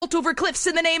vault over cliffs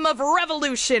in the name of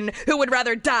revolution, who would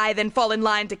rather die than fall in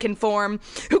line to conform,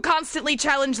 who constantly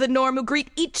challenge the norm, who greet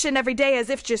each and every day as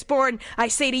if just born. I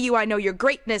say to you, I know your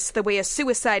greatness, the way a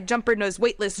suicide jumper knows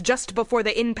weightless just before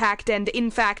the impact, and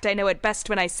in fact, I know it best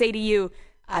when I say to you,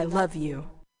 I love you.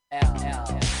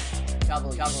 Lwaflmoyt.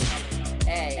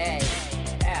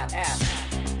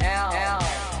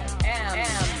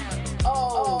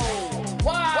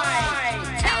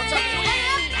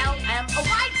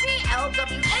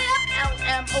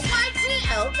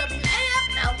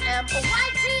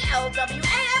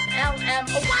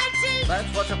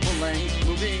 Let's watch a full-length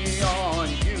movie on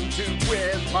YouTube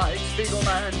with Mike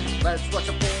Spiegelman. Let's watch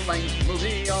a full-length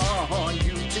movie on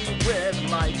YouTube with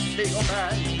Mike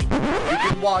Spiegelman. You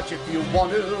can watch if you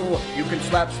want to. You can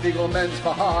slap Spiegelman's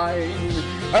behind.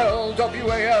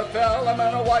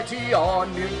 Lwaflmoyt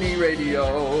on Mutiny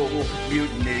Radio.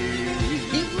 Mutiny.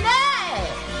 Mutiny!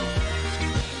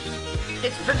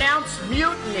 It's pronounced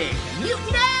mutiny.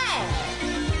 Mutiny!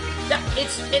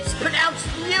 It's pronounced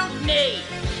mutiny.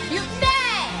 Mutiny!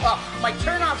 Oh, my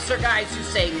turnoffs are guys who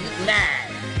say mutiny.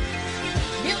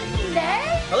 Mutiny?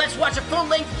 Well, let's watch a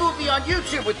full-length movie on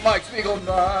YouTube with Mike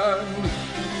Spiegelman.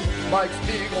 Mike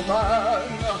Spiegelman.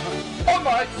 Oh,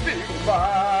 Mike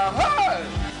Spiegelman.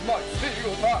 Mike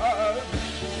Spiegelman.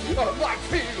 Oh, Mike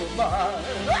Spiegelman.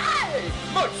 Hey!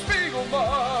 Mike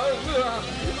Spiegelman.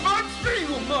 Mike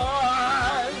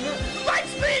Spiegelman. Mike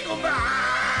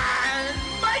Spiegelman.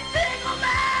 Mike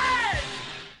Spiegelman.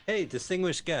 Hey,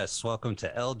 distinguished guests, welcome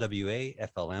to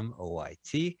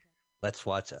Lwaflmoyt. Let's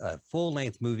watch a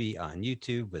full-length movie on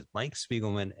YouTube with Mike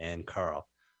Spiegelman and Carl.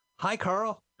 Hi,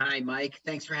 Carl. Hi, Mike.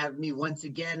 Thanks for having me once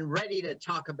again. Ready to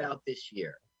talk about this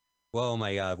year. Well,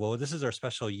 my God. Well, this is our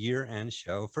special year-end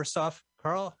show. First off,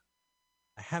 Carl,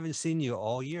 I haven't seen you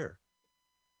all year.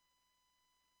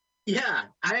 Yeah,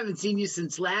 I haven't seen you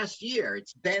since last year.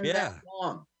 It's been that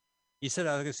long. You said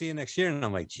I was going to see you next year, and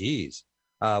I'm like, geez.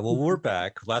 Well, we're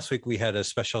back. Last week we had a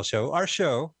special show. Our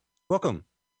show, welcome.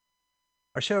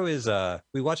 Our show is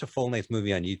we watch a full-length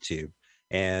movie on YouTube,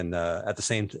 and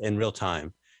in real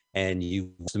time, and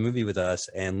you watch the movie with us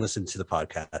and listen to the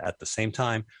podcast at the same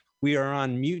time. We are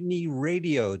on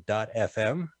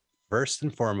MutinyRadio.fm first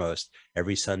and foremost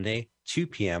every Sunday, 2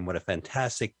 p.m. What a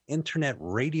fantastic internet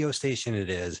radio station it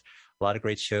is! A lot of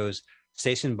great shows.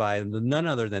 Stationed by none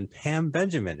other than Pam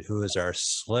Benjamin, who was our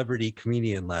celebrity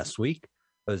comedian last week.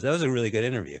 That was a really good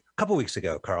interview. A couple weeks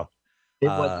ago, Carl. It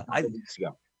was a couple weeks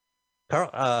ago. Carl,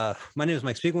 my name is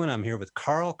Mike Spiegelman. I'm here with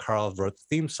Carl. Carl wrote the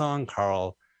theme song.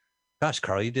 Carl,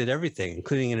 you did everything,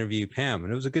 including interview Pam,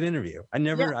 and it was a good interview.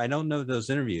 I don't know those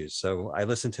interviews, so I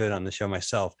listened to it on the show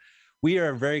myself. We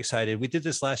are very excited. We did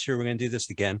this last year. We're going to do this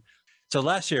again. So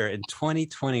last year in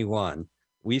 2021,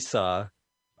 we saw,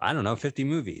 50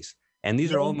 movies. And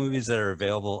these are all movies that are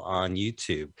available on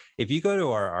YouTube. If you go to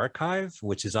our archive,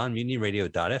 which is on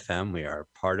MutinyRadio.fm, we are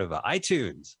part of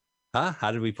iTunes.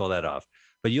 How did we pull that off?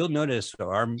 But you'll notice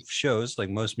our shows, like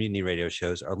most Mutiny Radio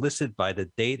shows, are listed by the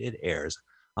date it airs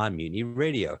on Mutiny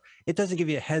Radio. It doesn't give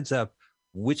you a heads up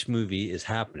which movie is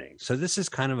happening. So this is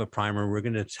kind of a primer. We're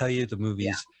going to tell you the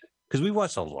movies, because we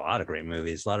watched a lot of great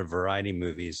movies, a lot of variety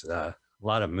movies, a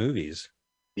lot of movies.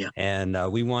 Yeah. And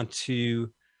we want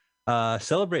to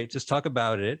celebrate, just talk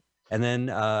about it, and then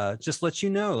just let you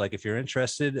know, like, if you're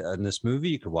interested in this movie,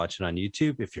 you can watch it on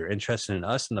YouTube. If you're interested in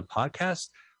us in the podcast,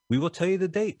 we will tell you the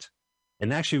date.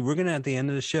 And actually, we're going to, at the end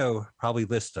of the show, probably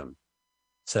list them.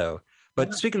 So,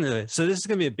 but speaking of it, so this is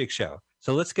going to be a big show.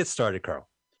 So let's get started, Carl.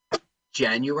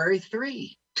 January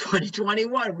 3,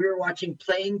 2021, we were watching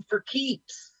Playing for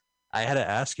Keeps. I had to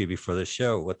ask you before the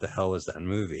show, what the hell was that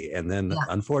movie? And then,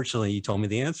 unfortunately, you told me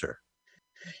the answer.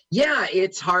 Yeah,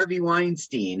 it's Harvey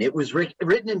Weinstein. It was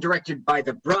written and directed by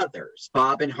the brothers,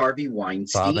 Bob and Harvey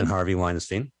Weinstein.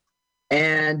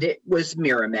 And it was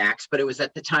Miramax, but it was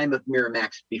at the time of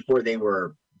Miramax before they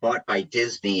were bought by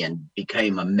Disney and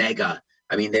became a mega.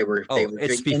 I mean, they were.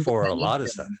 It's before a lot of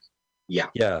stuff. Yeah.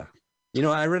 Yeah. You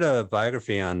know, I read a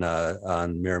biography on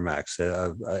Miramax,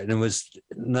 and it was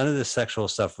none of the sexual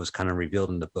stuff was kind of revealed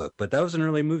in the book, but that was an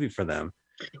early movie for them.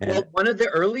 Well, one of the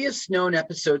earliest known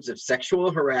episodes of sexual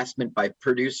harassment by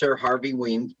producer Harvey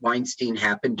Weinstein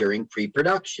happened during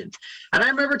pre-production. And I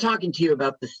remember talking to you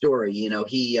about the story. You know,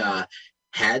 he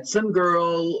had some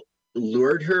girl,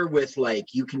 lured her with,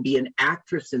 like, you can be an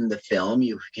actress in the film,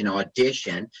 you can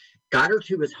audition, got her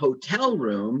to his hotel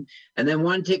room, and then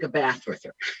wanted to take a bath with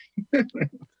her.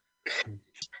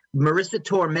 Marissa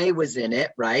Tomei was in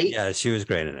it, right? Yeah, she was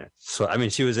great in it. So, I mean,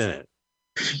 she was in it.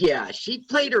 Yeah, she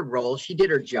played her role. She did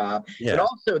her job. Yeah. But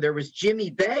also there was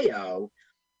Jimmy Baio,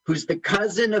 who's the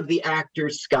cousin of the actor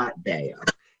Scott Baio.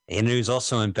 And he was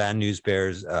also in Bad News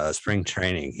Bears Spring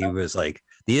Training. He was like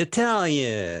the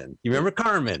Italian. You remember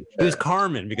Carmen? He was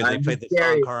Carmen because they played the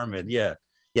song Carmen. Yeah.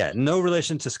 Yeah. No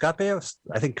relation to Scott Baio.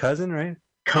 I think cousin, right?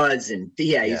 Cousin.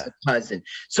 Yeah, he's a cousin.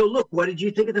 So look, what did you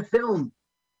think of the film?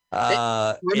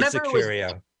 It's a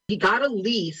curio. He got a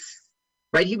lease.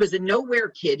 Right, he was a nowhere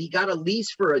kid. He got a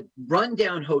lease for a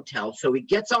rundown hotel, so he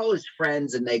gets all his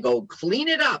friends, and they go clean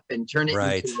it up and turn it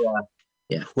into.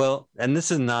 Yeah. Well, and this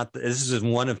is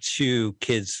one of two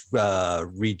kids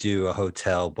redo a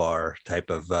hotel bar type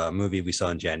of movie we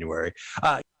saw in January.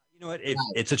 You know what?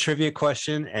 It's a trivia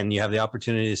question, and you have the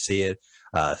opportunity to see it.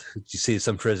 You see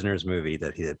some Prisoners movie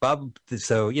that he did, Bob.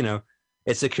 So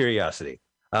it's a curiosity.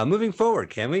 Moving forward,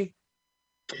 can we?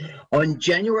 On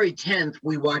January 10th,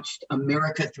 we watched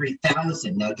America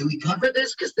 3000. Now, do we cover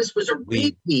this? Because this was a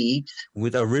repeat.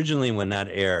 Originally, when that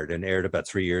aired about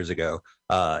 3 years ago,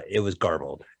 it was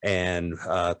garbled. And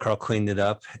Carl cleaned it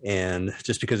up. And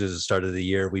just because it was the start of the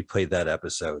year, we played that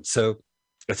episode. So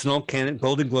it's an old canon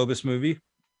Golden Globus movie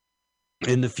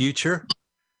in the future.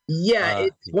 Yeah,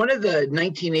 it's one of the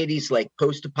 1980s, like,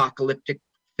 post-apocalyptic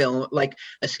film, like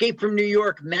Escape from New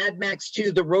York, Mad Max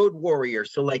 2, The Road Warrior.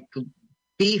 So, like,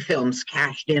 B films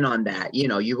cashed in on that.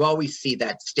 You always see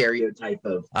that stereotype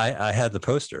of. I had the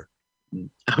poster.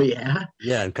 Oh yeah.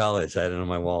 Yeah, in college, I had it on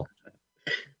my wall.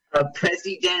 A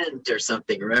president or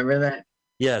something. Remember that?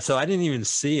 Yeah. So I didn't even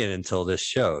see it until this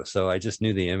show. So I just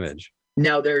knew the image.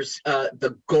 Now there's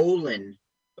the Golan,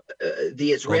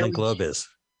 the Israeli Golden Globus.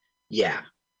 Yeah,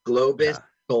 Globus.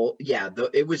 Yeah.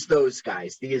 It was those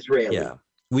guys, the Israelis. Yeah.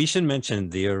 We should mention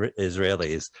the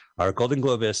Israelis are Golden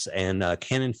Globus and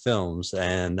Canon Films,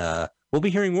 and we'll be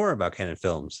hearing more about Canon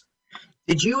Films.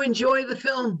 Did you enjoy the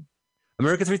film?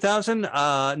 America 3000?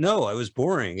 No, it was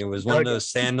boring. It was one of those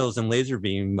sandals and laser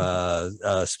beam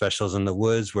specials in the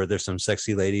woods where there's some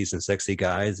sexy ladies and sexy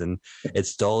guys, and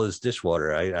it's dull as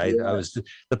dishwater.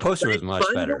 The poster was much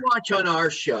better. To watch on our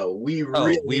show. We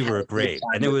were great,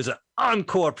 and it was an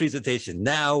encore presentation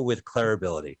now with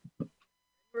clarability.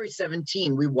 February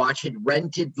 17, we watched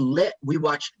Rented Lips,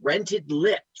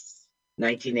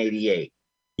 1988.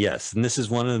 Yes, and this is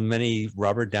one of the many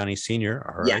Robert Downey Sr.,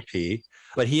 R.I.P.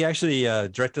 But he actually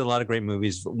directed a lot of great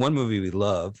movies. One movie we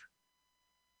love,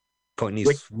 Putney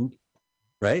Swoop,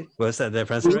 right? What's that? Did I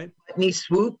pronounce it right? Putney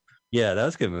Swoop. Yeah, that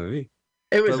was a good movie.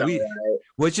 It was.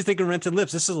 What'd you think of Rented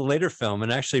Lips? This is a later film,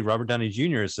 and actually Robert Downey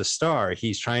Jr. is the star.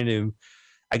 He's trying to.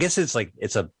 I guess it's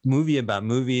a movie about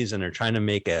movies, and they're trying to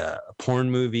make a porn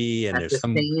movie. And at the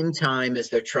same time as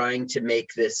they're trying to make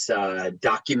this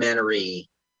documentary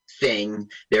thing,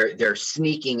 they're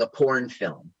sneaking a porn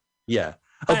film. Yeah,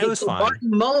 it was fine.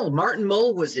 Martin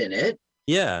Mull was in it.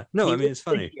 Yeah, no, it's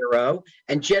funny. Hero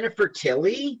and Jennifer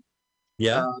Tilly.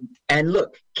 Yeah, and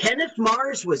look, Kenneth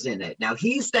Mars was in it. Now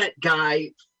he's that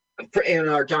guy in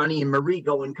our Donnie and Marie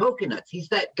Going Coconuts. He's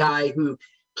that guy who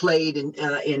played in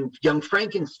Young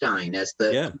Frankenstein as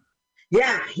the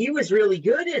he was really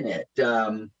good in it.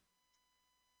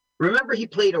 Remember he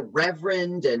played a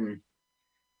reverend, and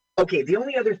the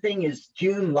only other thing is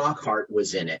June Lockhart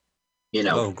was in it.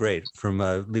 Oh great, from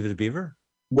Leave It to Beaver.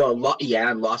 Well,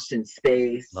 Lost in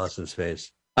Space.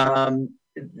 The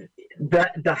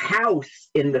house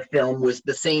in the film was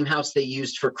the same house they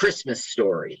used for Christmas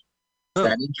Story. Is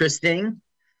that interesting?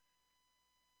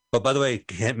 But by the way,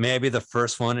 may I be the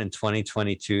first one in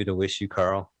 2022 to wish you,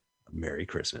 Carl, a Merry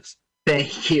Christmas.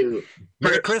 Thank you.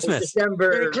 Merry Christmas.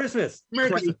 December Merry Christmas.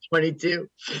 2022.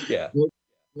 Yeah. Merry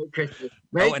Christmas.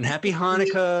 And Happy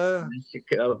Hanukkah.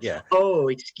 Yeah. Oh,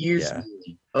 excuse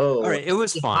me. Oh. All right. It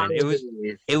was fine.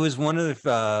 It was one of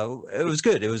the, it was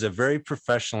good. It was a very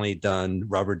professionally done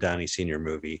Robert Downey Sr.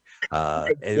 movie.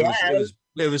 It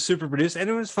was super produced, and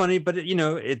it was funny, but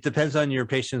it depends on your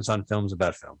patience on films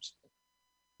about films.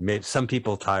 Maybe some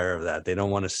people tire of that. They don't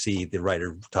want to see the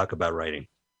writer talk about writing.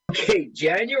 Okay,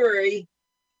 January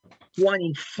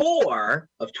 24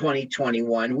 of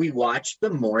 2021, we watched The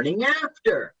Morning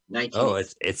After.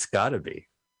 It's got to be.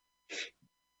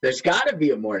 There's got to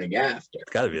be a Morning After. It's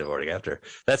got to be The Morning After.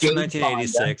 That's from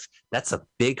 1986. Fonda. That's a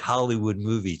big Hollywood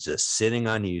movie just sitting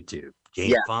on YouTube.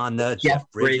 Jane Fonda, Jeff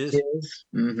Bridges.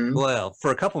 Mm-hmm. Well,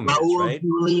 for a couple minutes, right?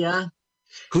 Julia.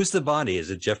 Who's the body? Is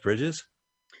it Jeff Bridges?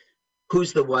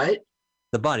 Who's the what?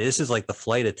 The body. This is like the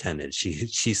flight attendant.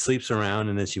 She sleeps around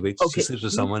and then she wakes. She sleeps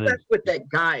with someone. With that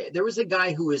guy, there was a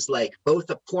guy who was like both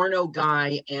a porno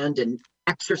guy and an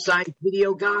exercise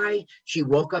video guy. She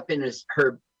woke up in his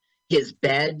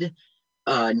bed,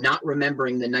 not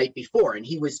remembering the night before, and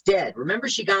he was dead. Remember,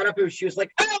 she got up and she was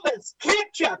like, "Oh, it's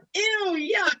ketchup!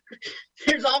 Ew, yuck!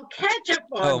 There's all ketchup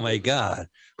on." Oh my God!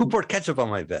 Who poured ketchup on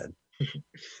my bed?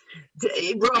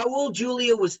 Raul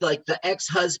Julia was like the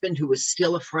ex-husband who was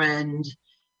still a friend.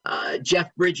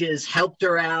 Jeff Bridges helped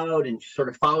her out and sort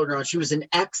of followed her on. She was an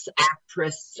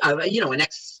ex-actress, an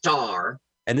ex-star.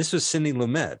 And this was Sidney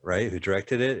Lumet, right, who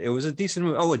directed it. It was a decent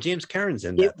movie. Oh, and James Cameron's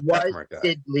in that. It was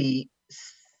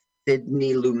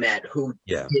Sidney Lumet who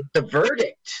did The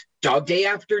Verdict, Dog Day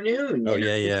Afternoon. Oh,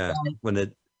 yeah.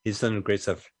 He's done great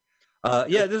stuff.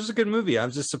 This was a good movie. I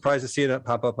was just surprised to see it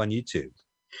pop up on YouTube.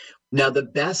 Now, the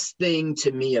best thing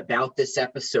to me about this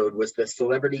episode was the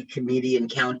Celebrity Comedian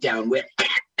Countdown with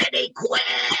Anthony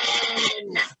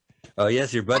Quinn. Oh,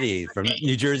 yes, your buddy from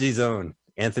New Jersey's own,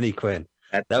 Anthony Quinn.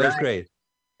 That was great.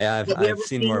 Yeah, I've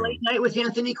seen more. Late Night with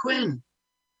Anthony Quinn?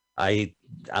 I'm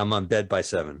on bed by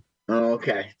 7. Oh,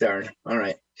 okay. Darn. All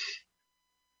right.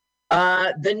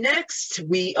 The next,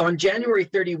 on January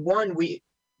 31,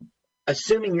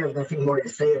 assuming you have nothing more to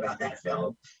say about that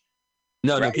film.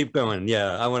 No, keep going.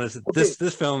 Yeah, I want to. Okay.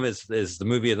 This film is the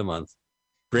movie of the month.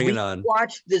 Bring it on.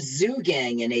 Watched The Zoo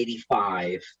Gang in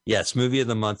 '85. Yes, movie of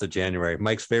the month of January.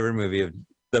 Mike's favorite movie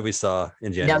that we saw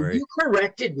in January. Now, you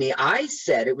corrected me. I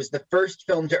said it was the first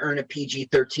film to earn a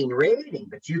PG-13 rating,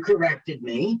 but you corrected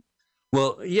me.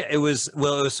 Well, yeah, it was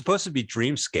supposed to be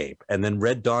Dreamscape, and then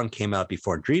Red Dawn came out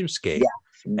before Dreamscape,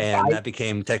 and that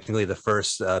became technically the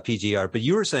first PGR. But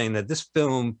you were saying that this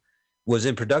film was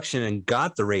in production and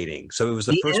got the rating, so it was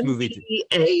the first movie. The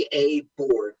MPAA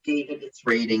board gave it its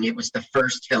rating. It was the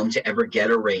first film to ever get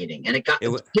a rating, and to get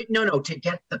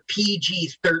the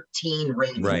PG-13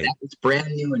 rating. Right. That was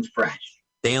brand new and fresh.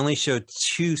 They only showed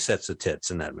 2 sets of tits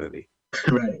in that movie.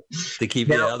 Right. To keep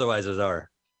it, otherwise it was R.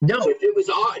 No, if it was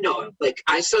R, no. Like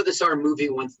I saw this R movie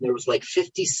once, and there was like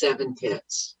 57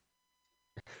 tits.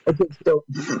 Okay, so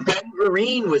Ben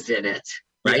Vereen was in it.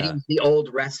 Right, yeah. He's the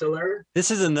old wrestler.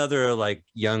 This is another like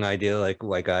young idea, like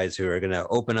white guys who are going to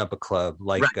open up a club,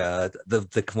 like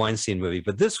the Weinstein movie.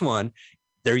 But this one,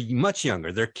 they're much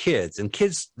younger. They're kids, and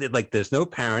kids like there's no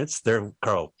parents. They're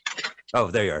Carl.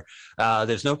 Oh, there you are.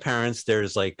 There's no parents.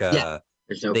 There's like there's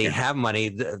no. They parents. Have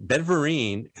money. Ben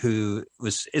Vereen, who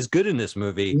is good in this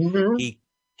movie,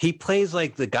 he plays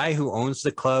like the guy who owns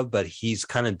the club, but he's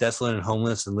kind of desolate and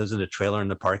homeless and lives in a trailer in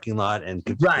the parking lot and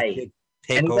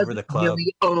take over the club.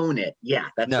 Really own it. Yeah.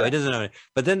 He doesn't own it.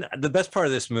 But then the best part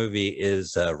of this movie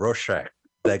is Rorschach,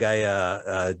 that guy,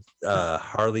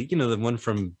 Harley, the one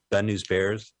from Bad News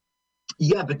Bears.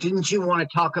 Yeah, but didn't you want to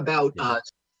talk about,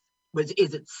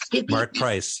 is it Skippy? Mark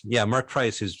Price. Yeah, Mark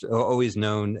Price, who's always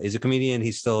known. He's a comedian.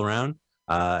 He's still around.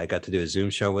 I got to do a Zoom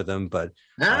show with him, but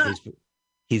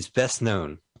he's best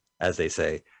known, as they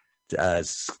say,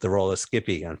 as the role of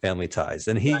Skippy on Family Ties,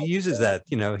 and he uses that.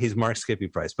 He's Mark Skippy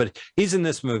Price, but he's in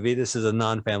this movie. This is a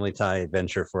non-Family Tie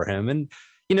adventure for him, and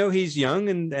he's young,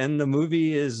 and the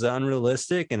movie is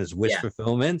unrealistic and it's wish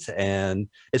fulfillment, and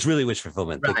it's really wish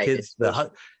fulfillment. The kids,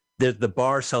 the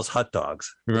bar sells hot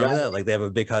dogs. Remember that? Like they have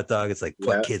a big hot dog. It's like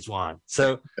what kids want.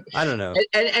 So I don't know.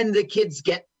 And the kids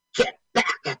get back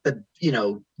at the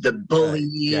the bully.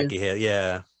 Jackie Hill.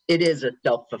 Yeah, it is a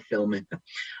self-fulfillment.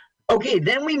 Okay,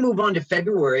 then we move on to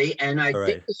February, and I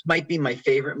think this might be my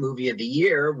favorite movie of the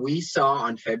year. We saw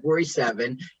on February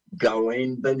 7,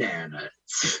 Going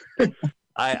Bananas.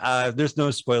 There's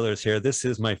no spoilers here. This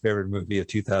is my favorite movie of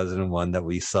 2001 that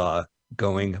we saw,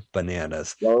 Going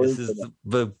Bananas. This is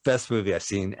the best movie I've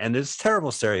seen, and there's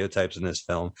terrible stereotypes in this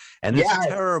film, and there's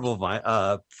terrible,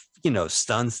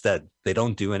 stunts that they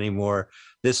don't do anymore.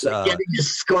 This getting a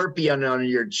scorpion on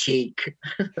your cheek.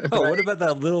 What about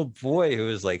that little boy who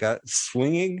is like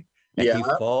swinging and he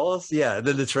falls? Yeah, and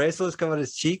then the tarantulas come on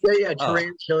his cheek. Yeah,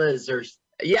 tarantulas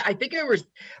I think it was.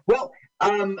 Well,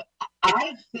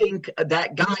 I think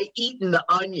that guy eating the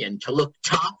onion to look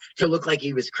tough, to look like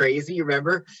he was crazy.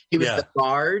 Remember, he was the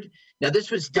bard. Now this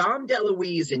was Dom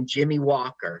DeLuise and Jimmy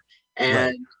Walker,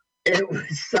 and it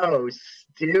was so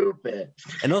stupid.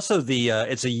 And also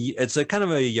it's a kind of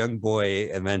a young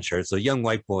boy adventure. It's a young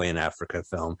white boy in Africa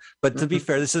film. But to be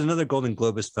fair, this is another Golden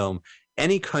Globus film.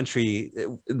 Any country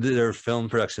their film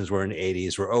productions were in the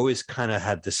 80s were always kind of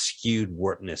had the skewed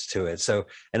warpness to it. So,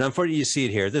 and unfortunately you see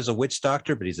it here. There's a witch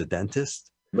doctor, but he's a dentist.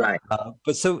 Right.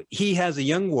 But so he has a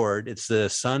young ward. It's the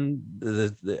son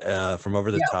from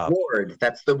Over the Top. Ward.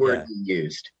 That's the word he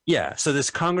used. Yeah. So this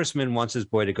congressman wants his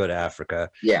boy to go to Africa.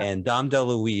 Yeah. And Dom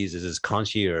DeLuise is his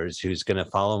concierge who's going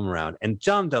to follow him around. And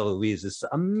Dom DeLuise is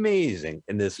amazing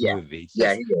in this movie.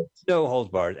 Yeah, he is. No holds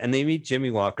barred. And they meet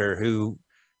Jimmy Walker, who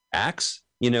acts,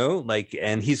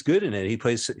 and he's good in it. He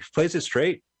plays it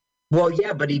straight. Well,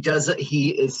 yeah, but he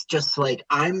is just like,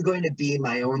 I'm going to be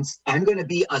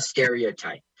a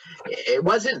stereotype. it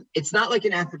wasn't. It's not like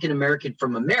an African American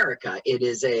from America. It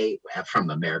is from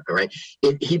America, right?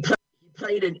 He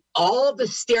played in all the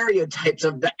stereotypes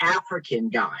of the African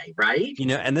guy, right?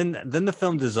 And then the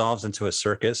film dissolves into a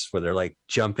circus where they're like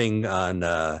jumping on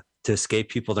to escape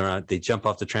people. They jump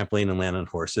off the trampoline and land on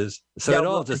horses. So it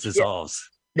all just dissolves.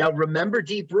 Now remember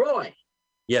Deep Roy.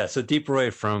 Yeah, so Deep Roy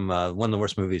from one of the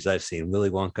worst movies I've seen, Willy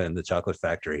Wonka and the Chocolate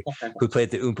Factory, who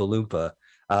played the Oompa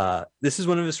Loompa. This is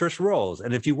one of his first roles.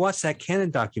 And if you watch that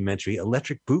Canon documentary,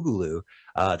 Electric Boogaloo,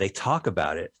 they talk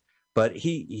about it. But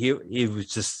he was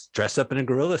just dressed up in a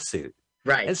gorilla suit.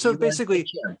 Right. And so basically,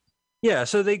 yeah,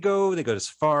 so they go to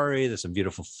safari, there's some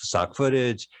beautiful stock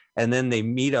footage, and then they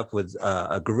meet up with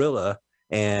a gorilla.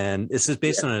 And this is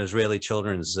based on an Israeli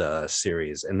children's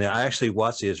series. And I actually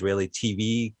watched the Israeli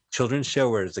TV children's show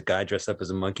where there's a guy dressed up as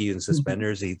a monkey in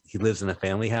suspenders. He lives in a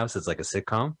family house. It's like a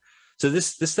sitcom. So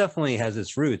this definitely has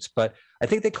its roots. But I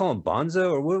think they call him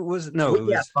Bonzo, or what was it? No, it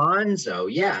was Bonzo.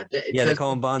 Yeah. They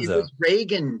call him Bonzo. It was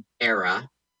Reagan era.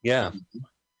 Yeah.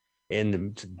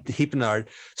 And heaping hard.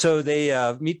 So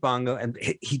they meet Bongo, and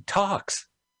he talks.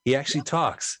 He actually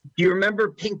talks. Do you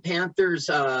remember Pink Panther's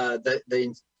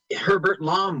the Herbert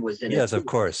Lom was in it. Yes, of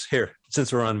course. Here,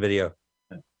 since we're on video.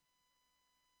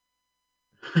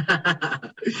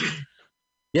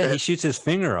 Yeah, he shoots his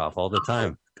finger off all the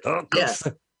time. Oh, yeah.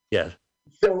 Yeah.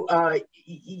 So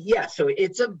so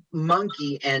it's a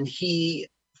monkey, and he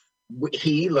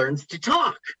learns to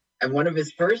talk. And one of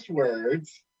his first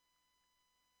words,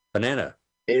 banana,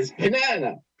 is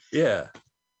banana. Yeah.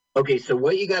 Okay, so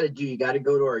what you got to do, you got to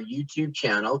go to our YouTube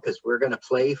channel, because we're going to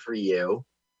play for you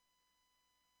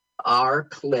our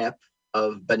clip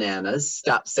of bananas.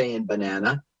 Stop saying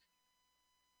banana.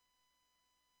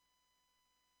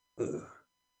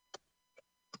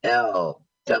 Lwaflmoyt.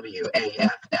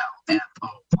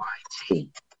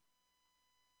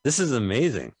 This is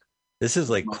amazing. This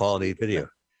is like quality video.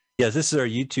 Yes, this is our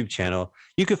YouTube channel.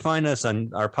 You can find us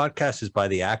on our podcast is by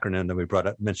the acronym that we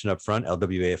mentioned up front,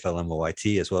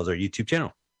 Lwaflmoyt, as well as our YouTube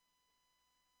channel.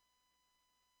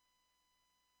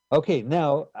 Okay,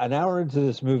 now an hour into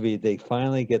this movie, they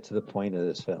finally get to the point of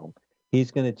this film. He's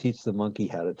going to teach the monkey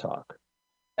how to talk.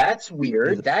 That's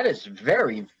weird. That is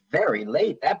very, very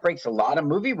late. That breaks a lot of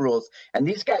movie rules. And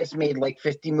these guys made like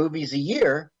 50 movies a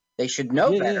year. They should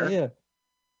know better. Yeah.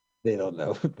 They don't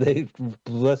know. They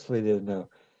blissfully didn't know.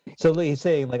 So he's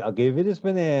saying, like, I'll give you this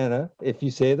banana if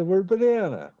you say the word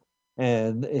banana.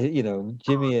 And,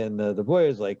 Jimmy and the boy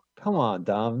is like, come on,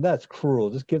 Dom, that's cruel.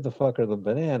 Just give the fucker the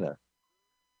banana.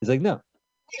 He's like, no.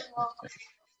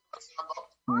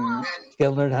 You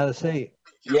gotta learn how to say it.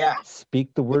 Yeah.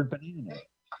 Speak the word banana.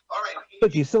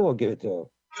 But you still won't give it to him.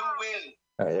 You win.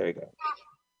 All right, there you go.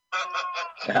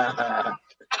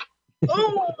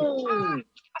 Oh!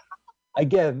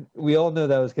 Again, we all know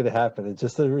that was going to happen. And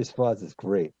just the response is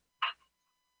great.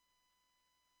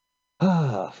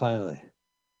 Finally.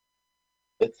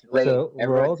 It's late. So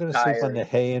we're all going to sleep on the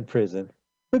hay in prison.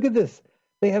 Look at this.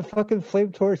 They have fucking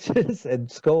flame torches and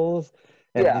skulls.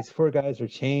 And these poor guys are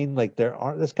chained. Like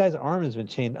this guy's arm has been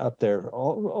chained up there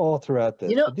all throughout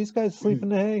this. But these guys sleep in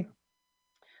the hay.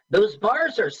 Those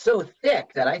bars are so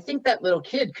thick that I think that little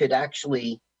kid could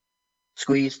actually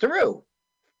squeeze through.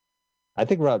 I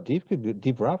think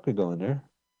Deep Rob could go in there.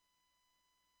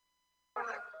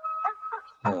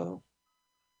 Oh.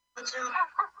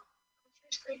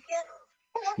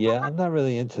 Yeah, I'm not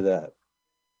really into that.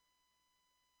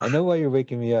 I know why you're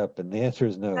waking me up, and the answer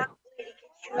is no.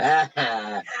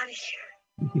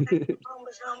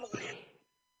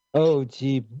 Oh,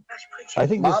 gee. I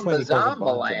think this Mamba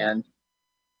Zamba Land.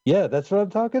 Yeah, that's what I'm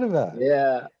talking about.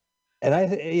 Yeah.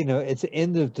 And it's an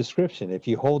end of description. If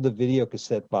you hold the video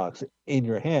cassette box in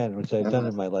your hand, which I've done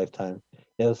in my lifetime,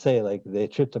 it'll say like they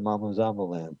tripped to Mamba Zamba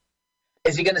Land.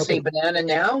 Is he going to say banana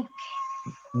now?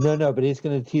 No, but he's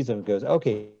going to tease him and goes,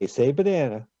 okay, say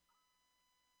banana.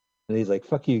 And he's like,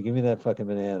 fuck you, give me that fucking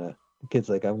banana. The kid's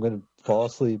like, I'm going to fall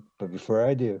asleep, but before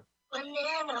I do.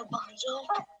 Banana, Bonzo.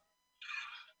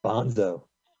 Bonzo.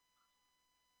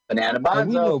 Banana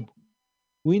Bonzo.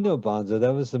 We know Bonzo.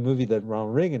 That was the movie that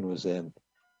Ronald Reagan was in.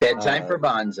 Bedtime for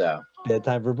Bonzo.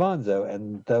 Bedtime for Bonzo.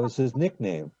 And that was his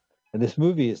nickname. And this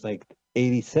movie is like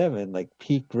 87, like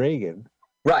peak Reagan.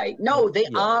 Right. No, they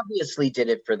obviously did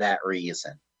it for that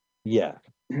reason. Yeah.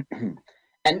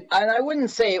 And I wouldn't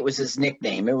say it was his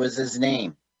nickname. It was his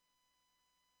name.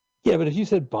 Yeah, but if you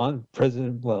said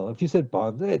if you said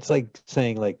Bonzo, it's like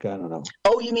saying like, I don't know.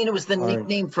 Oh, you mean it was the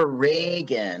nickname for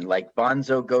Reagan, like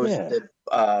Bonzo goes to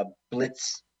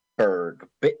Pittsburgh.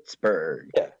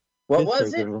 Yeah. What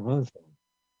was it?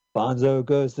 Bonzo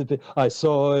goes to. I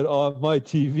saw it on my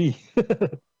TV.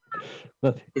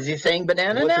 Is he saying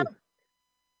banana What's now? it-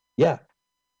 Yeah.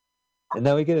 And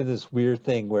now we get into this weird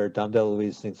thing where Dom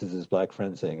DeLuise thinks it's his black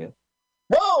friend saying it.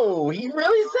 Whoa, he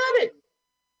really said it.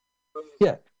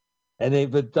 Yeah.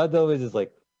 But Dom DeLuise is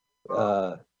like,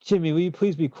 Jimmy, will you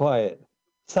please be quiet?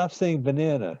 Stop saying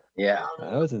banana. Yeah.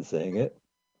 I wasn't saying it.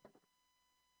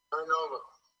 Turn over.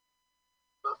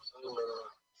 Stop saying banana.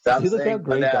 Stop See, look how saying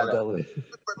great Dom banana.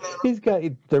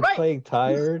 DeLuise. They're Right. playing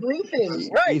tired. He's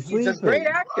sleeping. Right. He's He's a great sleeping.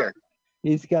 actor.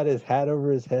 He's got his hat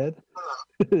over his head,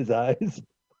 his eyes.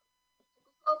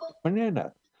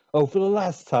 Banana. Oh, for the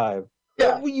last time.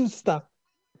 Yeah. Will you stop?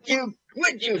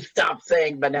 Would you stop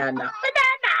saying banana?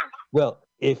 Banana. Well,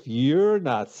 if you're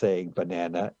not saying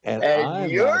banana and I'm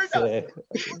you're not saying,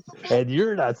 and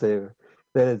you're not saying,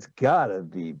 then it's gotta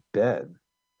be Ben.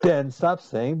 Ben, stop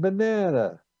saying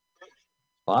banana.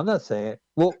 Well, I'm not saying it.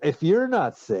 Well, if you're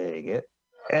not saying it,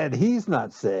 and he's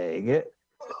not saying it,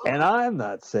 and I'm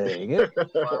not saying it.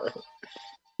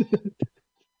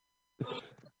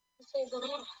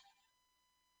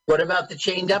 What about the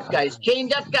chained up guys?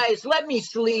 Chained up guys, let me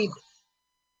sleep.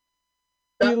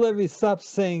 You let me stop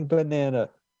saying banana.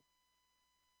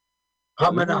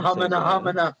 Humana, humana,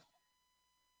 humana.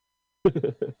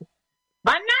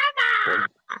 Banana!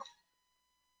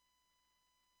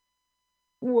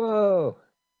 Whoa,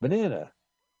 banana.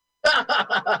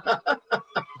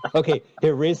 Okay,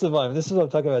 here, raise the volume. This is what I'm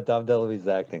talking about. Dom DeLuise's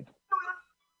acting.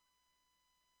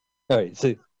 All right,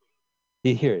 so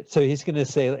you hear it. So he's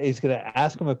gonna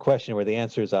ask him a question where the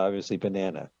answer is obviously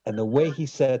banana, and the way he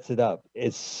sets it up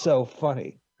is so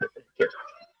funny.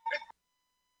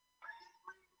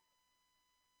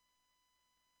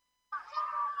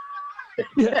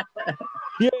 Yeah.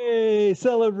 Yay,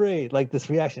 celebrate. Like this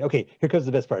reaction. Okay, here comes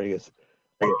the best part. He goes,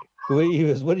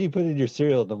 what do you put in your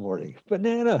cereal in the morning?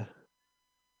 Banana.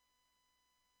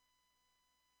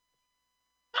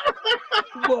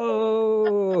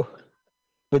 Whoa.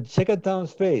 But check out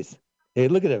Tom's face. Hey,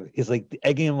 look at him. He's like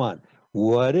egging him on.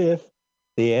 What if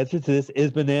the answer to this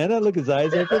is banana? Look, his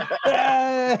eyes open.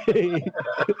 Hey!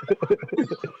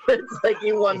 It's like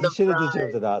he won the He should have prize.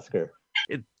 deserved an Oscar.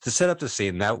 To set up the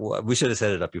scene, that we should have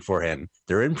set it up beforehand.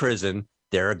 They're in prison.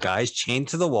 There are guys chained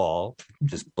to the wall,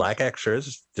 just black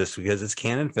extras, just because it's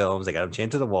Canon Films. They got them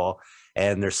chained to the wall,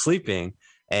 and they're sleeping.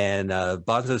 And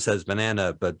Bonzo says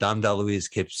banana, but Dom DeLuise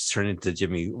keeps turning to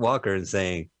Jimmy Walker and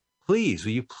saying, "Please,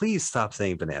 will you please stop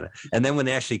saying banana?" And then when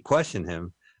they actually question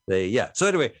him, So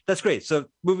anyway, that's great. So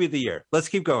movie of the year. Let's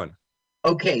keep going.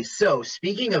 Okay, so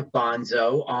speaking of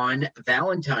Bonzo, on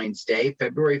Valentine's Day,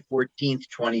 February 14th,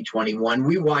 2021,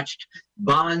 we watched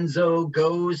Bonzo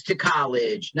Goes to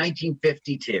College,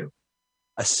 1952.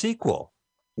 A sequel.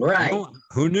 Right.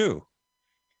 Who knew?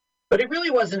 But it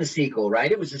really wasn't a sequel,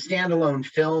 right? It was a standalone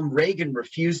film. Reagan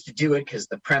refused to do it because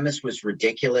the premise was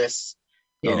ridiculous.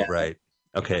 You know? Right.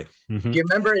 Okay. Do you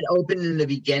remember it opened in the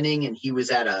beginning and he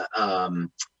was at he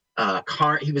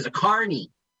was a carny,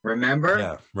 remember?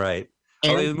 Yeah, right.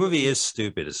 And the movie is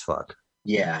stupid as fuck.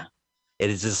 Yeah.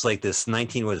 It is just like this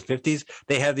 50s.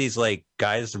 They have these like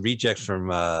guys, rejects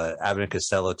from Abbott and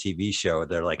Costello TV show.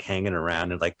 They're like hanging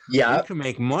around and like, Yeah. we can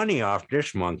make money off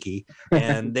this monkey.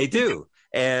 And they do.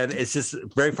 And it's just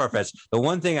very far-fetched. The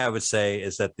one thing I would say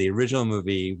is that the original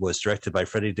movie was directed by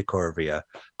Freddie Corvia,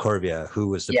 who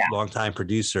was the longtime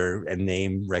producer and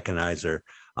name recognizer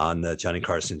on the Johnny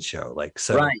Carson show. Like,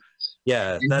 so, right.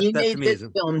 Yeah. And he made this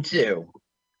film too.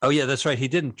 Oh, yeah, that's right. He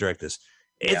didn't direct this.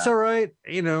 It's all right.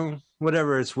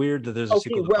 Whatever. It's weird that there's a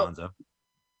sequel to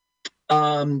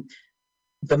Bonzo.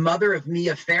 The mother of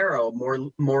Mia Farrow,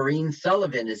 Maureen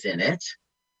Sullivan, is in it.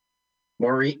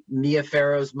 Mia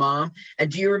Farrow's mom.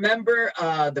 And do you remember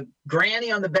the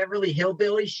granny on the Beverly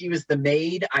Hillbillies? She was the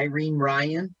maid, Irene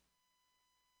Ryan.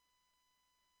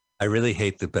 I really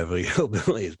hate the Beverly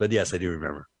Hillbillies, but yes, I do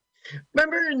remember.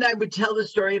 Remember, and I would tell the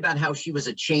story about how she was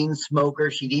a chain smoker.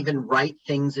 She'd even write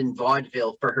things in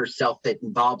vaudeville for herself that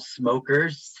involved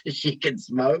smokers so she could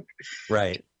smoke.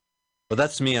 Right. Well,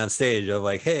 that's me on stage. I'm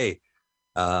like, hey,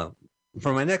 for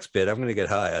my next bit, I'm going to get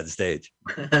high on stage.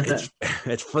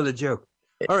 It's for the joke.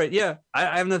 All right. Yeah.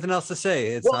 I have nothing else to say.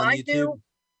 It's on YouTube. Do.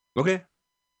 Okay.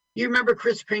 You remember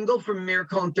Kris Kringle from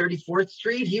Miracle on 34th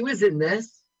Street? He was in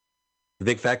this. The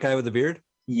big fat guy with the beard?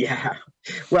 Yeah.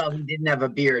 Well, he didn't have a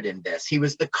beard in this. He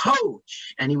was the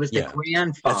coach, and he was the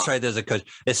grandfather. That's right. There's a coach.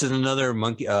 This is another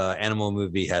monkey animal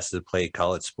movie has to play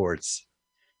college sports.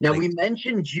 Now, we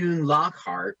mentioned June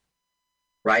Lockhart,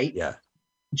 right? Yeah.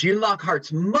 June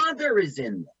Lockhart's mother is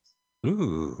in this.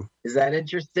 Ooh. Is that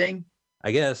interesting?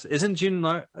 I guess. Isn't June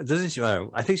Lockhart? Doesn't she?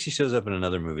 I think she shows up in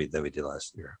another movie that we did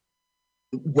last year.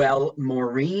 Well,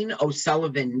 Maureen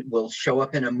O'Sullivan will show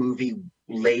up in a movie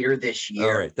later this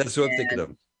year. All right, that's what I'm thinking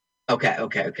of.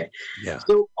 Okay. Yeah.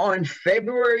 So on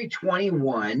February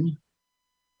 21,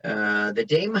 the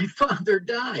day my father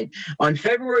died, on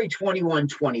February 21,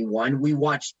 we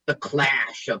watched The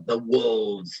Clash of the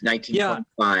Wolves,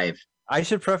 1925. I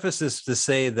should preface this to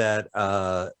say that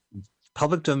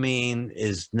public domain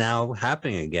is now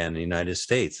happening again in the United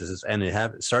States. And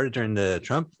it started during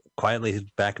the quietly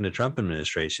back in the Trump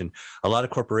administration. A lot of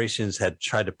corporations had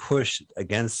tried to push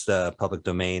against public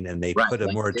domain, and they put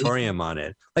a moratorium on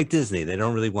it. Like Disney, they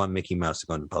don't really want Mickey Mouse to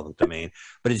go into public domain,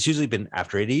 but it's usually been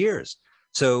after 80 years.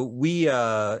 So we,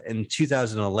 in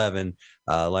 2011,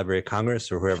 Library of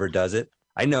Congress or whoever does it,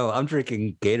 I know I'm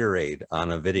drinking Gatorade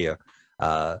on a video,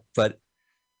 but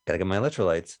gotta get my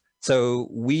electrolytes. So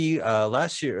we,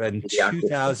 last year in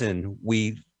 2000,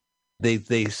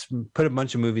 they put a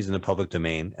bunch of movies in the public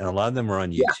domain, and a lot of them were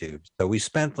on YouTube. So we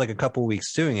spent like a couple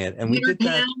weeks doing it, and we did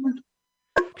that.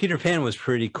 Peter Pan was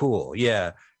pretty cool.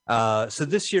 Yeah. So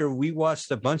this year we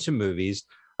watched a bunch of movies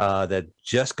that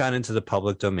just got into the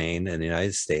public domain in the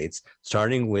United States,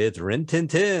 starting with Rin Tin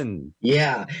Tin.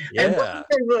 Yeah. And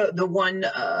the one,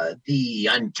 the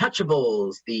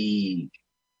Untouchables,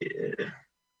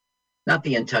 not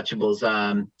the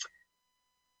Untouchables.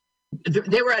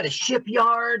 They were at a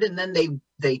shipyard, and then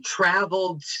they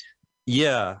traveled.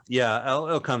 Yeah.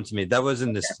 It'll come to me. That was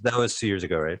 2 years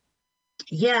ago, right?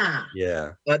 Yeah.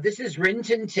 This is Rin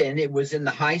Tin Tin. It was in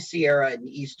the High Sierra in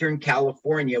Eastern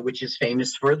California, which is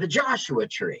famous for the Joshua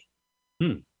Tree.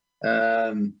 My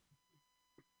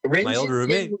old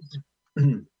roommate.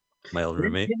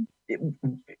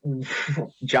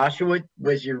 Joshua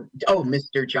was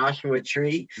Mr. Joshua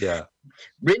Tree. Yeah.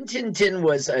 Rin Tin Tin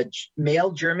was a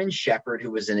male German shepherd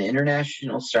who was an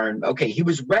international star. He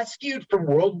was rescued from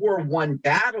World War I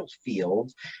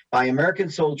battlefield by American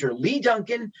soldier Lee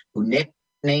Duncan, who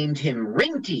nicknamed him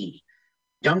Rinty.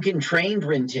 Duncan trained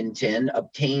Rin Tin Tin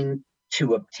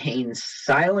to obtain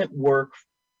silent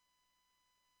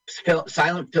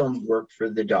film work for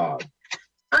the dog.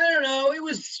 I don't know.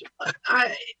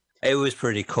 It was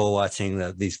pretty cool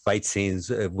watching these fight scenes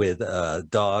with a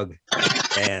dog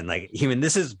and like human.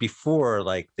 This is before,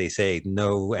 like they say,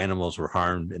 no animals were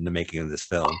harmed in the making of this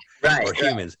film, or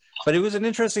humans. But it was an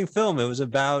interesting film. It was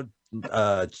about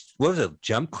what was it?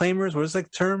 Jump claimers? What is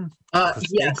that term?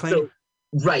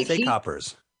 Stake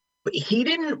hoppers. But he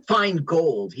didn't find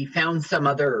gold. He found some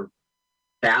other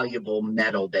valuable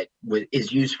metal that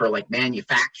is used for like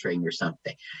manufacturing or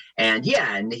something, and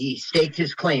he staked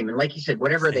his claim, and like you said,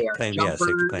 whatever they are,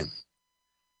 jumpers,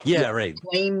 right,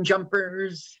 claim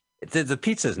jumpers. The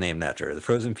pizza's named after the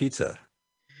frozen pizza.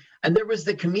 And there was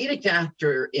the comedic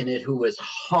actor in it who was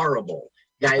horrible.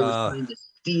 Guy was trying to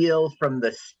steal from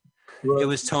the. It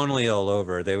was tonally all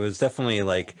over. There was definitely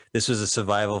like this was a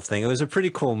survival thing. It was a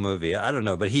pretty cool movie. I don't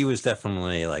know, but he was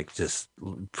definitely like just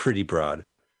pretty broad.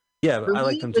 Yeah, I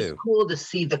liked him too. It was cool to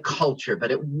see the culture, but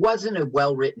it wasn't a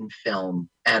well-written film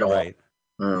at all. Right.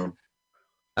 All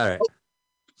right.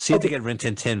 See if they get Rin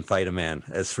Tin Tin fight a man.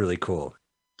 That's really cool.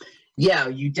 Yeah,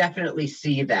 you definitely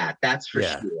see that. That's for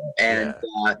sure. And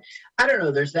I don't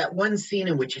know. There's that one scene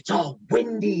in which it's all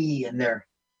windy and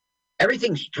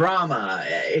everything's drama.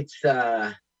 It's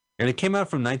and it came out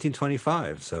from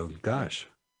 1925. So, gosh,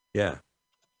 yeah.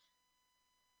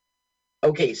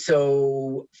 Okay,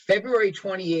 so February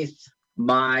 28th,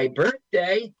 my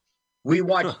birthday, we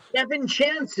watched Seven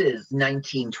Chances,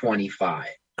 1925.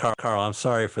 Carl, I'm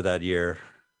sorry for that year.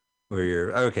 Where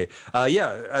you're okay.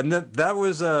 And that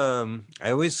was I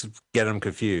always get them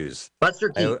confused. Buster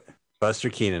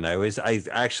Keaton. I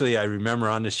remember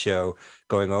on the show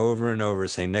going over and over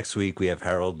saying next week we have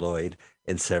Harold Lloyd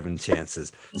in Seven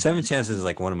Chances. Seven Chances is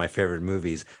like one of my favorite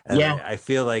movies. And I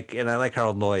feel like, and I like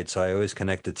Harold Lloyd, so I always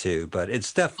connect the two, but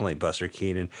it's definitely Buster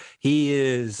Keaton. He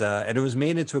is, and it was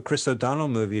made into a Chris O'Donnell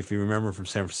movie, if you remember, from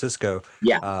San Francisco.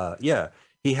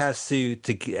 He has to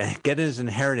get his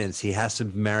inheritance. He has to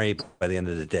marry by the end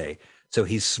of the day. So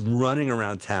he's running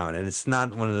around town, and it's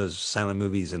not one of those silent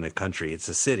movies in the country. It's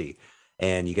a city,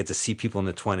 and you get to see people in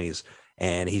the 20s,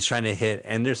 and he's trying to hit.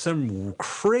 And there's some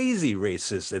crazy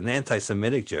racist and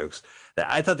anti-Semitic jokes. That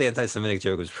I thought the anti-Semitic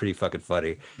joke was pretty fucking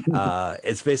funny.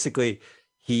 It's basically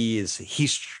he's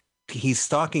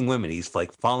stalking women. He's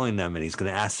like following them, and he's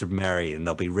going to ask them to marry, and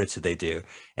they'll be rich if they do.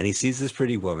 And he sees this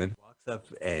pretty woman. Up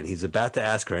and he's about to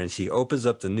ask her, and she opens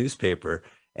up the newspaper,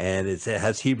 and it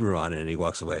has Hebrew on it, and he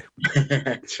walks away.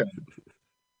 And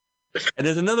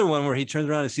there's another one where he turns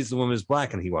around and sees the woman is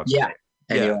black, and he walks away.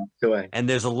 He walks away. And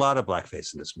there's a lot of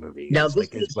blackface in this movie. Now, it's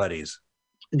like his buddies.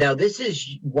 Now, this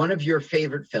is one of your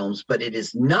favorite films, but it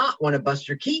is not one of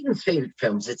Buster Keaton's favorite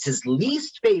films. It's his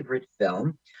least favorite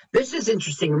film. This is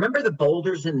interesting. Remember the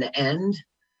boulders in the end?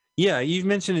 Yeah, you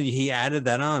mentioned that he added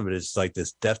that on, but it's like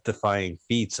this death-defying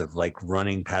feats of like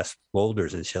running past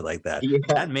boulders and shit like that.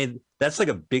 Yeah. That's like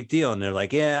a big deal. And they're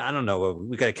like, yeah, I don't know,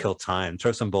 we got to kill time.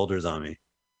 Throw some boulders on me.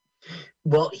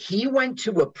 Well, he went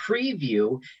to a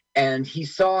preview and he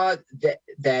saw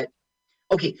that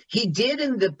okay, he did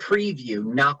in the preview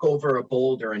knock over a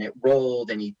boulder and it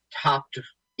rolled and he topped,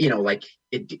 like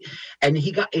it, and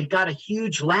it got a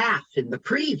huge laugh in the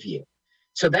preview.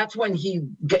 So that's when he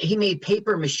made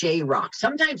paper mache rocks.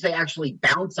 Sometimes they actually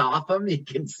bounce off them. You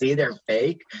can see they're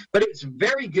fake, but it's a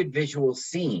very good visual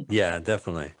scene. Yeah,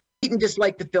 definitely. Keaton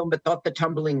disliked the film, but thought the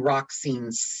tumbling rock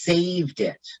scene saved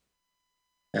it.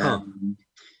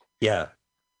 Yeah.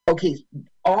 Okay,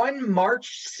 on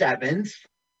March 7th,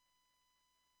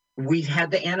 we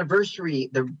had the anniversary.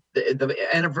 There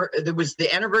was the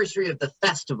anniversary of the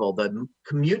festival, the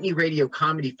Mutiny Radio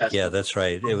Comedy Festival. Yeah, that's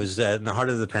right. It was in the heart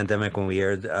of the pandemic when we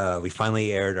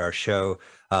finally aired our show.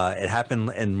 It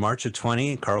happened in March of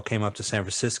 20. Carl came up to San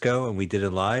Francisco and we did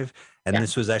it live. And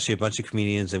this was actually a bunch of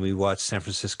comedians and we watched San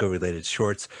Francisco related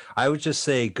shorts. I would just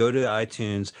say, go to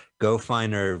iTunes, go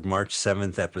find our March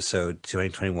 7th episode,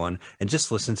 2021, and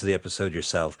just listen to the episode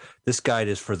yourself. This guide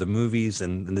is for the movies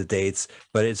and the dates,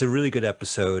 but it's a really good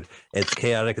episode. It's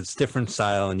chaotic. It's different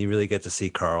style. And you really get to see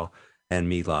Carl and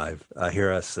me live,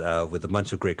 hear us with a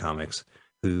bunch of great comics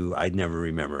who I'd never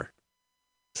remember.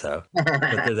 So, but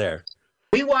they're there.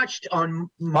 We watched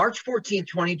on March 14th,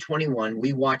 2021,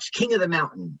 we watched King of the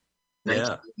Mountain.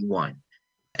 1981.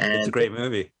 And it's a great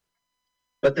movie.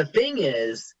 But the thing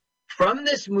is, from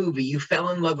this movie, you fell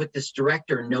in love with this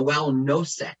director, Noel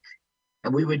Nosek.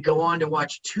 And we would go on to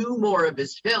watch 2 more of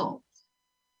his films.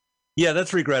 Yeah,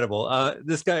 that's regrettable.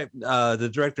 This guy, the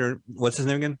director, what's his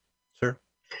name again, sir?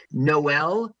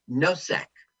 Noel Nosek.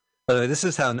 By the way, this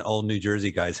is how old New Jersey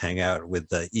guys hang out with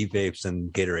e-vapes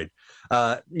and Gatorade.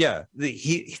 Yeah,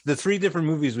 the 3 different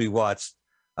movies we watched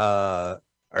are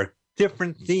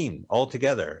different theme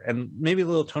altogether, and maybe a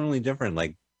little tonally different.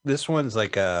 Like this one's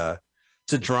like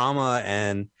it's a drama,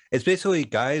 and it's basically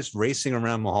guys racing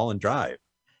around Mulholland Drive.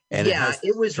 And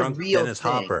it was drunk a real Dennis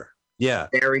thing. Hopper. Yeah,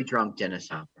 very drunk Dennis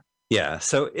Hopper. Yeah,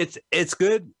 so it's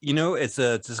good. It's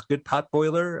a good pot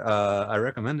boiler. I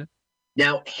recommend it.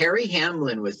 Now, Harry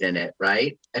Hamlin was in it,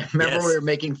 right? I remember we were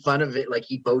making fun of it, like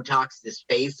he Botoxed his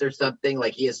face or something.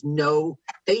 Like he has no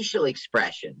facial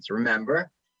expressions,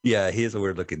 remember? Yeah, he is a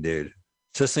weird-looking dude,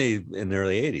 especially in the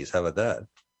early 80s. How about that?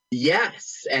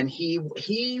 Yes, and he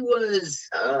was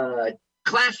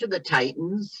Clash of the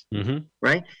Titans,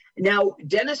 right? Now,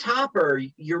 Dennis Hopper,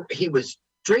 he was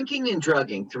drinking and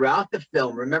drugging throughout the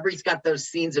film. Remember, he's got those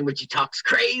scenes in which he talks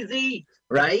crazy,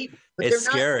 right? But it's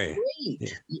scary.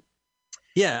 Great.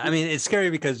 Yeah, I mean, it's scary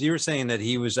because you were saying that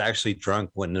he was actually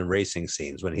drunk when the racing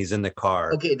scenes, when he's in the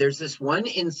car. Okay, there's this one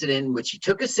incident in which he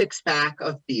took a 6-pack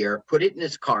of beer, put it in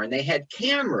his car, and they had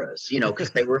cameras,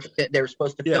 because they were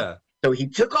supposed to film. So he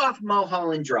took off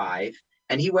Mulholland Drive,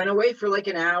 and he went away for like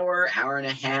an hour and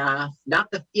a half.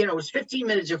 It was 15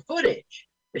 minutes of footage.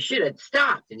 The shit had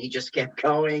stopped, and he just kept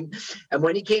going. And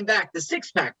when he came back, the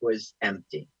 6-pack was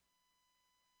empty.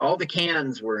 All the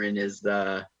cans were in his.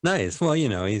 Nice. Well,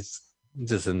 he's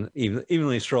just an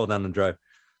evenly stroll down the drive.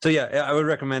 So yeah, I would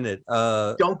recommend it.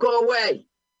 Don't go away.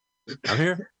 I'm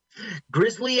here.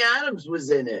 Grizzly Adams was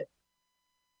in it.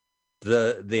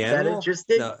 The animal? Is that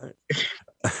interesting? No.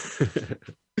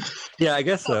 Yeah, I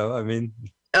guess so. I mean,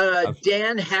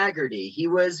 Dan Haggerty, he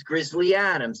was Grizzly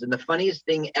Adams, and the funniest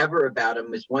thing ever about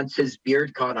him is once his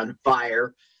beard caught on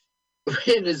fire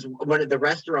in one of the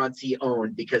restaurants he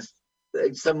owned because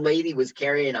some lady was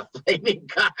carrying a flaming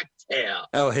cocktail.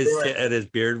 Oh, his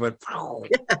beard went.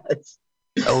 Yes.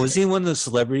 Oh, was he one of those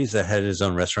celebrities that had his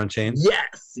own restaurant chain?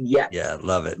 Yes. Yeah,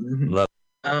 love it. Love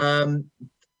it.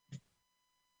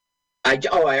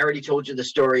 I already told you the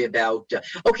story about.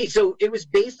 Okay, so it was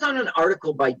based on an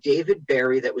article by David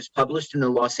Barry that was published in the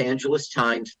Los Angeles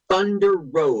Times. Thunder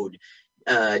Road,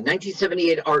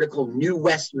 1978 article, New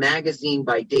West magazine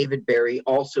by David Barry,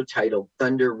 also titled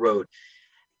Thunder Road.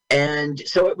 And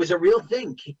so it was a real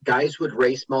thing. Guys would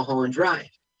race Mulholland Drive.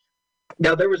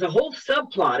 Now, there was a whole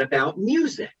subplot about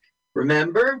music,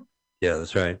 remember? Yeah,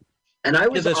 that's right. And I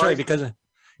was right,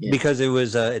 because it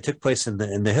was it took place in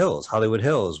the hills, Hollywood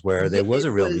Hills, where there was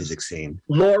a real music scene.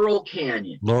 Laurel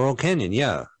Canyon,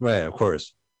 yeah, right, of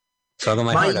course. Song of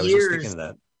my heart, I was just thinking of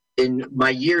that. In my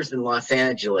years in Los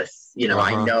Angeles,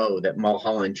 I know that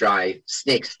Mulholland Drive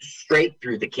snakes straight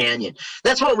through the canyon.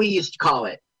 That's what we used to call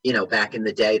it. Back in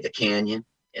the day, the canyon.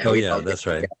 Oh yeah, that's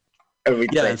right.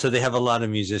 Yeah, and so they have a lot of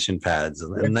musician pads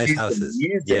and nice houses.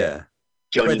 Yeah,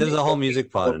 right. There's a whole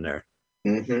music pod in there.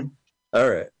 Mm-hmm. All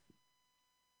right,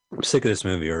 I'm sick of this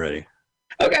movie already.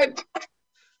 Okay.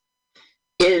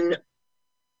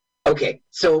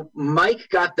 So Mike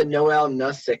got the Noel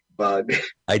Nusick bug.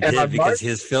 I did because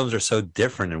his films are so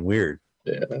different and weird.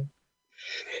 Yeah.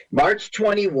 March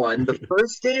 21, the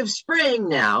first day of spring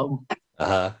now.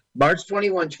 March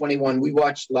 21, we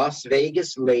watched Las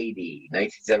Vegas Lady,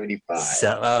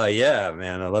 1975. Oh, yeah,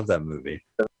 man. I love that movie.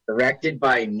 Directed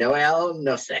by Noel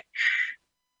Nusick.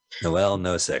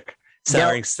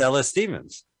 Starring Stella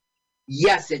Stevens.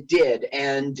 Yes, it did.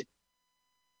 And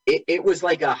it was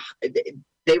like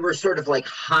they were sort of like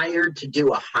hired to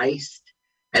do a heist.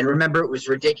 And remember, it was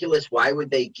ridiculous. Why would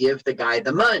they give the guy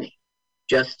the money?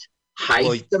 Just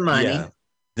heist the money. Yeah.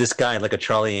 This guy, like a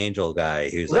Charlie Angel guy,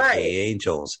 who's like, "Hey,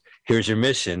 Angels, here's your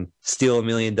mission: steal $1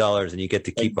 million, and you get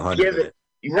to keep 100 of it."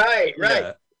 Right.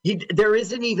 Yeah.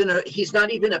 He's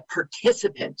not even a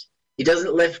participant. He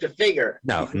doesn't lift a finger.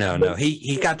 No.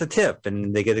 He got the tip,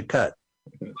 and they get a cut.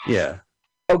 Yeah.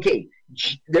 Okay.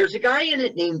 There's a guy in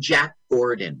it named Jack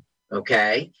Gordon.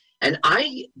 Okay, and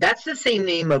that's the same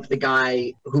name of the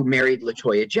guy who married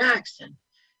LaToya Jackson.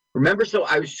 Remember? So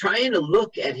I was trying to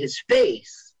look at his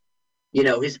face. You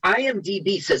know, his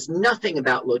IMDb says nothing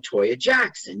about LaToya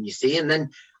Jackson, you see? And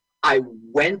then I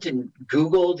went and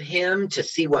Googled him to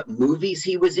see what movies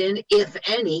he was in, if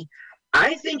any.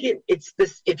 I think it's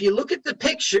this. If you look at the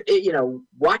picture,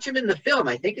 watch him in the film,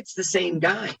 I think it's the same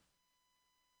guy.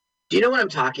 Do you know what I'm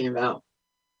talking about?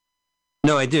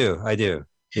 No, I do.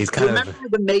 He's remember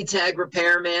the Maytag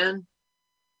repairman?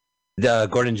 The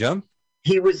Gordon Jump?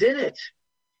 He was in it.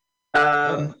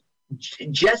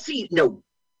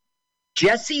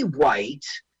 Jesse White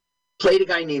played a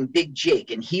guy named Big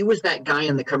Jake, and he was that guy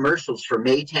in the commercials for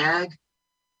Maytag.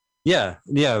 Yeah,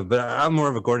 but I'm more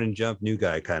of a Gordon Jump new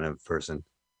guy kind of person.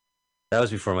 That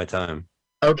was before my time.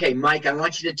 Okay, Mike, I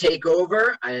want you to take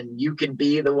over, and you can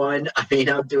be the one. I mean,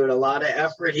 I'm doing a lot of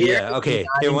effort here. Yeah, okay.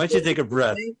 Hey, why don't you take a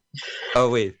breath?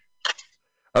 Oh, wait.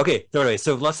 Okay, anyway,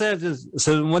 so Los Angeles.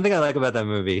 So one thing I like about that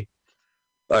movie,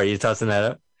 are you tossing that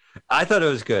up? I thought it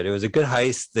was good. It was a good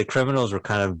heist. The criminals were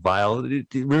kind of vile.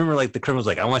 Remember, like, the criminal's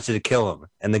like, "I want you to kill him,"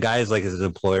 and the guy is like his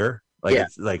employer. Like,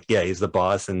 it's like, he's the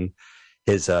boss, and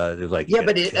his like,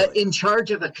 but in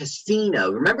charge of a casino.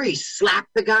 Remember, he slapped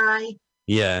the guy.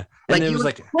 Yeah, and like, it was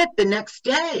like quit the next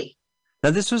day.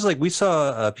 Now this was like, we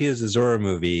saw a Pia Zazora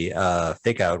movie,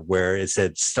 Fake Out, where it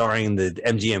said starring the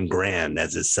MGM Grand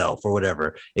as itself or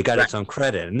whatever. It got its own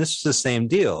credit, and this was the same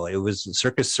deal. It was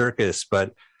Circus,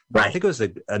 but I think it was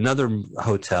another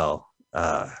hotel.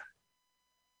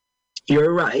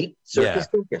 You're right, Circus.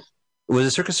 Was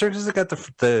it Circus that got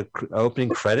the opening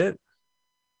credit?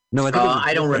 No, I think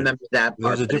I don't remember that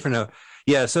part. It was a different.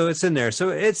 Yeah, so it's in there. So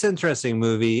it's an interesting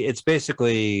movie. It's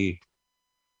basically,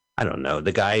 I don't know,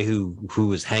 the guy who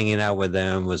was hanging out with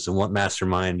them was the one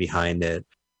mastermind behind it.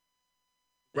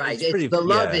 Right, it's the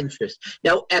love interest.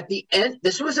 Now, at the end,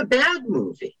 this was a bad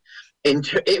movie. It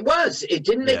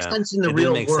didn't make sense in the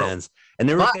real world. It didn't make sense. And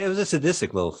it was a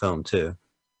sadistic little film, too.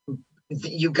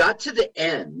 You got to the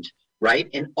end, right?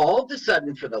 And all of a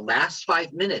sudden, for the last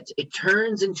 5 minutes, it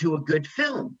turns into a good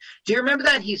film. Do you remember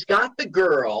that? He's got the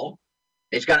girl.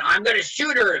 I'm going to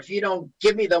shoot her if you don't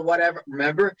give me the whatever.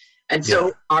 Remember? And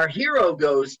so our hero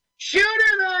goes, "Shoot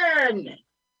her then!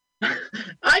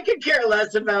 I could care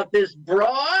less about this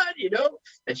broad,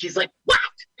 And she's like, "What?"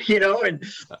 And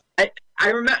I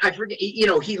remember, I forget,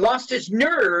 he lost his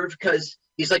nerve because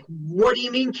he's like, "What do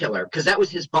you mean kill her?" Because that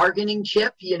was his bargaining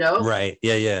chip, Right.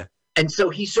 Yeah. And so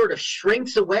he sort of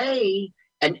shrinks away,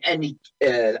 and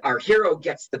our hero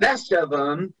gets the best of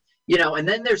him. And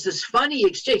then there's this funny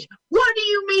exchange. "What do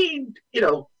you mean?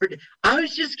 I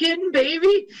was just kidding,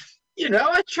 baby. I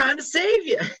was trying to save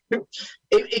you."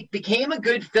 It became a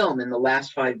good film in the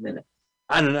last 5 minutes.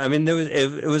 I don't know. I mean,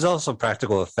 it was also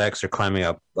practical effects or climbing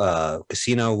up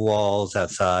casino walls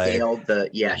outside.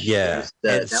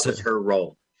 That was her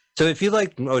role. So if you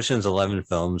like Ocean's 11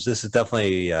 films, this is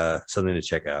definitely something to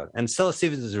check out. And Stella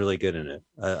Stevens is really good in it.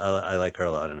 I like her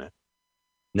a lot in it.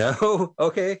 No?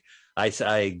 Okay.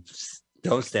 I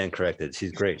don't stand corrected.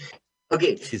 She's great.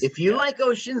 Okay, if you like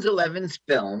Ocean's 11's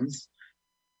films,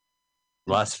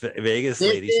 Las Vegas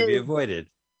Lady should be avoided.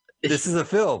 This is a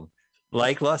film.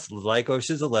 like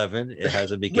Ocean's 11, it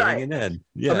has a beginning and end.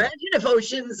 Yeah. Imagine if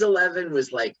Ocean's 11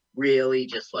 was like really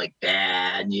just like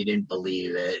bad and you didn't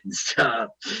believe it and stuff.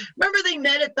 Remember they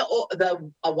met at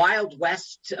the Wild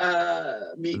West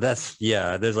meet?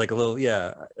 There's like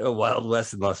a Wild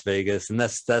West in Las Vegas, and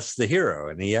that's the hero,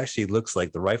 and he actually looks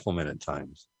like the rifleman at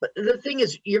times. But the thing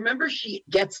is, you remember she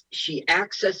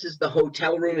accesses the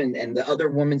hotel room and the other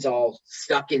woman's all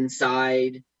stuck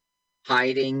inside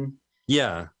hiding.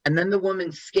 Yeah. And then the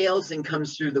woman scales and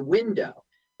comes through the window.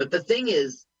 But the thing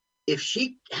is, if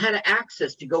she had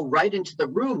access to go right into the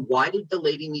room, why did the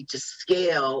lady need to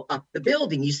scale up the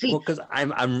building? You see, well, because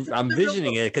I'm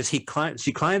visioning it because she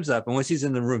climbs up, and once she's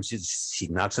in the room, she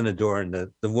knocks on the door, and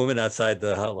the woman outside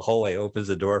the hallway opens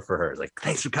the door for her. It's like,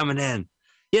 thanks for coming in.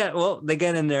 Yeah, well, they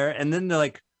get in there, and then they're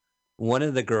like, one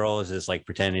of the girls is like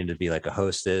pretending to be like a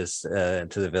hostess to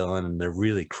the villain, and they're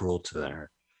really cruel to her.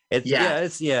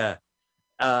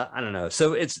 I don't know.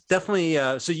 So it's definitely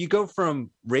so you go from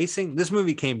racing. This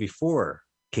movie came before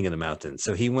King of the Mountain,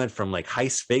 so he went from like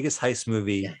Vegas heist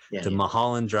movie to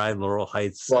Mulholland Drive, Laurel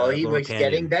Heights. Well, he was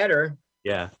getting better.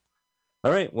 Yeah.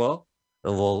 All right. Well, a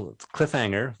little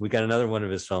cliffhanger. We got another one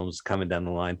of his films coming down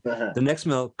the line. The next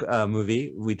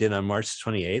movie we did on March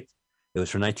 28th. It was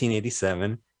from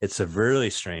 1987. It's a really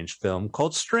strange film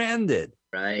called Stranded.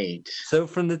 Right. So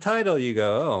from the title, you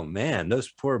go, oh man, those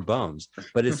poor bums.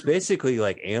 But it's basically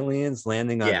like aliens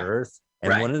landing on Earth.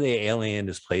 And one of the aliens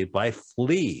is played by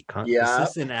Flea,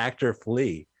 assistant actor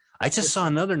Flea. I just saw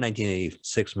another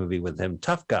 1986 movie with him,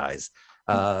 Tough Guys.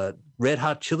 Red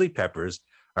Hot Chili Peppers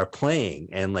are playing.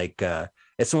 And like,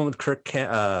 it's the one with Kirk.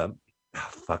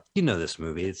 Fuck, you know this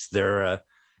movie. It's anyway,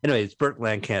 it's Burt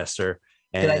Lancaster.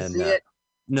 And, Did I see it?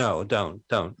 No, don't.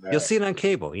 Right. You'll see it on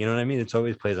cable. You know what I mean? It's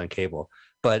always plays on cable.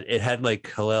 But it had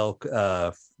like Hillel,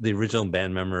 the original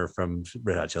band member from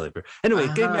Red Hot Chili Peppers. Anyway,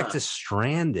 getting back to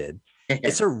Stranded,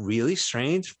 it's a really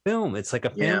strange film. It's like a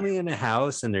family in a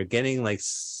house, and they're getting like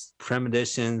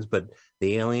premonitions, but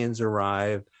the aliens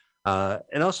arrive.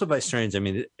 And also by strange, I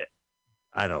mean,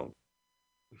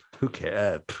 who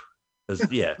cares?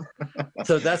 Yeah.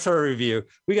 So that's our review.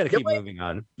 We got to keep moving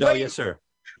on. Oh, yes, sir.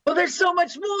 Well, there's so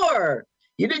much more.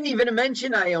 You didn't even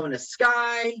mention Iona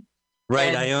Sky.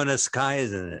 Right, Iona Sky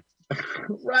is in it.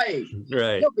 Right.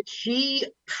 Right. No, but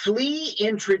Flea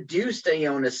introduced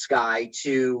Iona Sky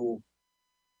to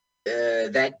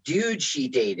that dude she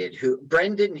dated,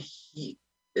 Brendan.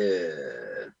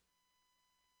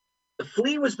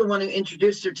 Flea was the one who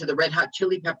introduced her to the Red Hot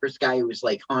Chili Peppers guy who was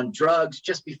like on drugs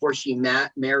just before she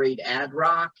married Ad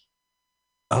Rock.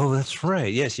 Oh, that's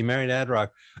right. Yes, she married Ad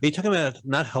Rock. Are you talking about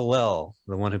not Hillel,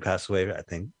 the one who passed away, I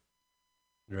think?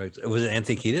 Right. Was it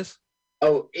Anthony Kiedis?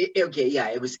 Oh, okay. Yeah,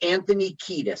 it was Anthony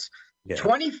Kiedis. Yeah.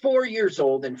 24 years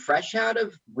old and fresh out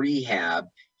of rehab,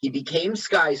 he became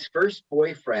Sky's first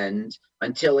boyfriend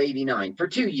until 1989 for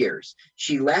 2 years.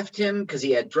 She left him because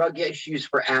he had drug issues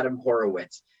for Adam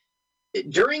Horowitz.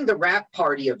 During the wrap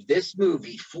party of this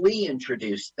movie, Flea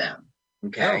introduced them.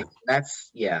 Okay,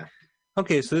 that's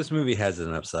Okay, so this movie has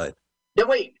an upside. No,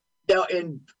 wait,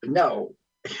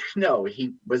 no,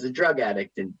 he was a drug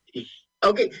addict,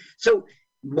 okay, so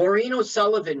Maureen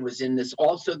O'Sullivan was in this.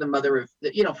 Also, the mother of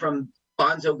from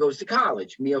Bonzo Goes to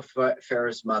College, Mia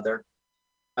Farrow's mother.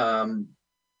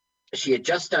 She had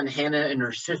just done Hannah and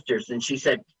Her Sisters, and she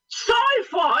said,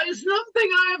 "Sci-fi is nothing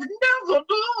I've never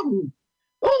done."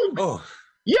 Oh,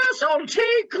 yes, I'll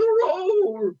take the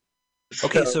role.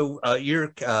 Okay, so you're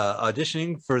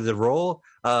auditioning for the role.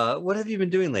 What have you been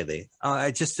doing lately?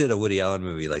 I just did a Woody Allen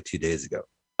movie like 2 days ago.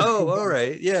 Oh, all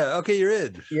right. Yeah, okay, you're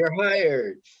in. You're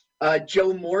hired.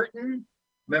 Joe Morton,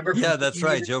 remember? Yeah, that's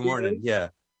right, Joe Morton. Yeah.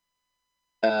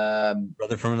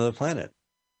 Brother from Another Planet.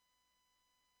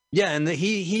 Yeah, and I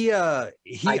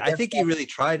think he really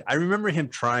tried. I remember him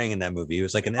trying in that movie. He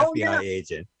was like an FBI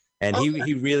agent, and he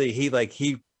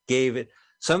gave it.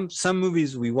 Some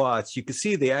movies we watch, you could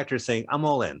see the actor saying, "I'm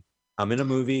all in. I'm in a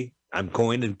movie. I'm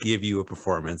going to give you a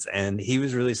performance," and he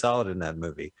was really solid in that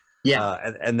movie.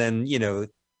 Yeah, and then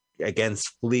against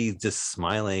Flea, just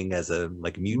smiling as a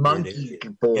mutant monkey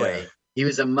boy. Yeah. He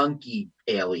was a monkey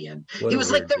alien. He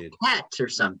was like their pet or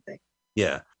something.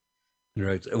 Yeah,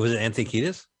 right. Was it Anthony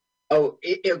Kiedis? Oh,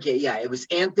 okay. Yeah, it was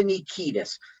Anthony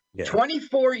Kiedis. Yeah.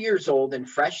 24 years old and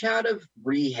fresh out of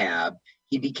rehab.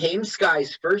 He became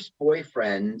Sky's first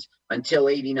boyfriend until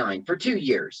 1989 for 2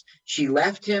 years. She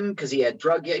left him because he had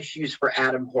drug issues for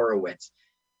Adam Horowitz.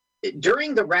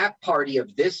 During the wrap party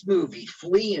of this movie,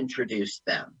 Flea introduced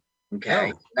them.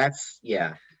 Okay, that's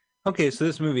Okay, so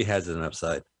this movie has an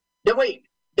upside. No, wait,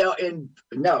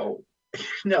 no,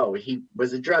 he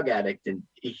was a drug addict,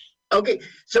 okay,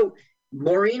 so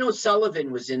Maureen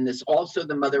O'Sullivan was in this, also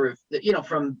the mother of,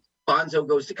 from Bonzo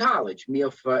Goes to College,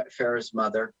 Mia Farrow's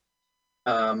mother.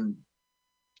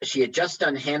 She had just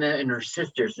done Hannah and Her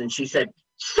Sisters, and she said,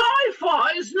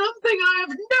 "Sci-fi is nothing I've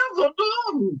never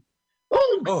done.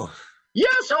 Oh.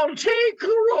 Yes, I'll take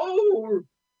the role."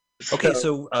 Okay,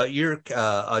 so you're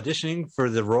auditioning for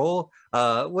the role.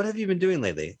 What have you been doing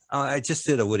lately? I just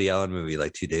did a Woody Allen movie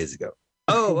like 2 days ago.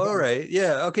 Oh, all right.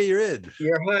 Yeah, okay, you're in.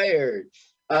 You're hired.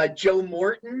 Joe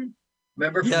Morton,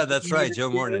 remember? Yeah, that's right, Joe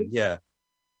Morton. Yeah.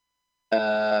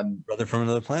 Brother from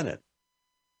Another Planet.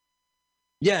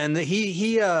 Yeah, and I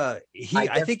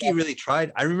think he really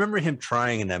tried. I remember him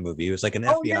trying in that movie. He was like an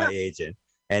FBI agent,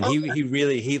 and he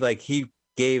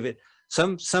gave it.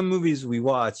 Some movies we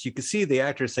watch, you could see the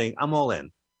actor saying, "I'm all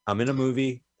in. I'm in a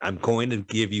movie. I'm going to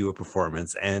give you a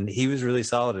performance," and he was really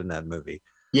solid in that movie.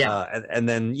 Yeah, and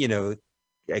then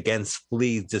against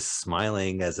Flea, just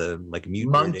smiling as a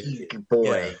mutant monkey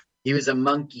boy. Yeah. He was a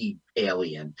monkey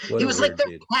alien. What he was like their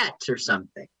dude. pets or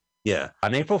something. Yeah.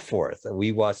 On April 4th,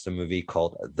 we watched a movie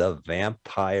called The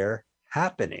Vampire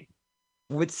Happening,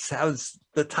 which sounds,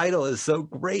 the title is so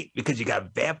great because you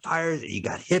got vampires and you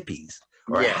got hippies.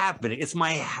 Or happening. It's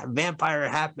my vampire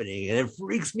happening, and it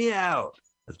freaks me out.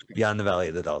 It's Beyond the Valley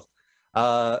of the Dolls.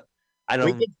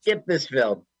 We could skip this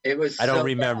film. It was. I don't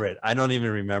remember it. I don't even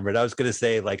remember it. I was going to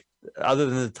say, other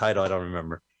than the title, I don't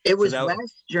remember. It was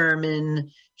West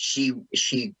German. She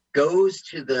goes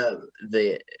to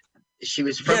the. She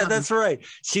was from. Yeah, that's right.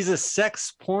 She's a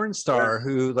sex porn star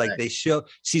who, they show.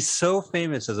 She's so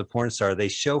famous as a porn star. They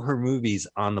show her movies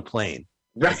on the plane.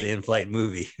 Right. As the in-flight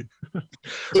movie.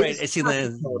 Right. And she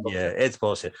lands. Yeah, it's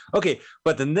bullshit. Okay,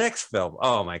 but the next film,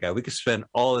 oh my God, we could spend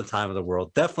all the time in the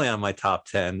world. Definitely on my top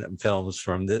 10 films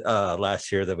from the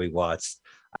last year that we watched.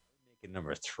 I'm making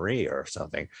number 3 or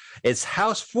something. It's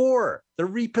House 4, The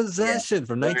Repossession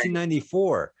from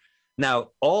 1994.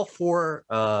 Now, all four,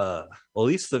 all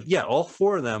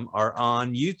 4 of them are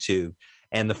on YouTube.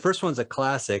 And the first one's a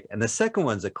classic, and the second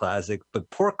one's a classic. But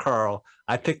poor Carl,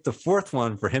 I picked the 4th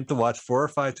one for him to watch 4 or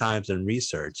 5 times and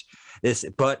research.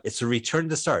 But it's a return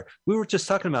to start. We were just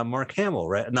talking about Mark Hamill,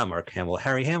 right? Not Mark Hamill,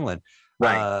 Harry Hamlin.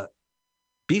 Right.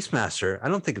 Beastmaster, I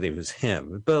don't think it was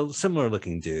him, but a similar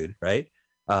looking dude, right?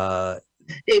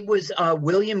 It was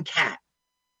William Catt.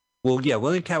 Well, yeah,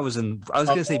 William Catt was in, I was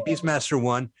going to say Beastmaster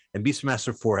 1 and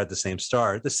Beastmaster 4 had the same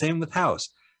star. The same with House.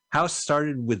 House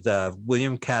started with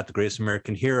William Catt, the greatest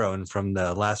American hero, and from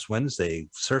the Last Wednesday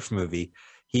surf movie,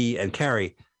 he and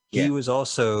Carrie, he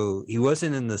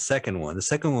wasn't in the second one. The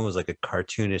second one was like a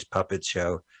cartoonish puppet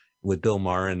show with Bill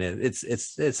Maher in it.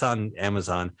 It's on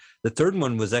Amazon. The third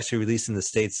one was actually released in the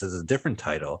States as a different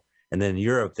title. And then in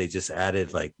Europe, they just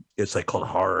added it's called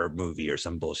horror movie or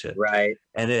some bullshit. Right.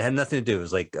 And it had nothing to do. It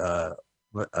was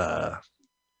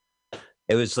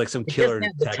it was like some killer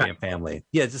attacking a family.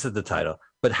 Yeah, just at the title.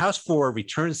 But House 4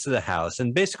 returns to the house.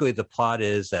 And basically the plot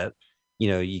is that,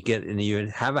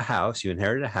 you have a house, you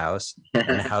inherit a house,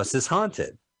 and the house is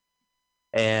haunted.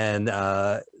 And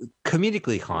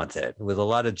comedically haunted with a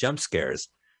lot of jump scares.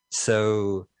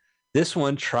 So this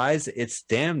one tries its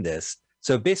damnedest.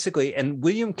 So basically, and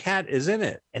William Catt is in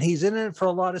it. And he's in it for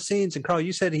a lot of scenes. And Carl,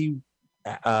 you said he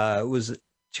was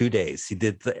 2 days. He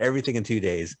did everything in 2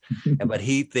 days. But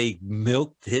they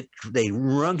milked it. They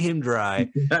wrung him dry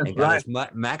and got his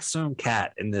maximum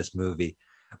cat in this movie,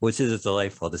 which is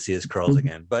delightful to see his curls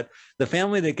again. But the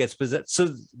family that gets possessed,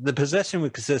 so the possession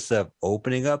would consist of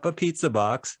opening up a pizza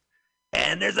box,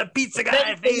 and there's a pizza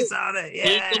guy face on it.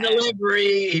 Yeah,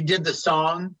 delivery. He did the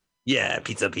song. Yeah,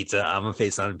 pizza. I'm a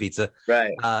face on a pizza.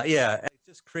 Right. Yeah,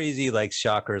 just crazy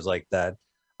shockers like that.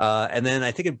 And then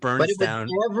I think it burns down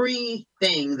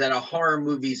everything that a horror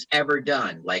movie's ever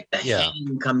done. Like the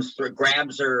hand comes through,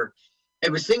 grabs her.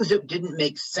 It was things that didn't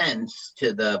make sense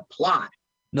to the plot.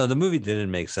 No, the movie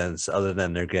didn't make sense other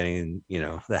than they're getting,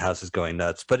 the house is going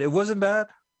nuts. But it wasn't bad.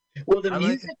 Well, the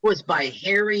music was by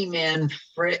Harry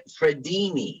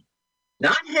Manfredini.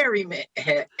 Not Harry,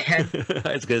 I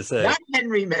was going to say. Not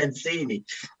Henry Mancini.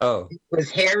 Oh. It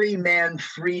was Harry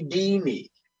Manfredini.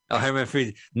 Oh, Harry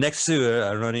Manfredini. Next to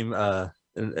I wrote him, I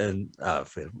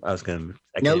was going to.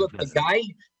 Now, look,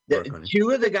 two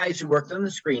of the guys who worked on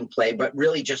the screenplay, but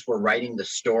really just were writing the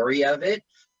story of it.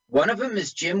 One of them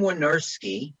is Jim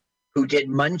Wynorski, who did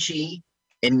Munchie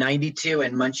in 92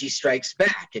 and Munchie Strikes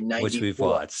Back in 94. Which we've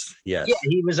watched, yes. Yeah,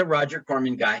 he was a Roger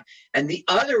Corman guy. And the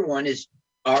other one is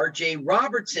R.J.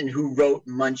 Robertson, who wrote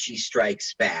Munchie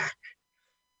Strikes Back.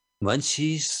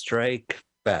 Munchie Strike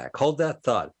Back. Hold that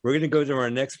thought. We're going to go to our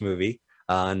next movie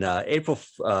on April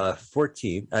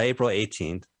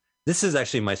 18th. This is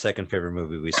actually my second favorite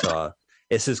movie we saw.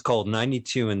 This is called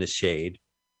 92 in the Shade.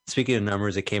 Speaking of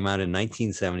numbers, it came out in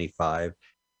 1975.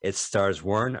 It stars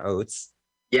Warren Oates.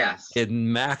 Yes.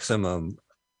 In maximum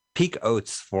peak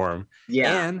Oates form.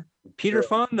 Yeah. And Peter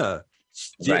Fonda.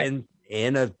 Right.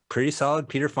 And a pretty solid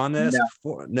Peter Fonda.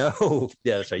 No.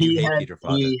 Yeah, that's right. Peter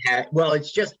Fonda. Well,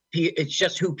 it's just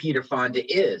who Peter Fonda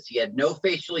is. He had no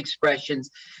facial expressions.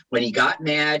 When he got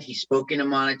mad, he spoke in a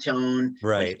monotone.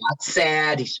 Right. When he got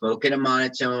sad, he spoke in a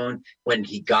monotone. When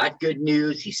he got good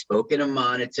news, he spoke in a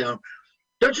monotone.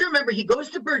 Don't you remember? He goes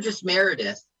to Burgess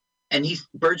Meredith, and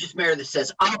Burgess Meredith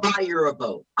says, "I'll buy you a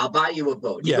boat. I'll buy you a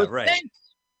boat." He goes, right. Thanks.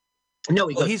 No,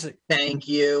 he goes, "Thank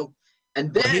you."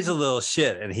 And then he's a little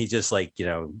shit, and he just like,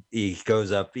 he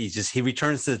goes up, he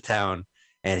returns to the town,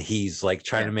 and he's like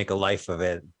trying to make a life of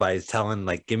it by telling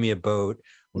like, give me a boat,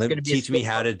 teach me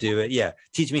how to do it. Yeah,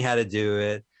 teach me how to do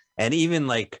it. And even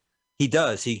like he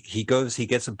does, he goes, he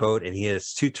gets a boat, and he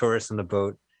has 2 tourists on the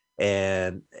boat,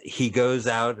 and he goes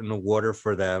out in the water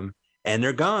for them, and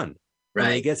they're gone. Right.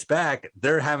 When he gets back,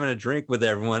 they're having a drink with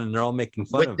everyone, and they're all making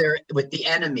fun of him. With the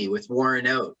enemy, with Warren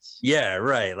Oates. Yeah,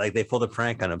 right. Like they pulled a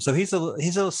prank on him. So he's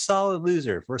a solid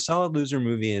loser for a solid loser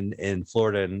movie in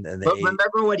Florida. But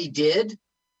remember what he did?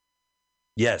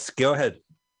 Yes, go ahead.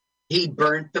 He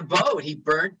burnt the boat. He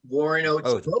burnt Warren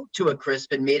Oates' boat to a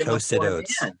crisp and made him toasted a poor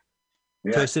oats. man.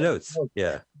 Yeah. Toasted oats.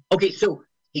 Yeah. Okay, so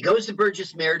he goes to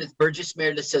Burgess Meredith. Burgess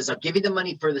Meredith says, "I'll give you the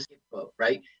money for the boat."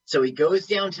 Right. So he goes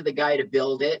down to the guy to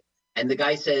build it. And the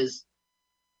guy says,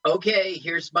 "Okay,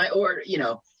 here's my order,"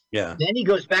 Yeah. Then he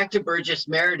goes back to Burgess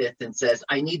Meredith and says,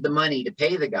 "I need the money to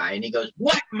pay the guy." And he goes,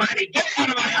 "What money? Get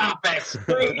out of my office!"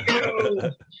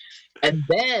 And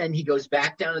then he goes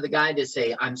back down to the guy to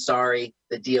say, "I'm sorry,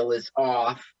 the deal is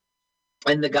off."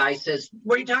 And the guy says,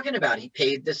 "What are you talking about? He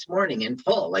paid this morning in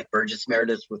full." Like Burgess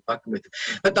Meredith was fucking with him.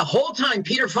 But the whole time,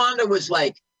 Peter Fonda was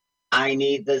like, "I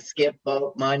need the skip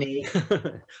boat money."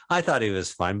 I thought he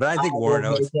was fine, but I think Warren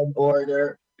Oates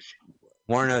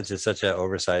is such an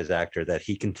oversized actor that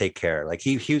he can take care. Like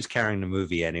he was carrying the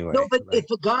movie anyway. No, but if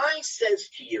a guy says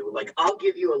to you, like, "I'll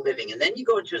give you a living," and then you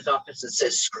go into his office and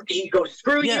says, "Screw you,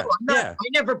 I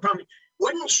never promised."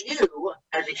 Wouldn't you,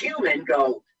 as a human,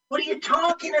 go, "What are you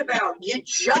talking about? You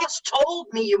just told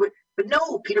me you would." But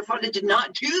no, Peter Fonda did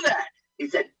not do that. He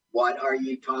said, "What are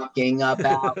you talking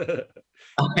about?"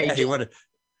 He won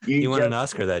an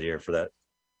Oscar that year for that.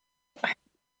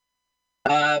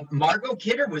 Margot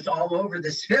Kidder was all over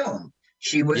this film.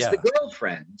 She was the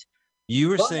girlfriend. You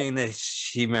were saying that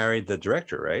she married the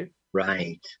director, right?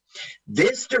 Right.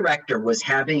 This director was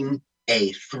having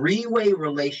a 3-way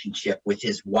relationship with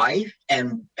his wife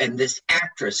and this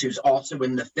actress who's also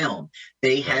in the film.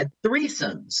 They had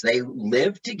threesomes. They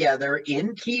lived together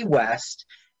in Key West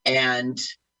and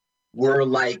were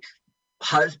like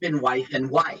husband, wife,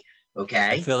 and wife. Okay.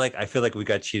 I feel like we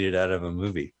got cheated out of a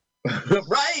movie.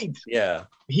 Right. Yeah.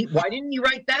 Why didn't you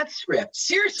write that script?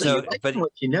 Seriously,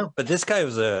 what you know. But this guy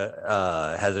was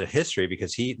has a history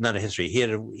because he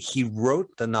wrote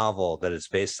the novel that it's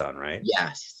based on, right?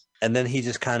 Yes. And then he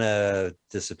just kind of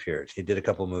disappeared. He did a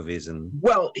couple movies and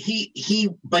but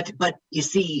you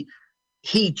see,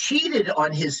 he cheated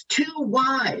on his 2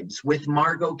 wives with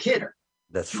Margot Kidder.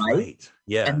 That's right.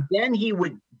 Yeah. And then he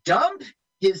would dump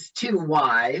his 2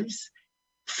 wives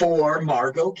for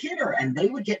Margot Kidder, and they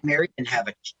would get married and have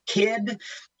a kid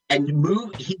and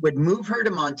he would move her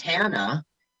to Montana,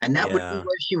 and that would be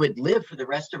where she would live for the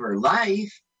rest of her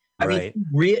life. I mean,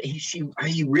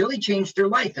 he really changed her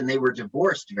life, and they were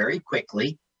divorced very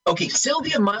quickly. Okay,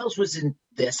 Sylvia Miles was in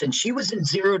this, and she was in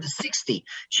 0 to 60.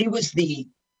 She was the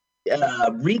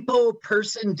repo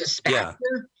person dispatcher.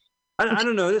 Yeah. I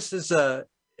don't know. This is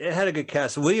it had a good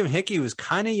cast. William Hickey was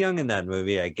kind of young in that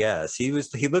movie, I guess. He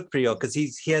looked pretty old because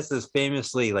he has this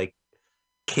famously like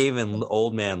caven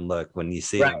old man look when you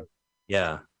see him.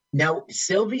 Yeah. Now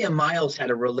Sylvia Miles had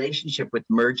a relationship with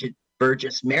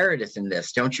Burgess Meredith in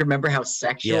this. Don't you remember how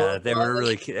sexual? Yeah, they were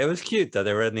really cute. It was cute though.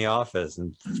 They were in the office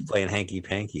and playing hanky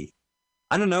panky.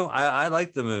 I don't know. I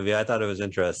liked the movie. I thought it was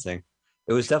interesting.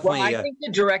 It was definitely. Well, I think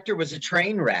the director was a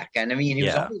train wreck, and I mean, he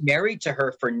was only married to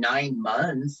her for 9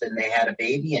 months, and they had a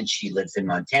baby, and she lives in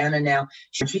Montana now.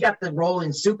 She got the role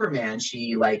in Superman.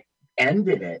 She like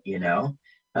ended it,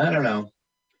 I don't know.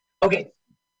 Okay.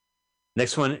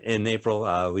 Next one in April.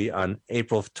 On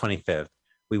April 25th,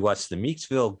 we watched The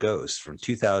Meeksville Ghost from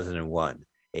 2001.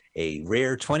 A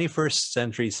rare 21st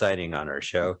century sighting on our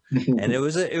show, and it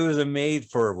was a made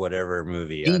for whatever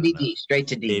movie, DVD, straight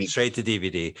to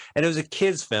DVD, and it was a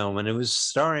kids film, and it was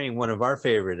starring one of our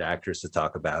favorite actors to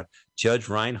talk about, Judge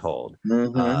Reinhold,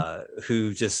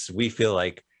 who just we feel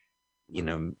like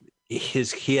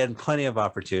he had plenty of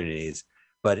opportunities,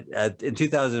 But in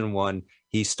 2001,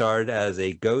 he starred as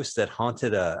a ghost that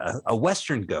haunted a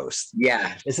Western ghost.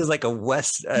 Yeah. This is like a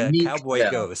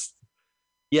cowboy ghost.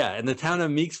 Yeah, in the town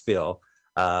of Meeksville,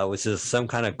 which is some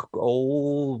kind of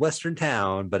old Western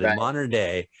town, but in modern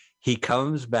day, he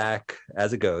comes back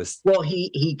as a ghost. Well,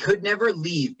 he could never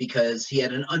leave because he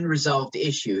had an unresolved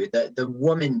issue. The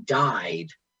woman died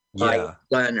by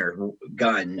a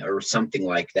gun or something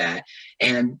like that.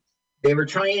 And they were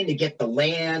trying to get the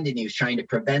land, and he was trying to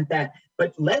prevent that.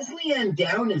 But Leslie Ann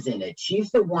Down is in it.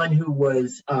 She's the one who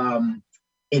was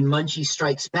in Munchie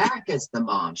Strikes Back as the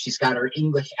mom. She's got her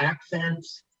English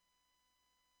accents.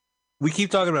 We keep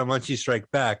talking about Munchie Strike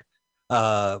Back.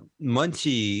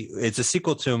 Munchie, it's a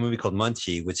sequel to a movie called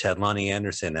Munchie, which had Lonnie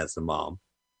Anderson as the mom.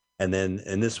 And then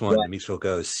in this one, Meeksville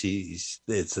Ghost,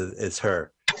 it's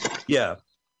her. Yeah.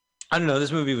 I don't know.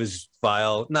 This movie was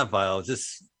not vile.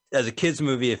 Just as a kid's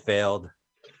movie, it failed.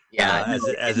 Yeah.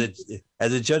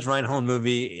 As a Judge Reinhold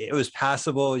movie, it was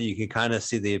passable. You can kind of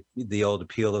see the old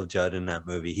appeal of Judd in that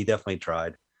movie. He definitely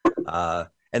tried. And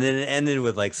then it ended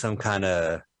with like some kind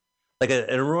of like an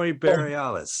Aurora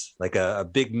Borealis, like a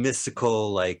big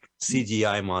mystical like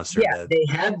CGI monster. Yeah, they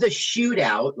had the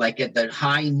shootout like at the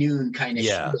high noon kind of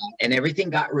shootout, and everything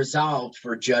got resolved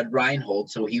for Judd Reinhold,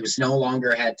 so he was no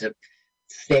longer had to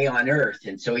stay on Earth,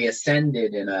 and so he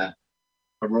ascended in a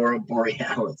Aurora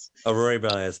Borealis. Aurora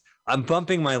Borealis. I'm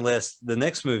bumping my list. The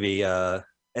next movie, and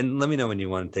let me know when you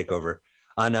want to take over.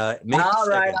 On May 2nd. All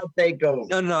right, I'll take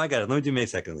over. No, I got it. Let me do May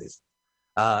 2nd at least.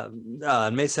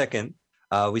 On May 2nd,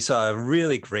 we saw a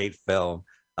really great film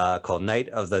called Night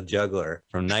of the Juggler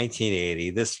from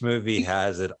 1980. This movie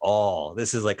has it all.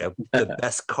 This is like the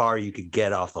best car you could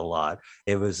get off the lot.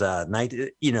 It was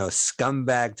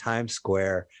scumbag Times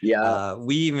Square. Yeah.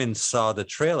 We even saw the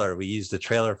trailer. We used the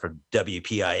trailer for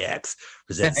WPIX. It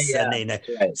was that Sunday night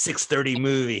 6:30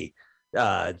 movie.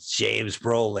 James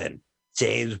Brolin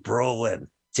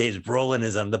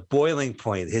is on the boiling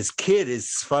point. His kid is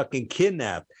fucking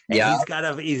kidnapped. And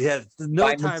he has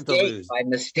no time to lose. By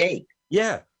mistake.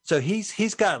 Yeah. So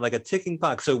he's got like a ticking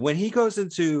clock. So when he goes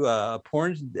into a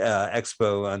porn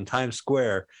expo on Times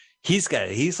Square, he's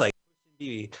like,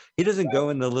 he doesn't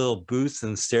go in the little booths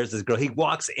and stares at this girl. He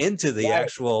walks into the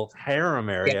actual harem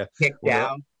area. Kicked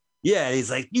down. Yeah, he's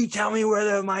like, you tell me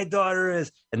where my daughter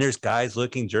is. And there's guys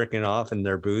jerking off in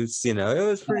their booths. It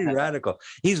was pretty radical.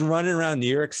 He's running around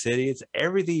New York City. It's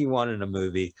everything you want in a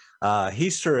movie.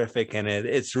 He's terrific in it.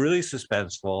 It's really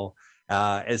suspenseful.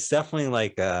 It's definitely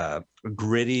like a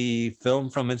gritty film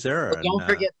from its era. But don't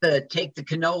forget the Take the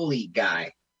Cannoli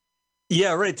guy.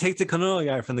 Yeah, right. Take the Cannoli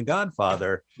guy from The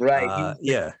Godfather. Right.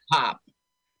 Pop.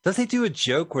 Does he do a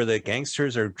joke where the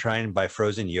gangsters are trying to buy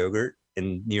frozen yogurt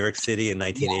in New York City in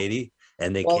 1980,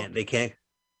 and they can't.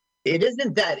 It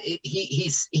isn't that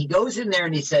he goes in there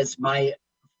and he says, my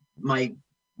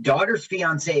daughter's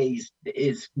fiance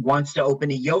wants to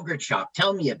open a yogurt shop.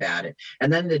 Tell me about it.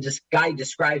 And then the guy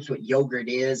describes what yogurt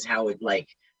is, how it the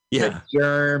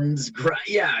germs.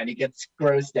 And he gets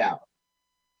grossed out.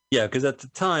 Yeah, because at the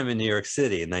time in New York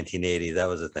City in 1980, that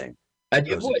was a thing. It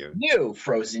was new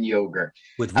frozen yogurt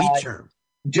with wheat germ.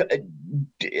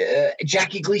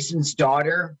 Jackie Gleason's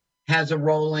daughter has a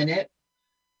role in it.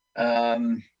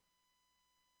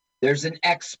 There's an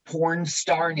ex-porn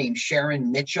star named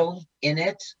Sharon Mitchell in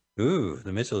it. Ooh,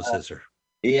 the Mitchell sister.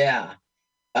 Yeah.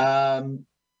 Okay,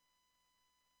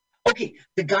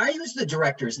 the guy who's the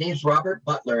director, his name's Robert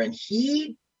Butler, and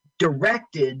he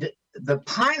directed the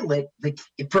pilot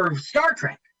for Star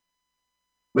Trek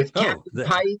with Captain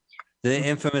Pike. The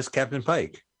infamous Captain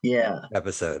Pike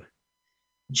episode.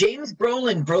 James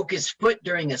Brolin broke his foot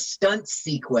during a stunt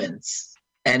sequence,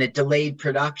 and it delayed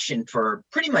production for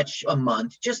pretty much a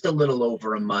month, just a little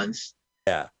over a month.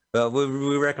 Yeah, well,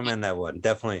 we recommend that one,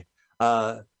 definitely.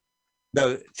 No,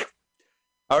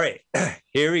 all right,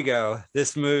 here we go.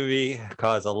 This movie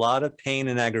caused a lot of pain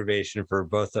and aggravation for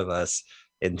both of us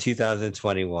in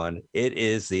 2021. It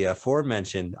is the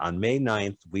aforementioned, on May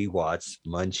 9th, we watched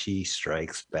Munchie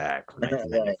Strikes Back from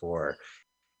 1994.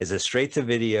 It's a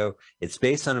straight-to-video. It's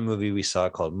based on a movie we saw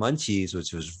called Munchies,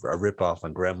 which was a ripoff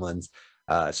on Gremlins.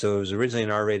 So it was originally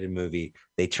an R-rated movie.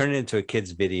 They turned it into a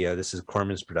kid's video. This is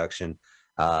Corman's production.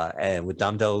 And with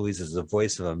Dom DeLuise as the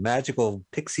voice of a magical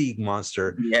pixie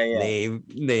monster named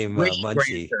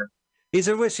Munchie. He's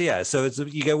a wish, yeah. So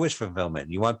you get wish fulfillment.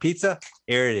 You want pizza?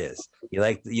 Here it is. You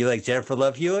like Jennifer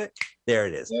Love Hewitt? There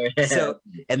it is. So,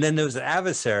 and then there was an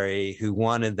adversary who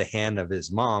wanted the hand of his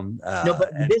mom.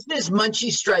 But this is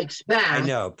Munchie Strikes Back. I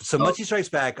know. So Munchie Strikes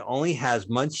Back only has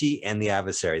Munchie and the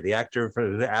adversary. The actor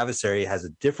for the adversary has a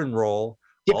different role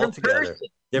altogether.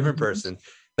 Different person.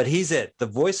 But he's it. The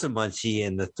voice of Munchie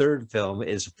in the third film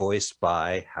is voiced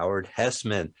by Howard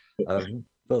Hessman of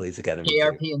Police Academy.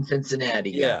 KRP in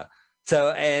Cincinnati. Yeah.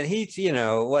 So, and he's,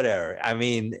 whatever. I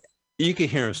mean, you could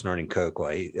hear him snorting coke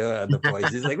while the voice.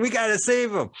 He's like, we got to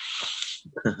save him.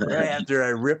 Right after I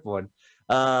rip one.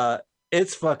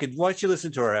 It's fucking, why don't you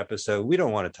listen to our episode? We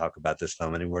don't want to talk about this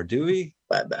film anymore, do we?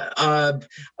 Go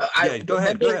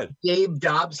ahead. Gabe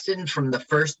Dobson from the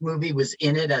first movie was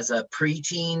in it as a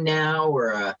preteen now,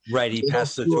 or right. He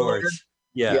passed the torch.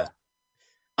 Yeah.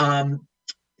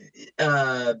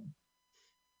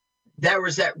 There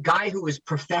was that guy who was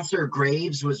Professor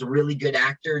Graves, was a really good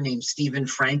actor named Stephen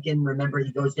Franken. Remember,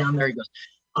 he goes down there, he goes,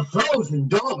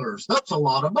 $1,000. That's a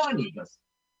lot of money. He goes,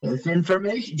 this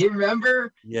information. Do you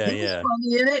remember? Yeah, he was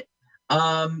funny in it.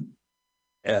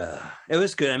 Yeah, it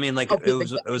was good. I mean, like it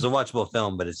was a watchable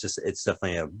film, but it's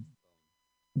definitely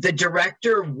the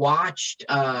director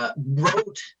the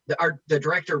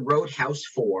director wrote House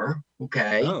 4.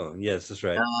 Okay. Oh, yes, that's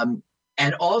right.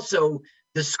 And also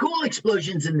the school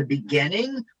explosions in the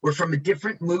beginning were from a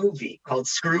different movie called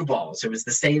Screwballs. It was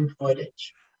the same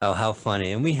footage. Oh, how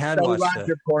funny! And we had watched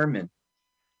Roger Corman.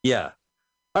 Yeah.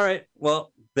 All right.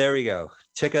 Well, there we go.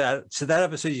 Check it out. So that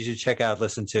episode you should check out,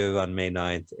 listen to on May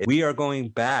 9th. We are going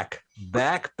back on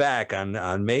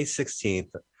May 16th.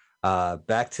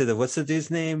 Back to what's the dude's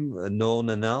name? Noel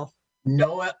Nosek.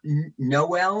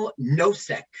 Noel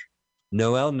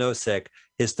Nosek.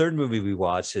 His third movie we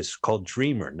watched is called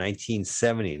Dreamer,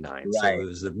 1979. Right. So it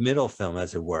was the middle film,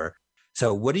 as it were.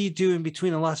 So what do you do in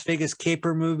between a Las Vegas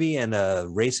caper movie and a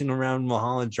racing around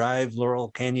Mulholland Drive,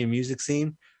 Laurel Canyon music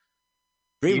scene?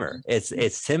 Dreamer.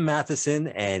 It's Tim Matheson,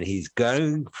 and he's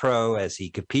going pro as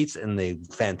he competes in the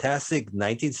fantastic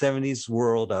 1970s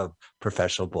world of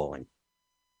professional bowling.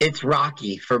 It's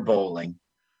Rocky for bowling.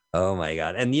 Oh my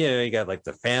God. And you got like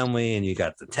the family, and you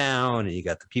got the town, and you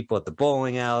got the people at the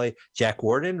bowling alley. Jack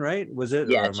Warden, right? Was it?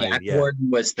 Yeah, Jack Warden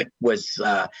was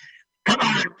come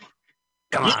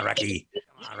on, Rocky.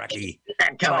 Come on, Rocky.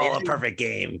 All a perfect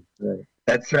game.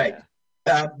 That's right.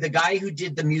 The guy who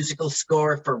did the musical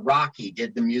score for Rocky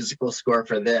did the musical score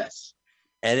for this.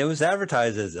 And it was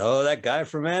advertised as, oh, that guy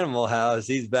from Animal House,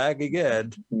 he's back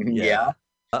again. Yeah.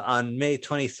 On May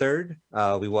 23rd,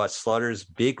 we watched Slaughter's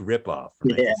Big Ripoff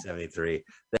from 1973.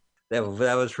 That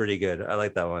was pretty good. I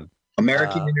like that one.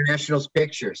 American International's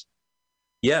Pictures.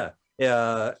 Yeah.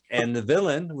 And the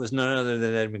villain was none other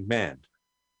than Ed McMahon.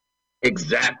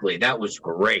 Exactly. That was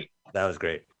great. That was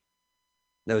great.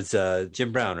 That was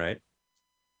Jim Brown, right?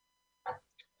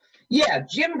 Yeah,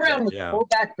 Jim Brown was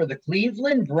fullback for the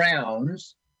Cleveland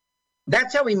Browns.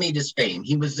 That's how he made his fame.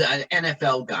 He was an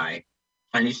NFL guy,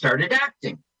 and he started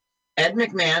acting. Ed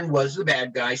McMahon was the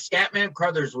bad guy. Scatman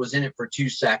Crothers was in it for 2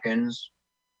 seconds.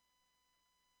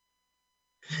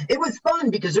 It was fun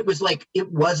because it was like, it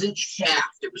wasn't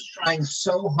Shaft. It was trying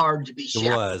so hard to be Shaft. It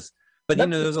was. But, there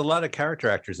was a lot of character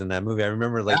actors in that movie. I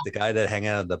remember, like, the guy that hang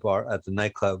out at the bar, at the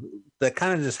nightclub, that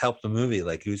kind of just helped the movie.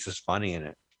 Like, he was just funny in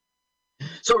it.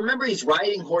 So remember, he's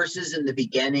riding horses in the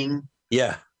beginning.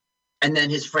 Yeah. And then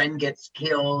his friend gets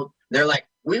killed. They're like,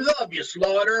 we love you,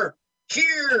 Slaughter.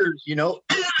 Cheers.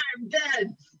 I'm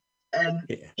dead. And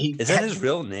is that his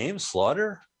real name,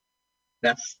 Slaughter?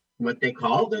 That's what they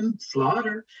called him,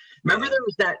 Slaughter. Remember, there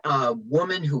was that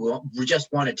woman who just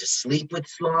wanted to sleep with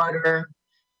Slaughter.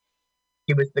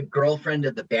 He was the girlfriend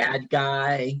of the bad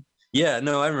guy. Yeah,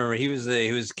 no, I remember. He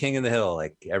was King of the Hill.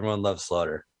 Like, everyone loved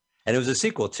Slaughter. And it was a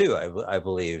sequel too, I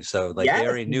believe. So like they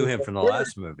already knew him from the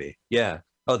last movie. Yeah.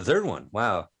 Oh, the third one.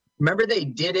 Wow. Remember they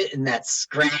did it in that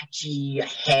scratchy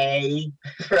hay,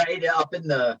 right up in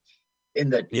the.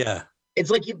 Yeah. It's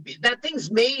like that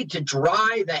thing's made to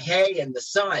dry the hay in the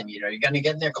sun. You're gonna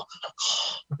get in there.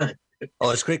 Oh,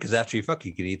 it's great because after you fuck,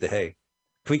 you can eat the hay.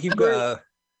 Can we keep? Oh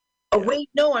wait,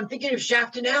 no, I'm thinking of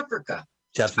Shaft in Africa.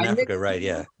 Shaft in Africa, right?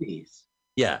 Yeah.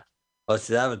 Yeah. Oh,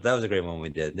 so that was a great one we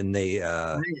did. And they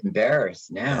I'm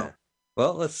embarrassed now. Yeah.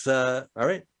 Well, let's all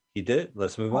right. You did it.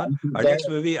 Let's move on. Our next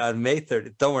movie on May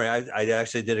 3rd. Don't worry, I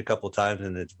actually did a couple times,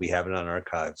 and we have it on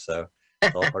archive. So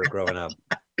it's all part of growing up.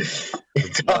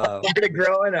 It's all part of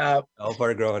growing up. All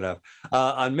part of growing up.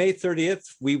 On May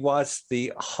 30th, we watched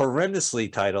the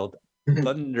horrendously titled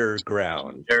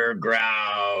Underground.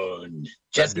 Underground.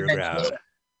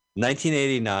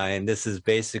 1989. This is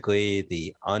basically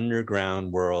the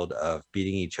underground world of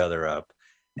beating each other up,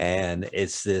 and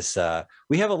it's this.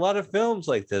 We have a lot of films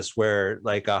like this where,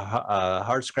 like, a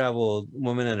hardscrabble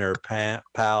woman and her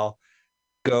pal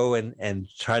go and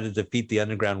try to defeat the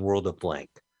underground world of blank,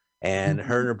 and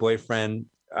her and her boyfriend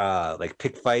like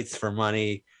pick fights for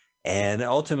money, and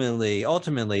ultimately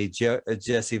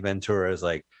Jesse Ventura is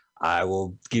like, I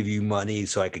will give you money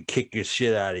so I could kick your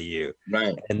shit out of you.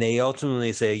 Right. And they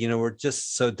ultimately say, we're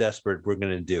just so desperate, we're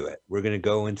going to do it. We're going to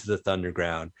go into the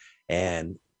Thunderground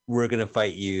and we're going to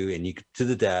fight you and you to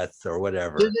the death or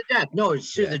whatever. To the death. No,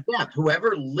 it's to the death.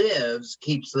 Whoever lives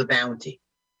keeps the bounty.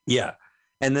 Yeah.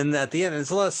 And then at the end, there's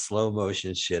a lot of slow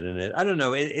motion shit in it. I don't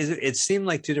know. It seemed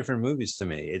like two different movies to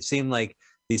me. It seemed like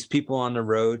these people on the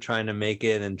road trying to make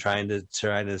it and trying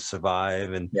to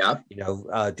survive and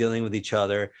dealing with each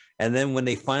other. And then when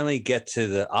they finally get to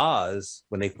the Oz,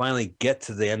 when they finally get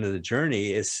to the end of the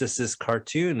journey, it's just this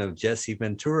cartoon of Jesse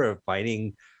Ventura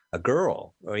fighting a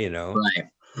girl. Right.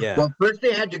 Yeah. Well, first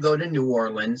they had to go to New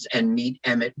Orleans and meet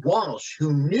Emmett Walsh,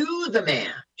 who knew the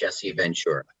man, Jesse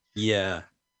Ventura. Yeah.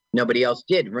 Nobody else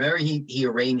did. Remember, he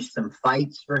arranged some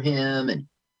fights for him and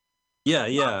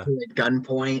at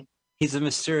gunpoint. He's a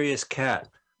mysterious cat.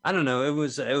 I don't know. It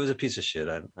was a piece of shit.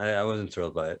 I wasn't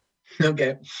thrilled by it.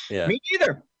 Okay. Yeah. Me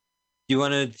neither. Do you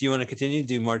want to continue?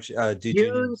 Do March?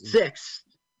 June 6th,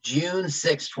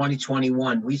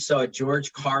 2021. We saw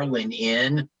George Carlin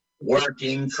in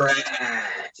Working Class.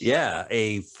 Yeah,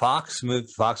 a Fox movie.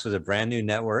 Fox was a brand new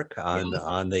network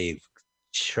on the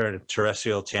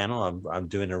terrestrial channel. I'm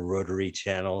doing a rotary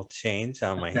channel change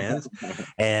on my hands,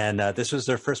 and this was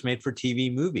their first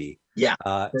made-for-TV movie. Yeah,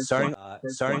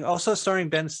 starring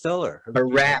Ben Stiller.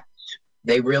 Correct.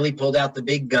 They really pulled out the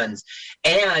big guns,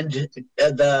 and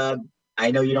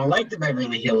I know you don't like the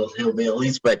Beverly Hills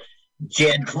Hillbillies, but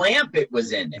Jed Clampett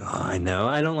was in it. Oh, I know.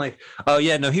 I don't like. Oh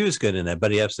yeah, no, he was good in it,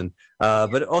 Buddy Epson.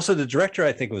 But also the director,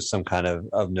 I think, was some kind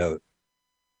of note.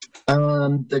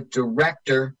 The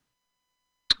director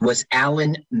was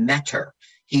Alan Metter.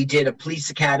 He did a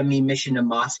Police Academy Mission to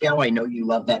Moscow. I know you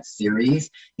love that series.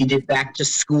 He did Back to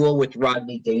School with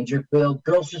Rodney Dangerfield.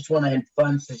 Girls Just Want to Have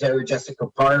Fun, Sarah Jessica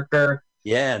Parker.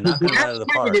 Yeah, knocking it out of the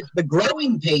park. It's the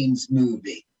Growing Pains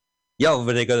movie. Yo,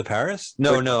 would they go to Paris?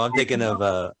 No, I'm thinking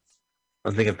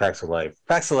of Facts of Life.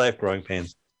 Facts of Life, Growing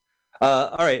Pains.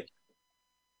 All right.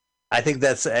 I think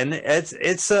that's, and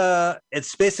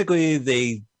it's basically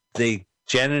they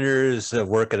janitors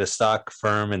work at a stock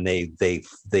firm and they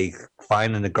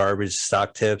find in the garbage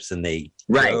stock tips and they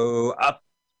go up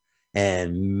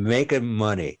and make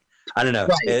money. I don't know.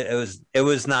 Right. It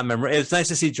was not memorable. It was nice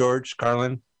to see George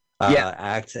Carlin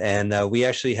act, and we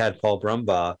actually had Paul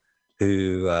Brumbaugh,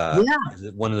 who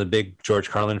is one of the big George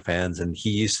Carlin fans, and he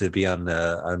used to be on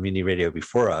MutinyRadio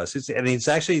before us. And he's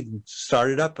actually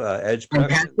started up Edge. And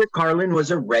Patrick Carlin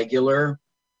was a regular.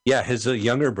 Yeah, his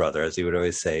younger brother, as he would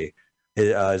always say.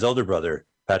 His older brother,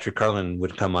 Patrick Carlin,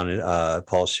 would come on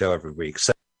Paul's show every week.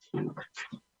 So,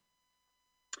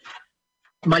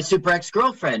 My Super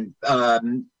Ex-Girlfriend,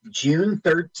 June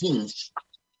 13th,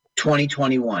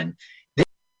 2021.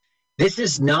 This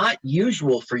is not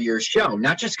usual for your show,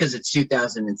 not just because it's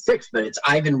 2006, but it's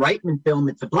Ivan Reitman film.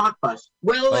 It's a blockbuster.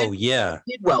 Well, it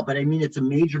did well, but I mean, it's a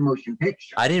major motion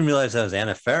picture. I didn't realize that was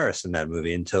Anna Faris in that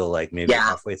movie until like maybe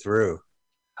halfway through.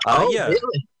 Really?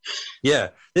 Yeah,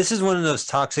 this is one of those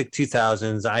toxic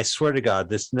 2000s. I swear to God,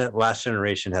 this last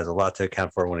generation has a lot to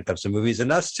account for when it comes to movies,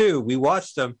 and us too. We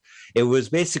watched them. It was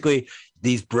basically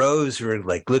these bros who are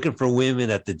like looking for women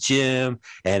at the gym,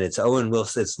 and it's Owen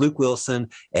Wilson, it's Luke Wilson,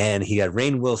 and he got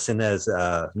Rainn Wilson as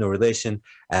no relation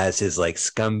as his like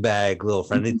scumbag little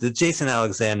friend, the Jason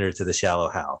Alexander to the Shallow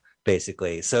Hal,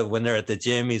 basically. So when they're at the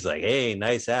gym, he's like, "Hey,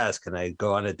 nice ass. Can I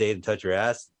go on a date and touch your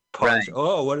ass?" Right.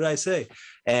 Oh, what did I say?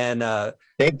 And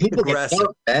people get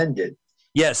so offended.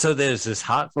 Yeah, so there's this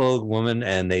hot little woman,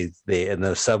 and they in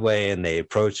the subway, and they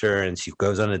approach her, and she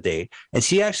goes on a date, and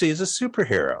she actually is a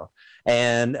superhero.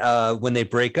 And when they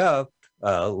break up,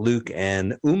 Luke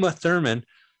and Uma Thurman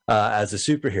as a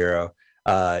superhero,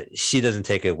 she doesn't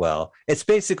take it well. It's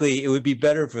basically, it would be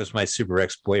better if it was my super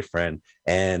ex-boyfriend,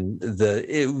 and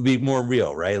it would be more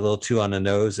real, right? A little too on the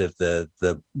nose if the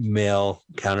male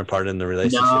counterpart in the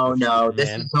relationship. No, this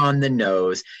is on the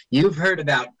nose. You've heard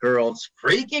about girls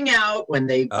freaking out when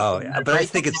they. Oh, yeah, but I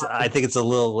think it's a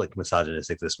little like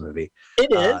misogynistic. This movie.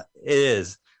 It is. It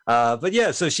is. But yeah,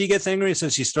 so she gets angry, so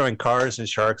she's throwing cars and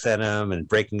sharks at him and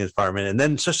breaking his apartment. And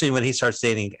then, especially when he starts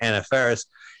dating Anna Faris,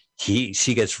 she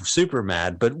gets super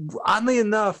mad. But oddly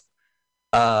enough,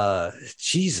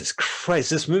 Jesus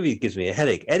Christ, this movie gives me a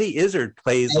headache. Eddie Izzard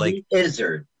plays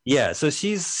Izzard. Yeah, so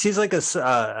she's like a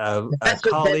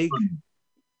colleague.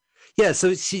 Yeah,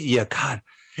 so God,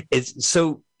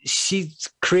 she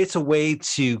creates a way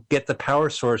to get the power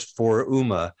source for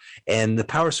Uma, and the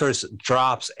power source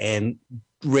drops and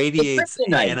radiates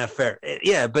Anna Faris.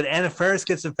 Yeah, but Anna Faris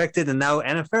gets infected, and now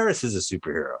Anna Faris is a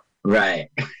superhero. Right.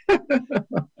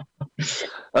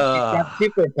 Got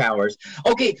superpowers.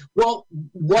 Okay, well,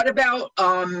 what about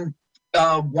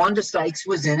Wanda Sykes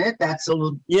was in it? That's a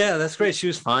little. Yeah, that's great. She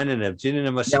was fine in it. She didn't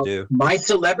have much to do. My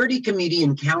Celebrity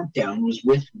Comedian Countdown was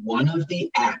with one of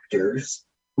the actors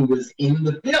who was in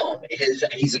the film.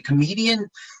 He's a comedian.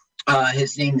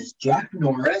 His name is Jack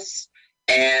Norris.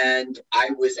 And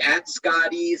I was at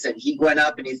Scotty's, and he went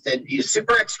up and he said, "He's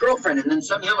super ex-girlfriend." And then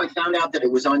somehow I found out that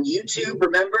it was on YouTube,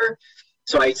 remember?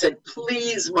 So I said,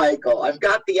 "Please, Michael, I've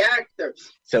got the actor."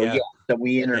 So so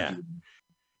we interviewed him.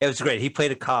 It was great. He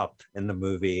played a cop in the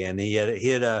movie, and he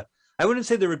had I wouldn't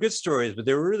say they were good stories, but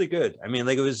they were really good. I mean,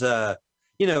 like it was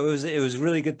it was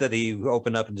really good that he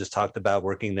opened up and just talked about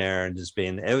working there and just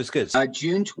being. It was good.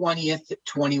 June 20th,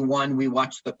 21, we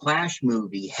watched the Clash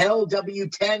movie, Hell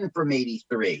W10 from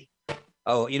 '83.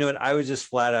 Oh, you know what? I would just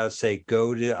flat out say,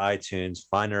 go to iTunes,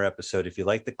 find our episode. If you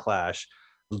like the Clash,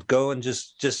 go and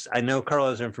just. I know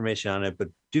Carl has information on it, but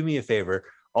do me a favor.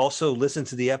 Also, listen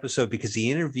to the episode because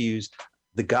he interviews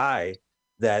the guy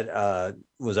that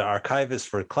was an archivist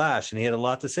for Clash, and he had a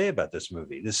lot to say about this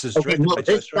movie. This is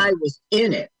this guy was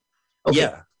in it. Okay,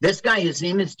 yeah, this guy, his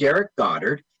name is Derek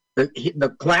Goddard.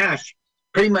 The Clash,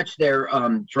 pretty much their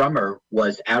drummer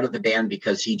was out of the band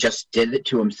because he just did it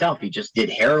to himself. He just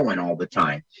did heroin all the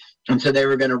time, and so they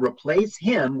were going to replace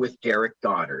him with Derek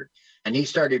Goddard, and he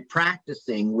started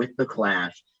practicing with the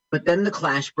Clash. But then the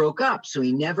Clash broke up, so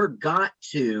he never got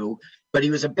to. But he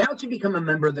was about to become a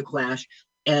member of the Clash.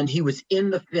 And he was in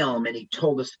the film, and he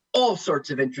told us all sorts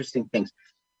of interesting things.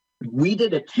 We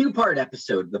did a 2-part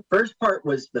episode. The first part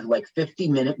was the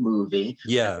 50-minute movie.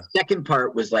 Yeah. The second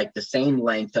part was like the same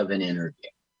length of an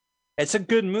interview. It's a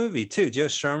good movie too. Joe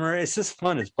Strummer. It's just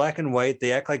fun. It's black and white.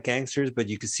 They act like gangsters, but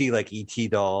you can see like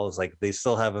ET dolls. Like they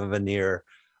still have a veneer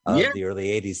of the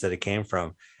early '80s that it came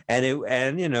from,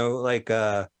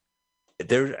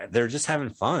 they're just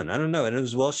having fun. I don't know. And it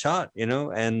was well shot, and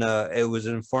it was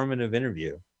an informative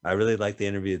interview. I really like the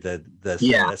interview. That's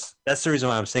the reason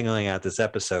why I'm singling out this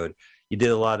episode. You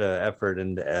did a lot of effort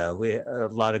and we a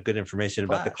lot of good information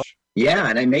about the Clash. Yeah,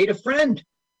 and I made a friend.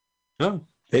 Oh,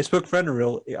 Facebook friend or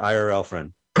real IRL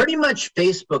friend? Pretty much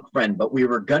Facebook friend, but we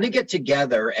were going to get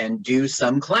together and do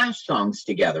some Clash songs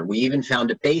together. We even found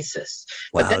a bassist.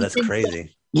 Wow, that's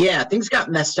crazy. Yeah, things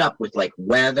got messed up with like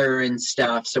weather and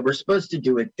stuff. So we're supposed to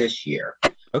do it this year.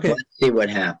 Okay. Let's see what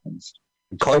happens.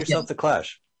 Call yourself the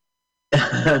Clash.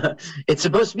 It's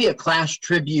supposed to be a Clash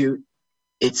tribute.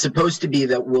 It's supposed to be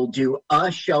that we'll do a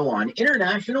show on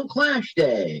International Clash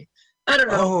Day. I don't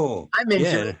know. Oh, I'm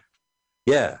into it.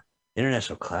 Yeah.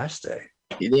 International Clash Day.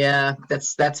 Yeah,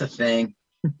 that's a thing.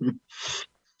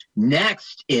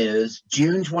 Next is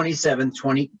June 27th,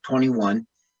 2021.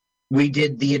 We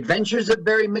did The Adventures of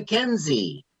Barry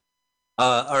McKenzie.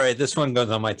 All right, this one goes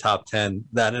on my top 10.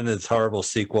 That and its horrible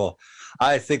sequel.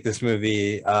 I think this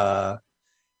movie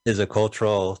is a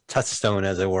cultural touchstone,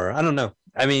 as it were. I don't know.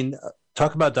 I mean,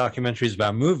 talk about documentaries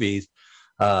about movies.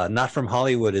 Not From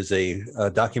Hollywood is a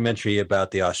documentary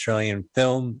about the Australian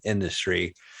film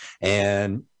industry.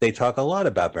 And they talk a lot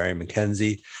about Barry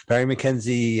McKenzie. Barry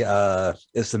McKenzie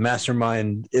is the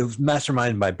mastermind. It was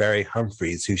masterminded by Barry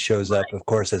Humphries, who shows up, of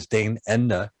course, as Dane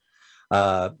Edna.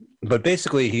 But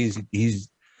basically, he's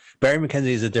Barry McKenzie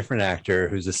is a different actor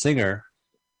who's a singer.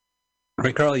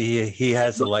 Right, Carl? He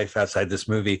has a life outside this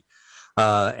movie,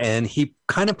 and he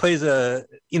kind of plays a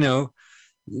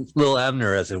Lil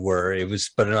Abner, as it were. It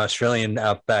was, but an Australian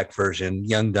outback version,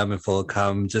 young, dumb, and full of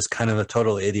cum, just kind of a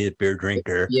total idiot beer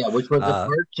drinker. Yeah, which was a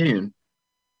cartoon.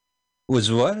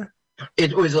 Was what?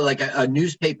 It was like a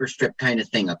newspaper strip kind of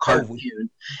thing, a cartoon.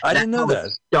 I didn't know that.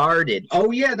 Started.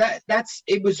 Oh yeah, that's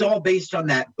it was all based on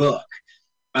that book.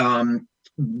 In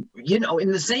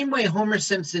the same way Homer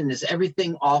Simpson is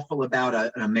everything awful about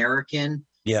an American.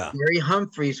 Yeah, Barry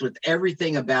Humphries with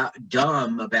everything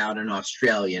dumb about an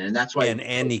Australian, and that's why. And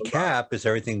Andy Capp is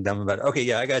everything dumb about. Okay,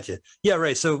 yeah, I got you. Yeah,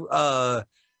 right. So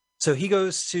he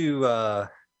goes to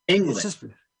England.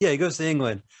 He goes to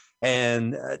England,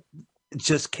 and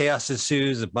just chaos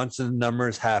ensues. A bunch of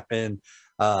numbers happen.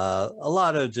 A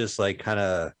lot of just like kind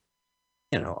of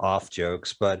off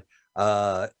jokes, but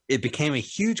it became a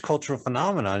huge cultural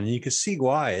phenomenon, and you can see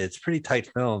why. It's a pretty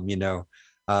tight film,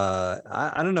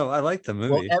 I don't know. I like the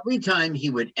movie. Well, every time he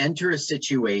would enter a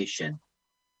situation,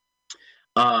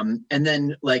 and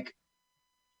then like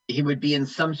he would be in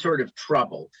some sort of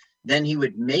trouble, then he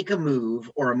would make a move,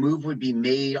 or a move would be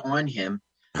made on him,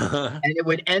 and it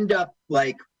would end up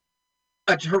like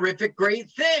a terrific, great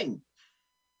thing.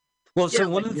 Well, so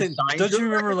one of the things, don't you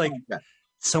remember, like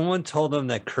someone told him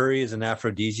that curry is an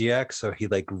aphrodisiac, so he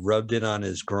like rubbed it on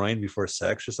his groin before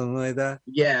sex or something like that?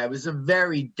 Yeah, it was a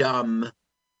very dumb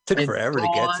took And forever to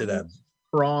get to them.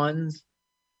 Prawns.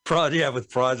 Prawns, yeah, with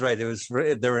prawns, right? It was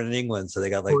they were in England, so they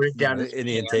got like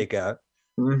Indian takeout.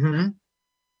 Mm-hmm.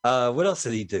 What else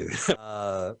did he do?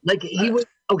 Like he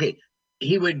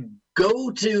would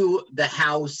go to the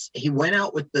house. He went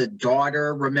out with the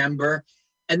daughter, remember?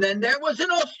 And then there was an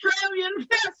Australian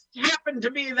fest happened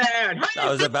to be there.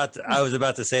 I was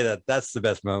about to say that that's the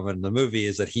best moment in the movie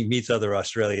is that he meets other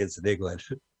Australians in England.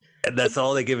 And that's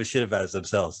all they give a shit about is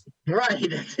themselves.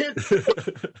 Right.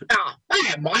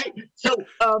 Mike. So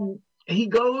he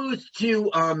goes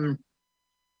to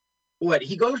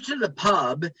he goes to the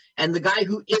pub, and the guy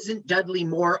who isn't Dudley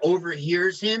Moore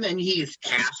overhears him, and he's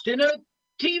cast in a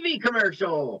TV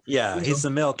commercial. Yeah, he's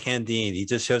the male Candide. He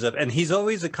just shows up, and he's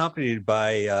always accompanied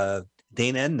by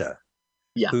Dane Edna,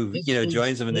 who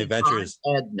joins him in the adventures.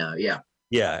 Edna,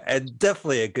 yeah, and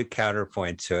definitely a good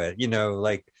counterpoint to it.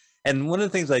 And one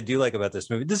of the things I do like about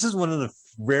this movie, this is one of the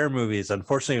rare movies.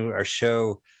 Unfortunately, our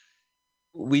show,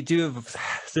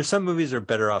 there's some movies that are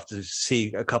better off to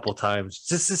see a couple times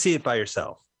just to see it by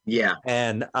yourself. Yeah.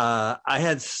 And I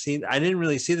didn't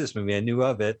really see this movie. I knew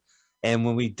of it. And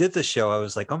when we did the show, I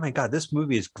was like, oh my God, this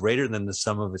movie is greater than the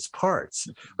sum of its parts.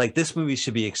 Like this movie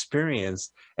should be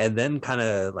experienced and then kind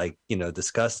of like,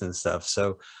 discussed and stuff.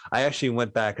 So I actually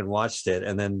went back and watched it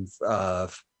and then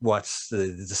watched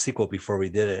the sequel before we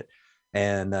did it.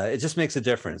 And it just makes a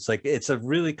difference. Like it's a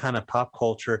really kind of pop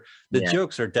culture. The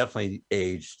jokes are definitely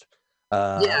aged.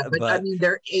 But I mean,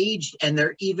 they're aged and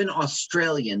they're even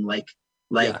Australian.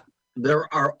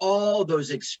 There are all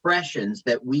those expressions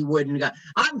that we wouldn't got.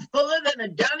 I'm fuller than a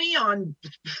dunny on,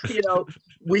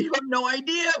 we have no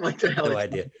idea what the hell. No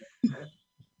idea.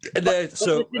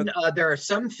 There are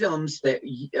some films that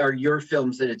are your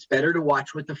films that it's better to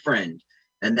watch with a friend.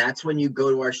 And that's when you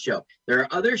go to our show. There are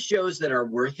other shows that are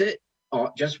worth it,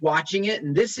 just watching it.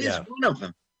 And this is one of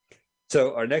them.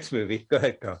 So our next movie, go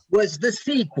ahead, was the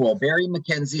sequel. Barry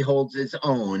McKenzie Holds His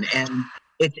Own. And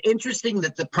it's interesting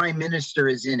that the prime minister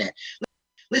is in it.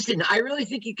 Listen, I really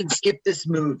think you can skip this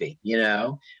movie,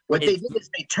 What they did is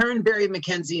they turned Barry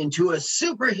McKenzie into a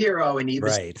superhero and he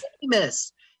was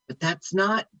famous. But that's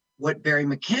not what Barry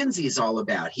McKenzie is all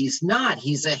about. He's not.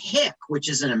 He's a hick, which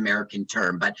is an American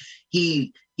term, but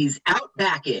he's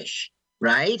outback-ish,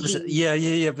 right?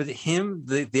 But him,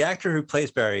 the actor who plays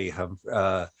Barry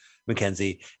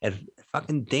McKenzie and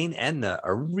fucking Dane Edna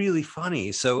are really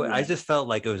funny. So I just felt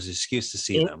like it was an excuse to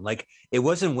see them. Like it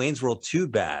wasn't Wayne's World too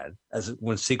bad as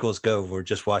when sequels go, we're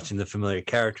just watching the familiar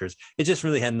characters. It just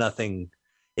really had nothing.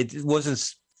 It wasn't,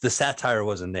 the satire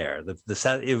wasn't there. It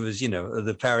was,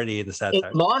 the parody and the satire.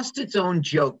 It lost its own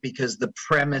joke because the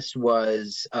premise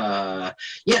was,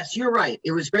 yes, you're right.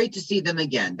 It was great to see them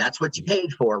again. That's what you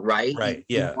paid for, right? Right.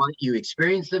 You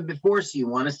experienced them before, so you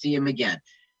want to see them again.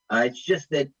 It's just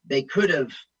that they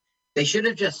should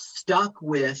have just stuck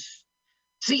with.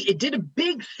 See, it did a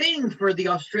big thing for the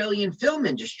Australian film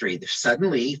industry.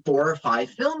 Suddenly, 4 or 5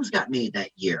 films got made that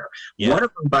year. Yeah. One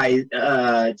of them by,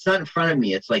 it's not in front of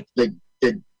me. It's like the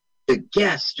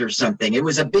Guest or something. It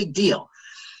was a big deal.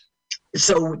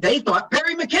 So they thought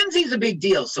Barry McKenzie's a big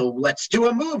deal. So let's do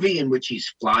a movie in which he's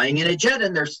flying in a jet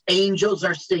and there's angels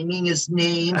are singing his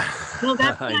name. No,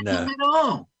 that's not him at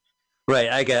all. Right,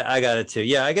 I got it too.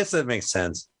 Yeah, I guess that makes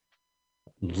sense.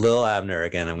 Lil Abner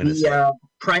again, I'm going to say. The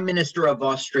Prime Minister of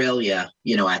Australia,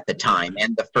 at the time,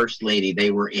 and the First Lady,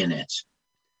 they were in it.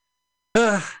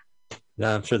 No,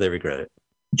 I'm sure they regret it.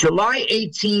 July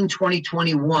 18,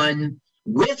 2021,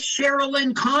 with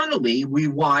Sherilyn Connolly, we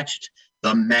watched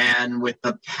The Man with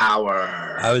the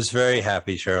Power. I was very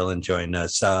happy Sherilyn joined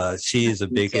us. She is a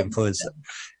big influence.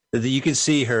 You can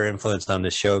see her influence on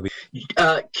the show.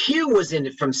 Q was in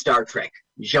it from Star Trek.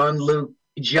 John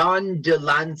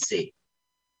Delancey.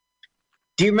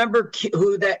 Do you remember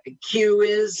who that Q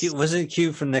is? Wasn't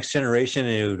Q from Next Generation?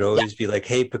 And it would always be like,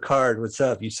 "Hey, Picard, what's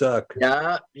up? You suck."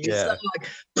 Yeah, you suck.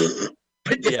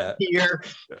 Here.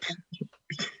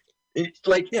 It's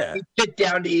like he'd sit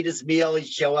down to eat his meal, he'd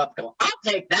show up, go, "I'll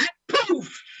take that."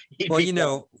 Poof.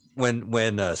 Well,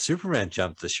 when Superman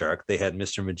jumped the shark, they had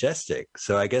Mr. Majestic.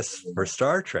 So I guess for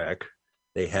Star Trek,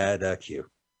 they had Q.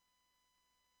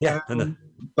 Yeah.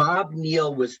 Bob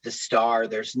Neal was the star.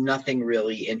 There's nothing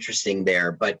really interesting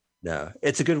there, but no,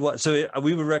 it's a good one. So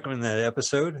we would recommend that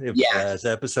episode as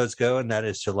episodes go, and that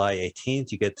is July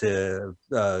 18th. You get to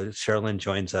Sherilyn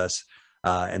joins us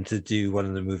and to do one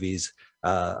of the movies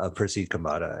of Percy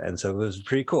Kamada, and so it was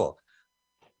pretty cool.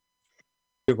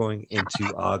 We're going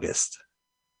into August.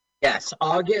 Yes,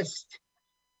 August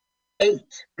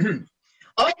 8th.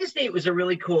 August 8th was a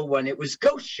really cool one. It was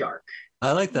Ghost Shark.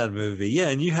 I like that movie. Yeah,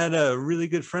 and you had a really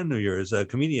good friend of yours, a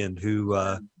comedian who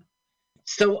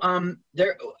So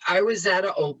there I was at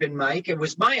an open mic. It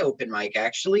was my open mic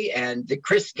actually, and the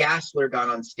Chris Gassler got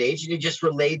on stage and he just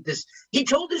relayed this. He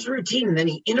told his routine and then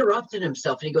he interrupted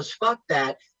himself and he goes, "Fuck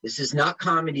that. This is not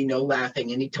comedy, no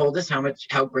laughing." And he told us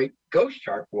how great Ghost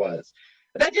Shark was.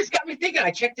 But that just got me thinking.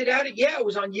 I checked it out. And yeah, it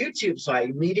was on YouTube. So I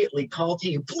immediately called to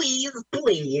you, please,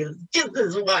 just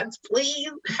this once,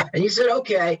 please. And you said,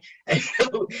 okay. And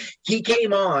so he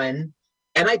came on.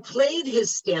 And I played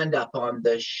his stand-up on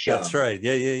the show. That's right.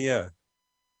 Yeah.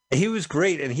 He was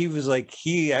great. And he was like,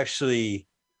 he actually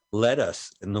led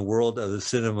us in the world of the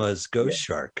cinema's Ghost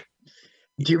Shark.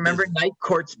 Do you remember Night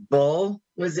Court's Bull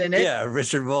was in it? Yeah,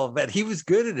 Richard Bull. Man, he was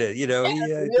good at it. You know, he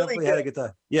really definitely had a good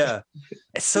time. Yeah.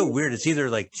 It's so weird. It's either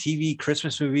like TV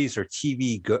Christmas movies or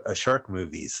TV shark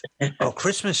movies. Oh,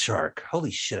 Christmas Shark.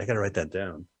 Holy shit. I got to write that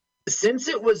down. Since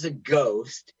it was a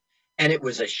ghost, and it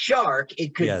was a shark,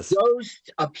 it could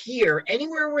ghost appear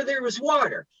anywhere where there was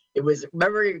water. It was,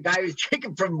 remember a guy who's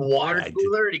drinking from the water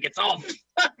cooler and he gets all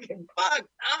fucking fucked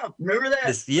up. Remember that?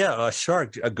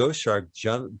 A ghost shark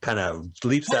kind of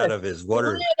leaps out of his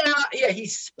water. Yeah, he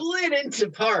split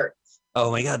into parts.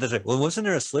 Oh my God. That's right. Well, wasn't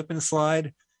there a slip and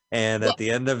slide? And at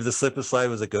the end of the slip and slide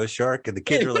was a ghost shark and the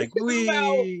kids were like,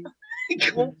 wee.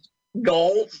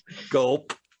 Gulp.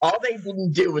 All they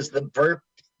didn't do was the burp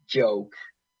joke.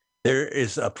 There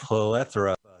is a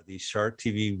plethora of these shark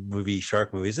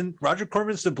movies, and Roger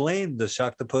Corman's to blame. The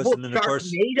Sharktopus, and then of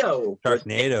course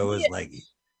Sharknado was like,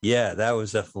 yeah, that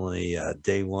was definitely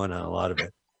day one on a lot of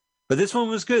it. But this one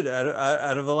was good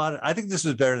out of a lot. I think this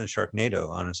was better than Sharknado,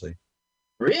 honestly.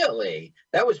 Really,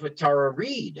 that was with Tara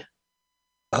Reid.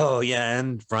 Oh yeah,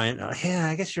 and Brian. Yeah,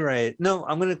 I guess you're right. No,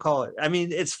 I'm going to call it. I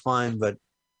mean, it's fine, but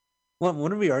what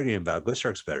are we arguing about? Ghost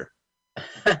Shark's better.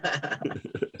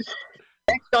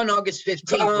 Next on August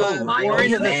 15th,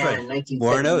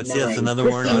 Warren Oates. Yes, another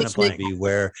Warren Oates blank.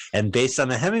 Beware, and based on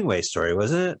the Hemingway story,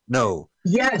 wasn't it? No.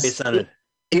 Yes. Based on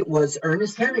it was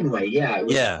Ernest Hemingway. Yeah. It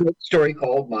was a short story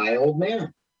called My Old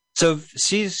Man. So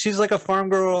she's like a farm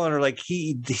girl, and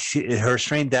her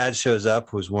estranged dad shows up,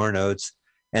 who's Warren Oates,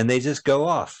 and they just go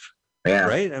off. Yeah.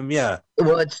 Right?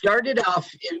 Well, it started off,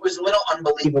 it was a little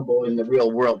unbelievable in the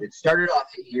real world. It started off,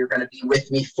 you're going to be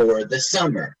with me for the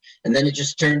summer. And then it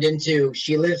just turned into,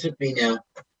 she lives with me now.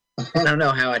 I don't know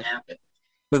how it happened.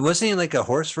 But wasn't he like a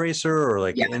horse racer or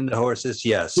like into horses?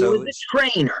 Yeah. So he was a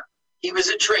trainer. He was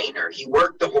a trainer. He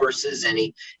worked the horses and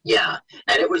And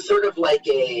it was sort of like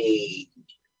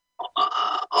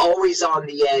always on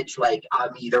the edge, like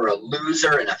I'm either a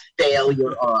loser and a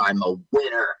failure or I'm a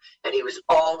winner. And he was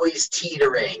always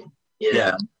teetering, you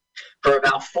know. For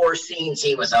about 4 scenes,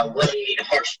 he was a lead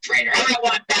horse trainer. I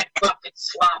want that bucket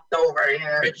slopped over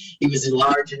here. He was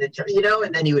large in the,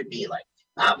 and then he would be like,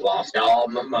 I've lost all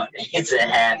my money. His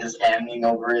hat is hanging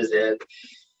over his head.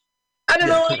 I don't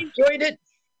know. I enjoyed it.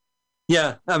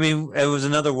 Yeah. I mean, it was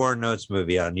another Warren Oates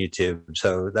movie on YouTube.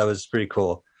 So that was pretty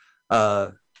cool.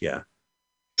 Yeah.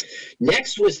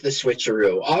 Next was the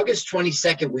switcheroo. August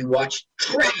 22nd, we watched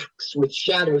Tracks with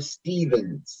Shadow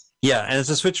Stevens. Yeah, and it's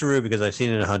a switcheroo because I've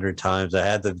seen it 100 times.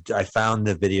 I found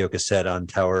the video cassette on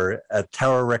Tower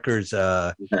Records.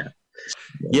 So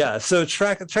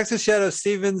Tracks with Shadow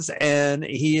Stevens, and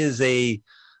he is a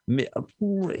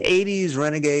 80s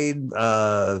renegade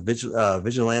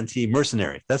vigilante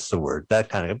mercenary. That's the word. That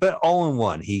kind of, but all in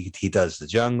one. He does the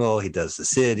jungle, he does the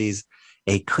cities.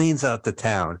 He cleans out the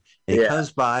town. And he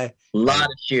comes by. A lot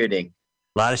of shooting.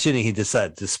 He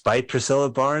decides, despite Priscilla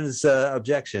Barnes'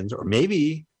 objections, or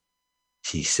maybe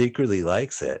she secretly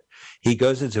likes it, he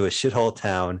goes into a shithole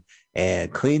town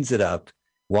and cleans it up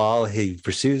while he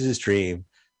pursues his dream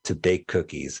to bake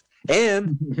cookies.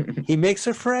 And he makes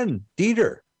a friend,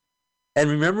 Dieter.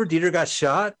 And remember, Dieter got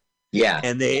shot? Yeah.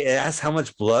 And they asked how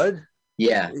much blood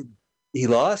he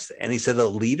lost. And he said, a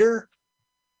liter?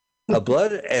 A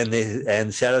blood,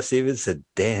 and Shadow Stevens said,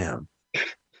 "Damn,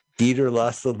 Dieter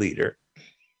lost the leader."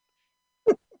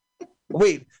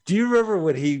 Wait, do you remember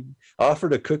when he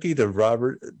offered a cookie to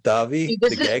Robert Davi?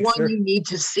 This is one you need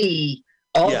to see.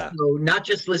 Also, not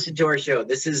just listen to our show.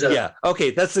 This is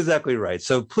okay, that's exactly right.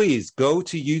 So please go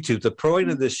to YouTube. The point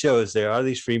of this show is there are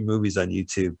these free movies on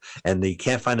YouTube, and you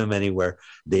can't find them anywhere.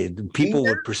 People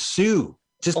would pursue.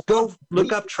 Just go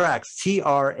look up Tracks,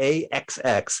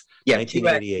 TRAXX,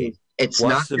 1988.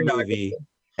 Watch the movie.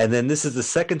 And then this is the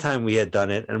second time we had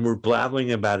done it, and we're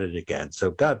blabbering about it again.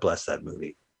 So God bless that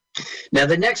movie. Now,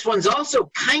 the next one's also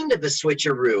kind of a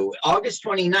switcheroo. August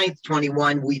 29th,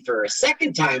 21, we for a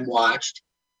second time watched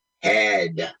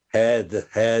Head. Head.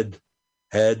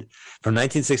 From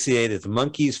 1968. It's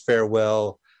Monkey's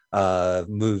farewell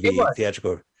movie,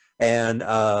 theatrical. And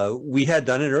we had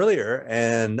done it earlier,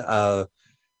 and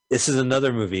this is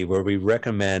another movie where we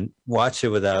recommend watch it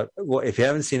without. Well, if you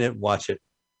haven't seen it, watch it.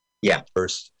 Yeah.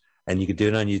 First, and you can do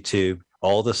it on YouTube.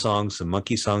 All the songs, the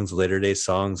monkey songs, later day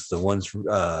songs, the ones,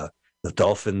 the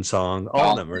dolphin song,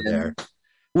 all of them are there.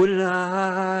 Wouldn't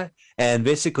I? And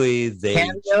basically, they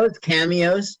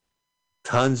cameos,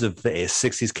 tons of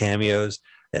 60s cameos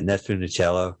and Neptune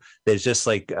Cello. There's just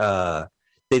like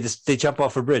they jump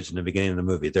off a bridge in the beginning of the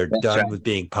movie. They're done with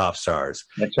being pop stars.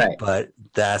 That's right. But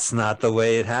that's not the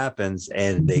way it happens.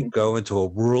 And they go into a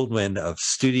whirlwind of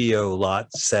studio lot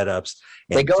setups.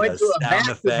 And they go into a sound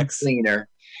vacuum effects. Cleaner.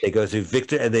 They go through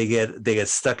Victor, and they get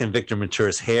stuck in Victor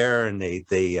Matura's hair, and but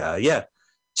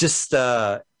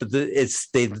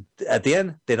at the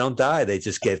end they don't die. They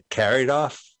just get carried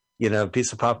off.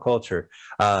 Piece of pop culture.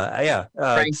 Frank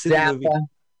Zappa.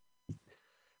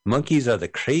 Monkeys are the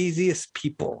craziest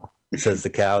people, says the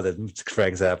cow that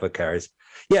Frank Zappa carries.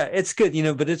 Yeah, it's good,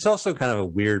 but it's also kind of a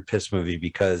weird piss movie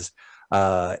because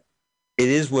it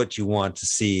is what you want to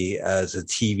see as a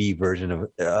TV version of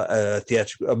a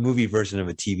movie version of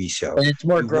a TV show. And it's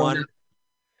more grown up.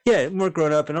 Yeah, more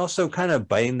grown up, and also kind of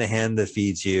biting the hand that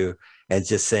feeds you and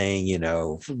just saying,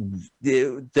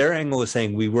 their angle was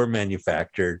saying we were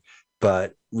manufactured,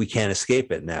 but we can't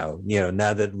escape it now.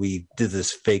 Now that we did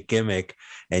this fake gimmick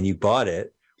and you bought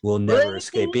it, we'll never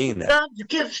escape being that.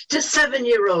 Gifts to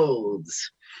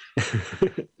 7-year-olds.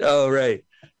 Oh, right.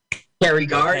 Terry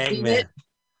Garden.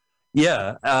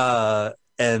 Yeah.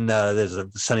 And there's a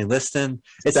Sonny Liston.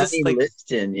 It's Sonny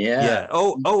Liston, yeah. Yeah.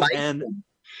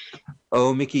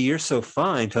 Oh, Mickey, you're so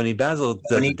fine. Tony Basil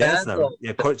does a dance number.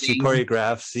 Yeah, she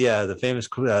choreographs. Yeah, the famous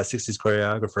 60s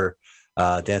choreographer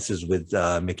dances with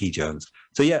Mickey Jones.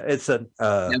 So yeah, it's a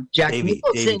Davy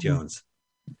Jones.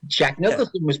 Jack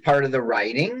Nicholson was part of the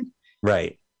writing,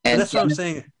 right? And that's what I'm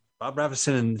saying. Bob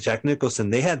Raffleson and Jack Nicholson,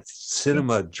 they had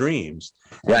cinema dreams.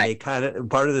 And they kind of,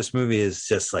 part of this movie is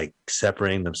just like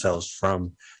separating themselves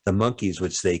from the monkeys,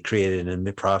 which they created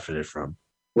and profited from.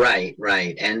 Right.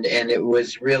 And it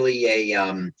was really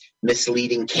a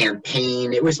misleading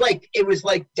campaign. It was like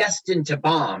destined to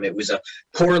bomb. It was a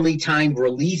poorly timed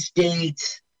release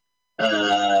date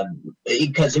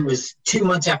because it was 2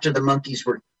 months after the monkeys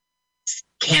were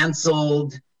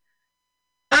canceled.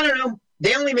 I don't know.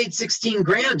 They only made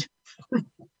 $16,000.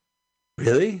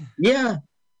 Really? Yeah.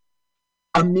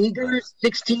 A meager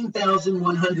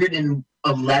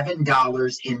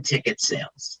 $16,111 in ticket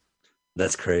sales.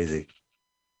 That's crazy.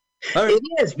 Right. It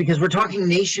is, because we're talking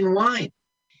nationwide.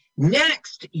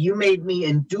 Next, you made me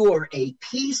endure a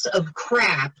piece of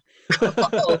crap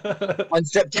on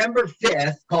September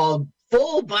 5th called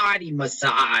Full Body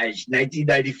Massage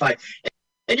 1995.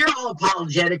 And you're all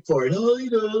apologetic for it. Oh,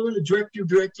 the director.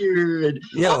 And,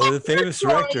 the famous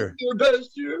director. Your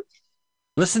best year.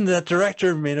 Listen, that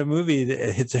director made a movie.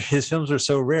 His films are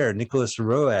so rare. Nicholas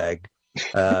Roeg,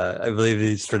 I believe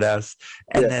he's pronounced.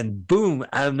 And then, boom,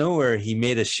 out of nowhere, he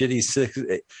made a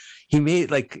shitty he made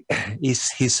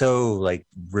he's so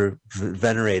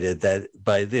venerated that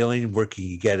by the only work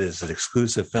he could get is an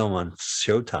exclusive film on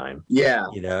Showtime. Yeah.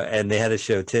 And they had to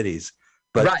show titties.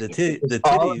 But the titties,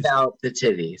 all about the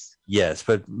titties. Yes,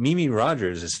 but Mimi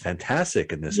Rogers is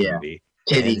fantastic in this movie.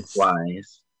 Titties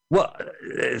wise. Well,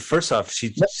 first off,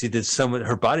 she did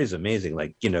her body's amazing.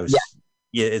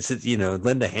 It's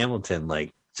Linda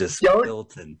Hamilton just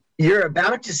built and. You're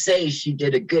about to say she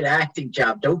did a good acting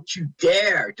job. Don't you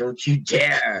dare! Don't you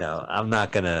dare! No, I'm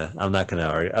not gonna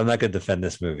argue. I'm not gonna defend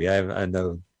this movie. I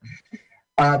know.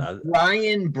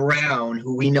 Brian Brown,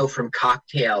 who we know from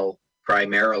Cocktail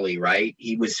primarily, right?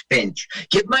 He was Finch.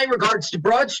 Give my regards to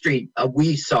Broad Street.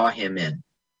 We saw him in.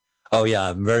 Oh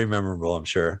yeah, very memorable. I'm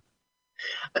sure.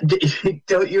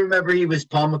 Don't you remember he was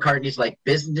Paul McCartney's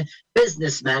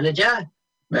business manager?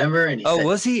 Remember? And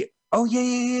was he? Oh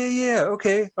yeah.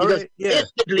 Okay. All right.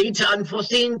 This could lead to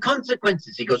unforeseen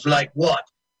consequences. He goes, like what?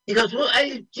 He goes, well,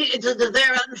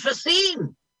 they're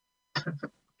unforeseen.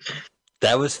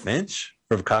 That was Finch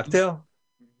from Cocktail.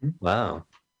 Mm-hmm. Wow.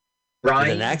 Brian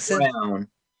with an accent?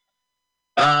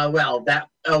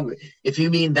 Brown. If you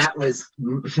mean that was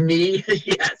me,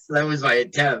 yes, that was my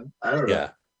attempt. I don't know. Yeah.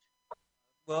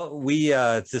 Well, we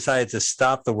decided to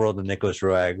stop the world of Nicholas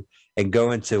Roeg and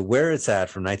go into Where It's At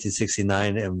from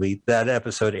 1969, and that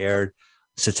episode aired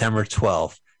September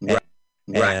 12th.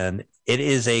 And it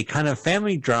is a kind of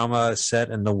family drama set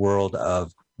in the world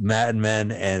of Mad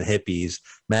Men and hippies.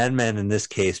 Mad Men, in this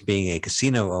case, being a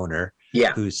casino owner.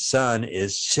 Yeah. Whose son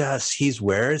is he's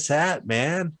where it's at,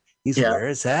 man. He's where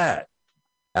it's at.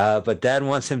 But dad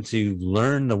wants him to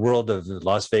learn the world of the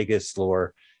Las Vegas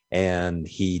lore, and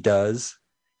he does.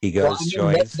 He goes,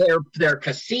 joins.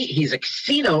 He's a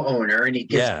casino owner, and he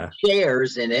gets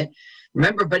shares in it.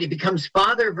 Remember, but he becomes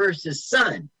father versus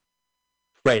son.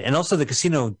 Right, and also the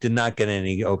casino did not get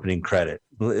any opening credit.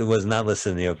 It was not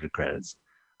listed in the opening credits.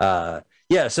 So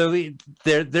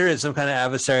there is some kind of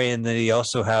adversary, and then you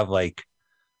also have like,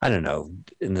 I don't know,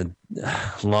 in the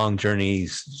long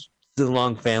journeys, the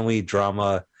long family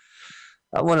drama.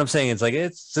 What I'm saying is like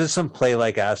there's some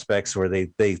play-like aspects where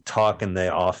they talk in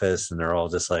the office and they're all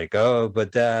just like, oh,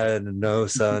 but dad, no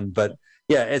son, but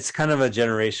yeah, it's kind of a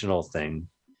generational thing.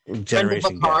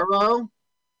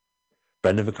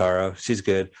 Brenda Vaccaro, she's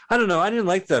good. I don't know. I didn't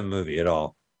like that movie at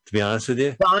all, to be honest with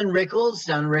you. Don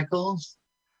Rickles.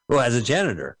 Well, as a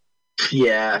janitor.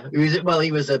 Yeah, he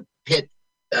was a pit.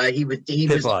 He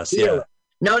was boss. Yeah.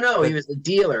 No, he was a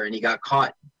dealer, and he got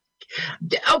caught.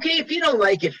 Okay, if you don't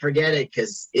like it, forget it,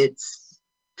 because it's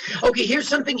okay. Here's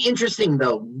something interesting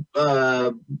though.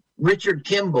 Richard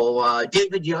Kimball,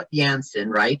 David Janssen,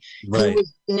 right? He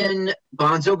was in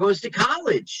Bonzo Goes to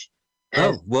College.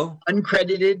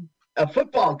 Uncredited. A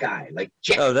football guy, like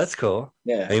Jack. Oh, that's cool.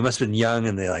 Yeah, he must have been young,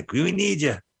 and they're like, "We need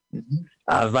you."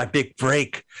 Mm-hmm. My big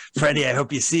break, Freddie. I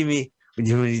hope you see me when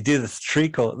you do the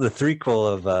threequel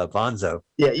of Bonzo.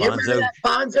 Yeah, you remember that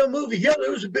Bonzo movie? Yeah,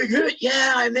 there was a big hit.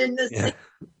 Yeah, I'm in this. Yeah.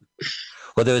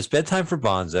 Well, there was Bedtime for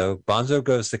Bonzo. Bonzo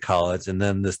Goes to College, and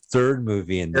then the third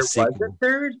movie in the sequel. Was a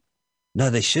third? No,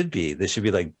 they should be. They should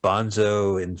be like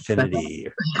Bonzo Infinity.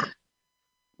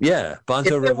 Yeah,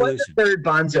 Bonzo Revolution. If there was a third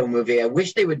Bonzo movie, I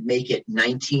wish they would make it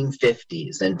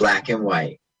 1950s in black and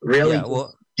white. Really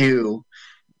do.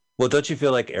 Well, don't you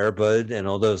feel like Air Bud and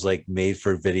all those like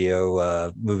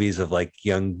made-for-video movies of like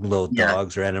young little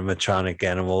dogs or animatronic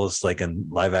animals, like in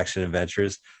live-action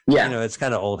adventures? Yeah, it's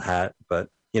kind of old hat, but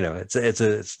it's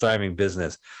a thriving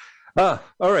business. All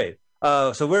right.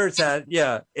 So where it's at,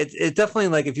 it definitely,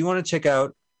 like, if you want to check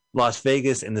out Las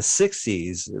Vegas in the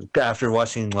 60s after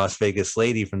watching Las Vegas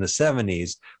Lady from the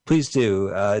 70s, please do.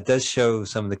 It does show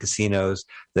some of the casinos.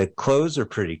 The clothes are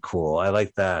pretty cool. I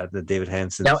like that, the David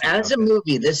Hansen. Now, as a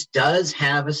movie, this does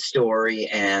have a story,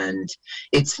 and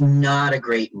it's not a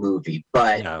great movie,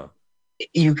 but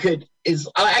you could.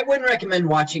 I wouldn't recommend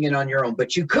watching it on your own,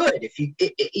 but you could if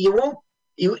you won't.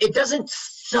 It doesn't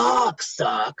suck.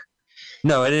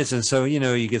 No, it isn't. So,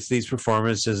 you get these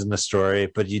performances in the story,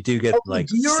 but you do get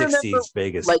 60s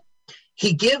Vegas. Like,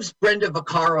 he gives Brenda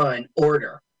Vaccaro an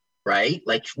order, right?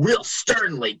 Like, real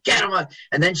sternly, get him on.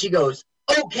 And then she goes,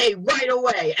 okay, right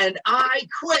away. And I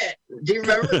quit. Do you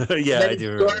remember? Yeah, I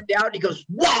do remember. He stormed out. And he goes,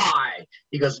 why?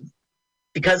 He goes,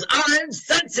 because I'm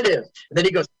sensitive. And then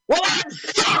he goes, well, I'm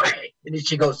sorry. And then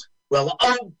she goes, well,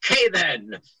 okay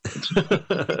then.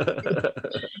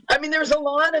 I mean, there's a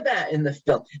lot of that in the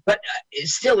film, but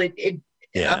still, I'm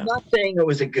not saying it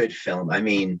was a good film. I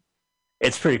mean,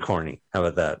 it's pretty corny. How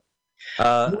about that?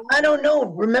 I don't know.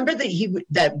 Remember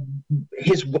that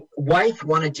his wife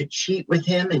wanted to cheat with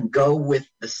him and go with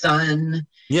the son.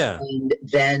 Yeah, and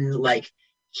then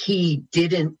he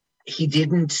didn't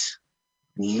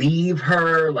leave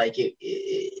her. Like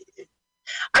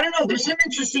I don't know. There's some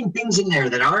interesting things in there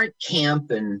that aren't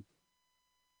camp and.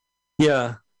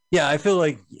 Yeah. I feel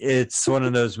like it's one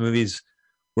of those movies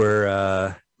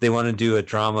where they want to do a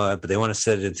drama, but they want to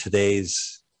set it in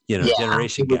today's,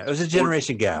 generation gap. It was a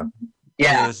generation gap.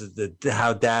 Yeah. It was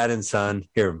how dad and son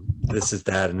here. This is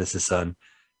dad and this is son.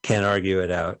 Can't argue it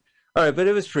out. All right, but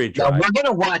it was pretty dry. Now, we're going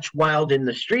to watch Wild in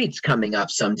the Streets coming up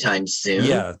sometime soon.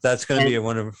 Yeah, that's going to be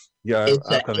one of your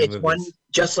upcoming movies. One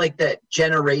just like that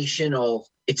generational.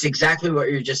 It's exactly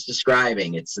what you're just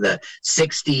describing. It's the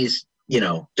 60s.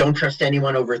 Don't trust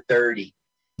anyone over 30.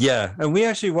 Yeah, and we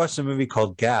actually watched a movie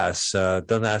called Gas.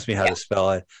 Don't ask me how to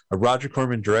spell it. Roger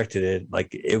Corman directed it.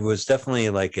 Like, it was definitely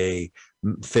like a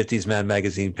 50s Mad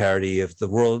Magazine parody of the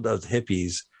world of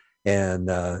hippies, and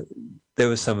there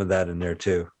was some of that in there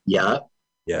too. Yeah.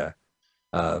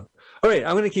 All right,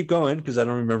 I'm going to keep going because I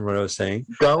don't remember what I was saying.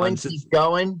 Keep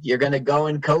going. You're going to go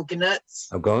in coconuts?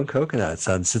 I'm going coconuts.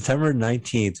 On September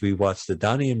 19th, we watched the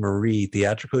Donnie and Marie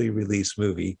theatrically released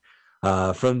movie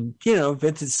from,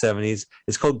 vintage 70s.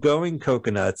 It's called Going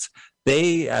Coconuts.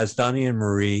 They, as Donnie and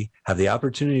Marie, have the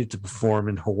opportunity to perform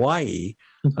in Hawaii.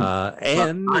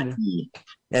 And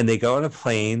they go on a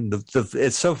plane.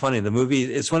 It's so funny. The movie,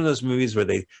 it's one of those movies where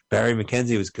Barry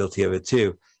McKenzie was guilty of it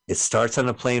too. It starts on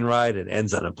a plane ride and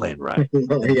ends on a plane ride.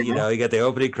 And, you got the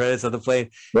opening credits on the plane.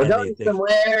 We're going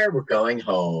somewhere. We're going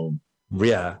home.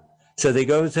 Yeah. So they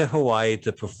go to Hawaii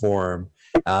to perform.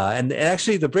 And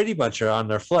actually, the Brady Bunch are on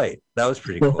their flight. That was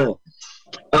pretty cool.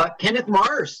 Kenneth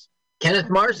Mars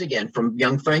again from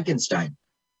Young Frankenstein.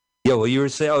 Yeah, well, you were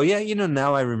saying, oh yeah,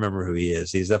 now I remember who he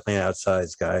is. He's definitely an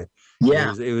outsized guy.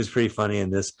 Yeah. It was pretty funny in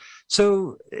this.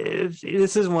 So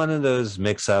this is one of those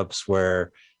mix-ups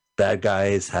where bad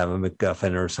guys have a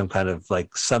MacGuffin or some kind of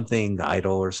like something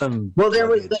idol or some. Well, there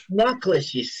was the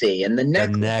necklace, you see, and the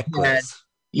necklace.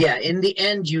 Yeah, in the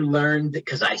end, you learned,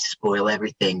 because I spoil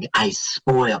everything.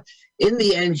 In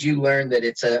the end, you learn that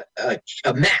it's a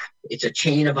map. It's a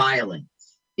chain of islands,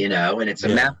 and it's a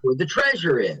map where the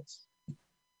treasure is.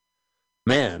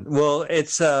 Man, well,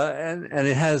 it's and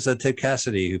it has Ted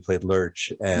Cassidy who played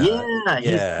Lurch. He did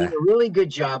a really good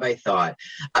job, I thought.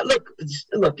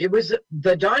 Look, it was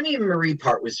the Donnie and Marie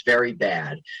part was very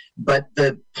bad, but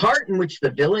the part in which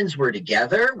the villains were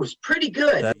together was pretty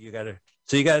good.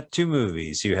 So you got two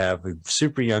movies. You have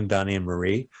super young Donnie and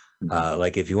Marie.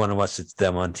 Like if you want to watch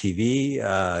them on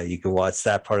TV, you can watch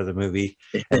that part of the movie,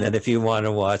 and then if you want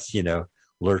to watch,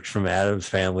 Lurch from Addams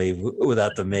Family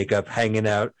without the makeup, hanging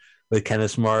out with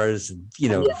Kenneth Mars,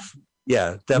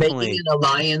 definitely making an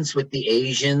alliance with the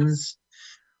Asians.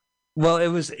 Well, it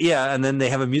was, and then they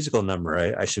have a musical number.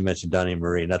 I should mention Donnie and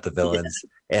Marie, not the villains.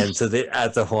 And so they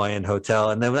at the Hawaiian Hotel,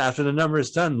 and then after the number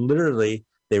is done, literally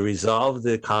they resolve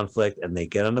the conflict and they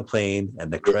get on the plane, and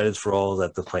the credits roll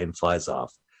that the plane flies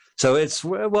off. So it's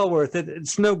well worth it.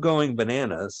 It's no going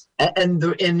bananas. And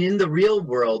in the real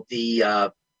world,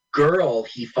 the girl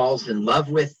he falls in love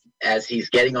with as he's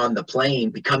getting on the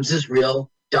plane becomes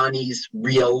Donnie's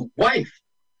real wife.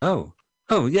 Oh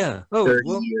yeah. 30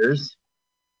 years.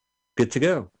 Good to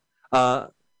go.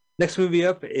 Next movie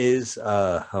up is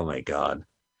oh my God.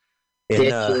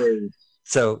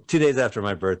 So 2 days after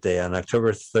my birthday on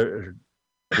October 3rd.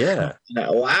 Yeah.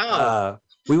 Wow.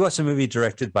 We watched a movie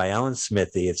directed by Alan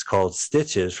Smithy. It's called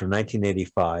Stitches from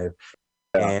 1985.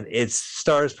 And it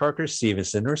stars Parker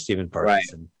Stevenson or Stephen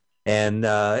Parkinson. Right. And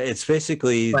it's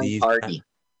basically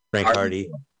Frank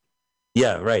Hardy.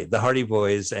 Yeah, right. The Hardy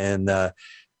Boys. And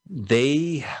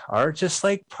they are just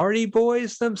like party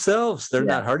boys themselves. They're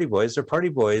not Hardy Boys. They're party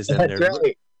boys. And That's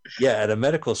right. Yeah, at a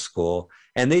medical school.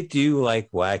 And they do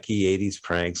like wacky 80s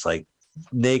pranks, like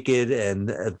naked and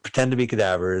pretend to be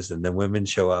cadavers. And then women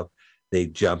show up. They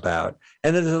jump out.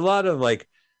 And there's a lot of like,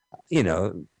 I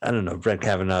don't know, Brent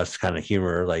Kavanaugh's kind of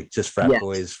humor, like just frat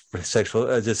boys,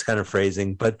 sexual, just kind of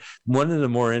phrasing. But one of the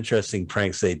more interesting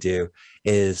pranks they do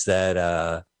is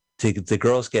that the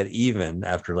girls get even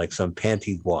after like some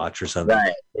panty watch or something.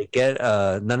 Right. They get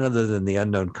none other than the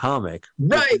unknown comic.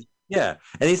 Right. And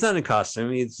he's not in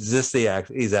costume. He's just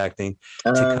he's acting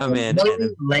to come in.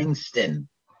 Murray Langston.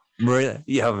 Murray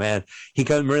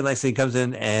Langston comes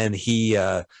in and he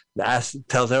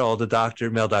tells all the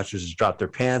male doctors to drop their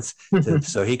pants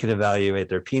so he can evaluate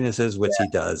their penises, which he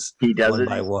does. He does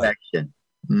an inspection.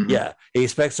 Mm-hmm. Yeah, he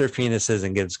inspects their penises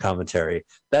and gives commentary.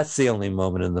 That's the only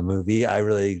moment in the movie I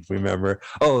really remember.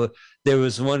 Oh, there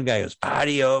was one guy who was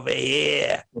party over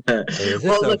here.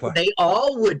 They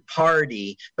all would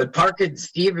party, but Parker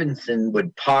Stevenson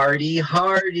would party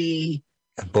hardy.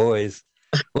 Boys.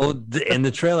 Well, in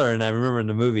the trailer, and I remember in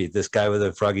the movie, this guy with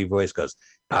a froggy voice goes,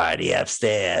 "Party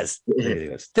upstairs." He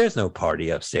goes, "There's no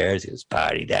party upstairs." He goes,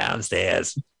 "Party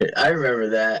downstairs." I remember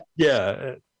that.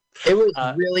 Yeah. It was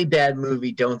a really bad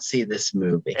movie. Don't see this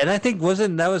movie. And I think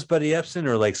that was Buddy Epson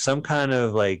or like some kind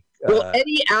of like.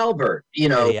 Eddie Albert,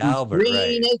 Eddie Albert,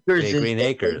 Green Acres. Green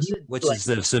Acres, which is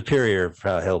the superior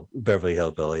Beverly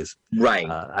Hillbillies. Right.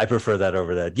 I prefer that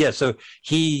over that. Yeah. So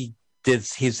he's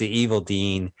the evil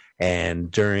dean. And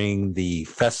during the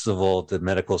festival the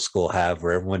medical school have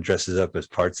where everyone dresses up as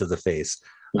parts of the face,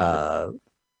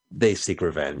 they seek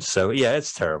revenge. So, yeah,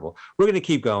 it's terrible. We're going to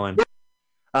keep going.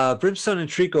 Brimstone and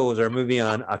Treacle was our movie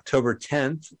on October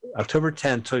 10th,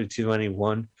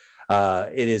 2021.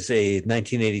 It is a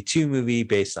 1982 movie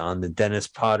based on the Dennis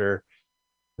Potter,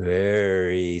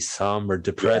 very somber,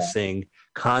 depressing,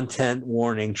 content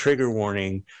warning, trigger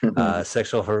warning,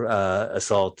 sexual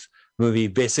assault movie.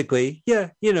 Basically,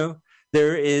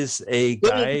 there is a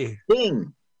guy.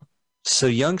 Sting. So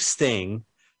young Sting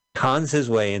cons his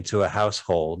way into a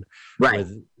household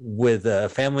with a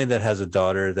family that has a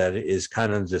daughter that is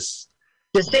kind of just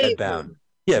bedbound.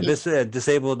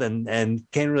 Disabled and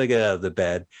can't really get out of the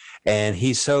bed. And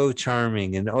he's so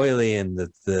charming and oily, and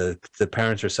the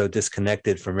parents are so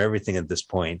disconnected from everything at this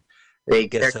point.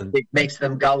 It makes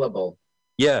them gullible.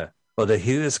 Yeah. Well,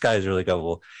 this guy is really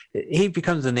gullible. He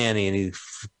becomes a nanny, and he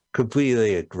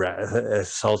completely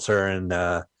assaults her,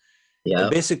 and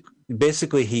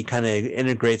basically he kind of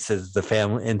integrates the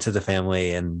family into the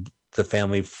family, and the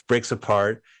family breaks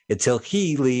apart until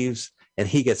he leaves and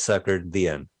he gets suckered. The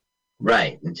end.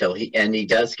 Right, until he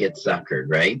does get suckered,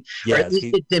 right? Yeah, or at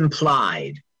least it's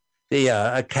implied.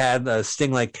 a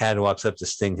Sting-like Cad walks up to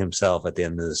Sting himself at the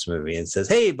end of this movie and says,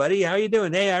 "Hey, buddy, how you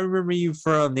doing? Hey, I remember you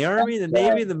from the Army, the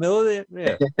Navy, the military."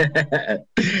 Yeah.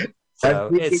 So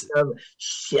I'm thinking it's of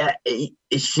Shanty.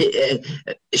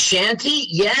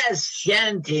 Yes,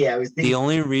 Shanty. I was the thinking.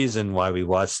 only reason why we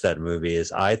watched that movie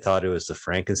is I thought it was the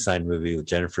Frankenstein movie with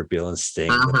Jennifer Beal and Sting,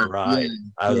 The Bride.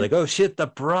 I was like, "Oh shit, The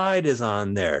Bride is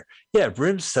on there." Yeah,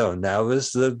 Brimstone. That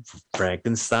was the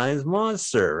Frankenstein's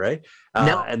monster, right?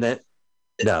 No. And then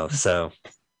no, so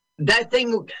That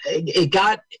thing, it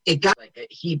got like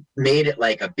he made it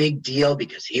like a big deal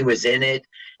because he was in it,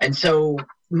 and so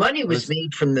money was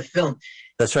made from the film.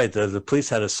 That's right. The police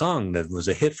had a song that was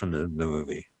a hit from the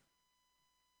movie.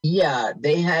 Yeah,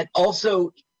 they had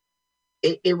also.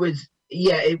 It was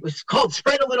called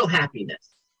 "Spread a Little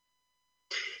Happiness,"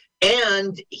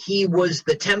 and he was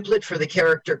the template for the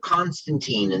character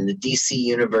Constantine in the DC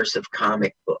universe of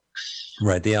comic books.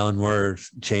 Right, the Alan Moore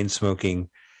chain smoking.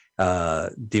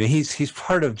 He's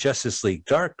part of Justice League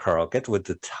Dark. Carl, get with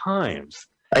the times.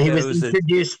 He was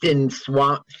introduced in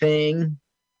Swamp Thing.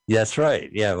 That's right.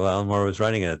 Yeah, well, Alan Moore was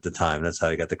writing it at the time. That's how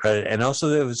he got the credit. And also,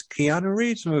 there was Keanu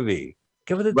Reeves' movie.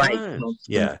 Give it a time.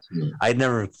 Yeah, I'd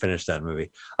never finished that movie.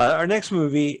 Our next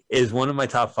movie is one of my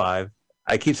top 5.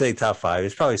 I keep saying top 5.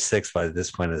 It's probably 6 by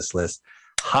this point of this list.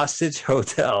 Hostage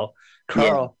Hotel.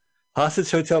 Carl,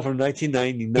 Hostage Hotel from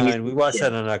 1999. We watched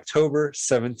that on October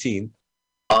 17th.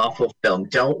 Awful film.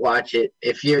 Don't watch it.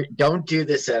 Don't do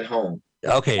this at home.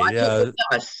 Okay. Watch it with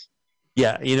us.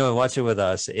 Yeah, watch it with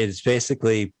us. It's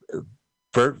basically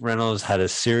Burt Reynolds had a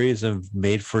series of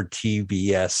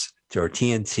made-for-TBS or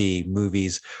TNT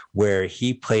movies where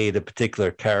he played a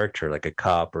particular character, like a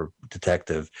cop or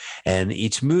detective, and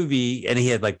each movie, and he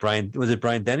had like Brian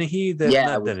Dennehy?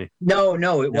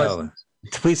 No, it wasn't.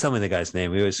 Please tell me the guy's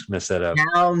name. We always mess that up.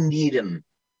 Hal Needham.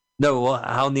 No, well,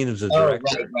 Hal Needham's the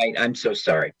director. Right. I'm so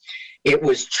sorry. It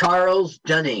was Charles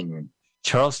Dunning.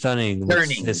 Charles Dunning.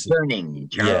 Durning.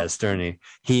 Yes, Durning.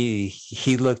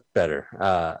 He looked better,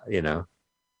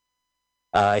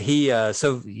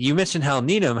 So you mentioned Hal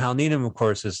Needham. Hal Needham, of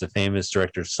course, is the famous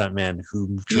director, stuntman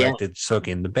who directed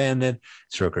Smokey and the Bandit,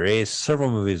 Stroker Ace,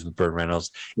 several movies with Burt Reynolds.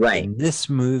 Right. In this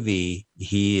movie,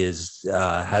 he has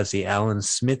the Alan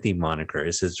Smithy moniker.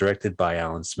 It says directed by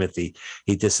Alan Smithy.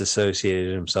 He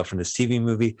disassociated himself from this TV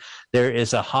movie. There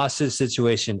is a hostage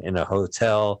situation in a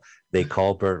hotel. They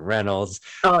call Burt Reynolds.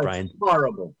 Oh, it's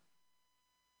horrible.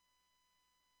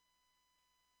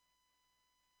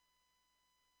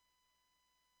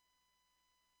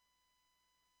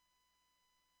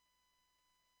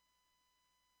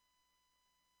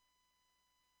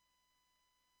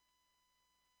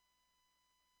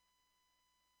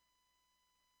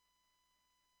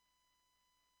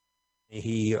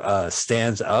 He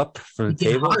stands up from the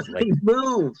table.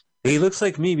 Move. He looks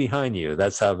like me behind you.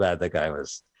 That's how bad that guy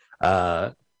was.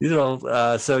 So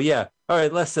yeah. All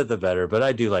right, less said the better, but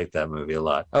I do like that movie a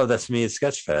lot. Oh, that's me at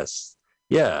Sketchfest.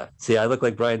 Yeah. See, I look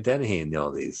like Brian Dennehy in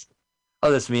all these.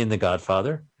 Oh, that's me in The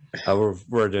Godfather.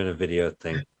 We're doing a video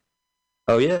thing.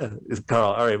 Oh yeah,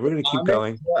 Carl. All right, we're gonna keep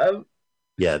going.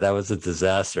 Yeah, that was a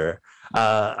disaster.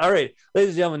 All right,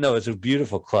 ladies and gentlemen, no, it's a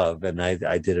beautiful club, and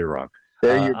I did it wrong.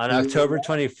 On October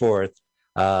 24th,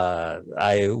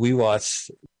 we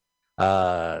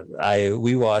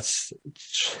watched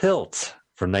Tilt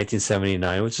from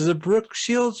 1979, which is a Brooke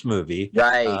Shields movie.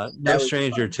 Right. No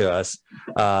stranger to us.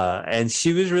 And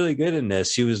she was really good in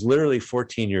this. She was literally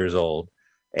 14 years old.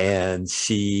 And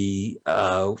she,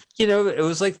 it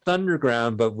was like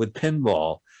Thunderground, but with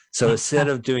pinball. So instead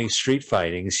of doing street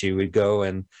fighting, she would go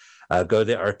and go to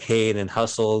the arcade and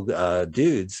hustle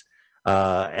dudes.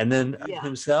 And then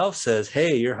himself says,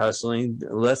 "Hey, you're hustling.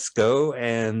 Let's go."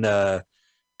 And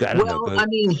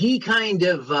he kind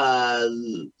of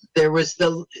there was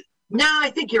the. No,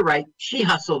 I think you're right. She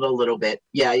hustled a little bit.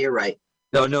 Yeah, you're right.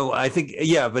 No, I think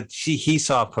but he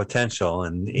saw potential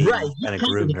and he kind of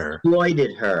groomed her,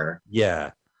 exploited her.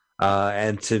 Yeah,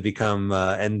 and to become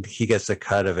and he gets a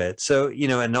cut of it. So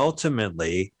and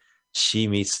ultimately she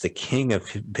meets the king of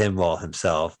pinball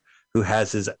himself, who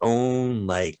has his own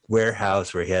like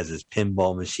warehouse where he has his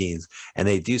pinball machines, and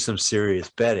they do some serious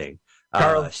betting.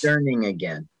 Charles Durning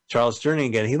again.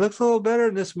 He looks a little better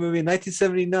in this movie,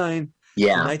 1979.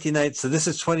 Yeah, 1990. So this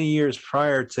is 20 years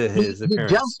prior to his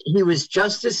appearance. He was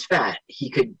just as fat. He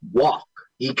could walk.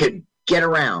 He could get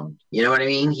around. You know what I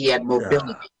mean? He had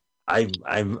mobility.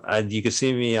 You can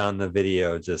see me on the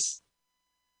video. Just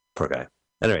poor guy.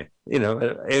 Anyway,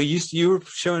 you were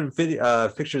showing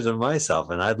pictures of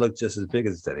myself, and I'd look just as big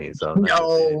as Denny. So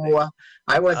No,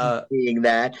 I wasn't seeing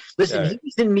that. Listen, right. he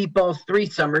was in Meatballs 3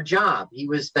 Summer Job. He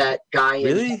was that guy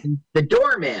in the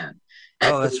doorman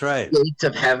at that's right. Gates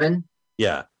of Heaven.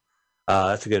 Yeah.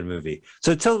 That's a good movie.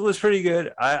 So Tilt was pretty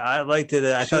good. I liked it.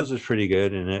 I thought it was pretty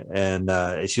good,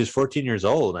 and she was 14 years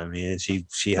old. I mean, she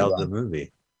held the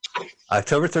movie.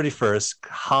 October 31st,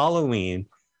 Halloween.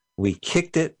 We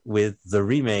kicked it with the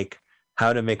remake,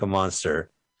 How to Make a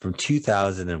Monster, from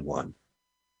 2001.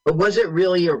 But was it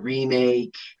really a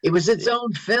remake? It was its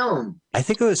own film. I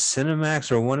think it was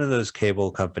Cinemax or one of those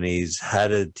cable companies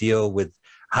had a deal with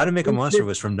How to Make a Monster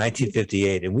was from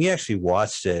 1958, and we actually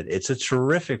watched it. It's a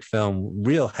terrific film,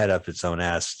 real head up its own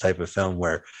ass type of film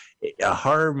where a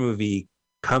horror movie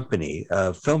company,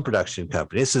 a film production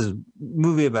company. This is a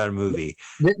movie about a movie.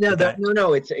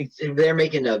 No. It's they're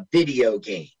making a video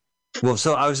game. Well,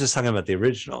 so I was just talking about the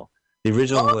original. The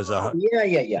original was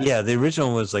yeah. The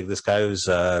original was like this guy who's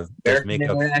does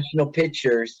makeup. International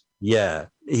Pictures. Yeah,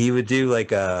 he would do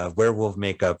like werewolf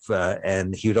makeup,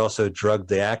 and he would also drug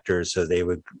the actors so they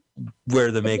would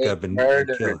wear the makeup and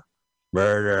kill.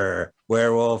 Murder,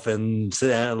 werewolf in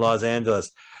Los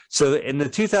Angeles. So in the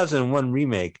 2001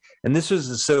 remake, and this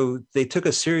was so they took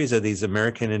a series of these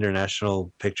American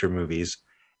International Picture movies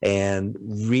and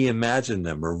reimagined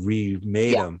them or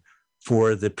remade them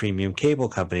for the premium cable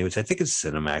company, which I think is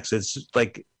Cinemax. It's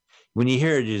like when you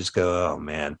hear it, you just go, "Oh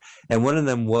man!" And one of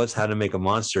them was How to Make a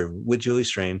Monster with Julie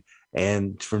Strain,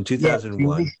 and from 2001.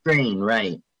 Julie Strain,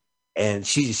 right? And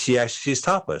she's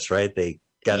topless, right? They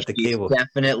got the cable.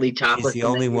 Definitely topless. She's the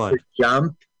only one.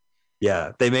 Jump.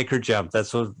 Yeah, they make her jump.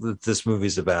 That's what this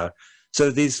movie's about. So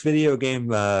these video game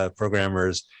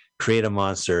programmers create a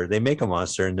monster. They make a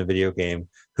monster in the video game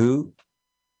who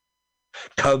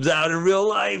comes out in real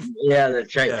life. Yeah,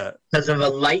 that's right. Yeah. Because of a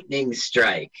lightning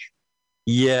strike.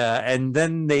 Yeah, and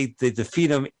then they defeat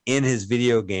him in his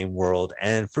video game world.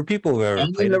 And for people who ever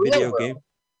played a video game,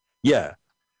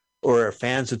 or are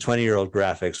fans of 20-year-old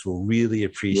graphics will really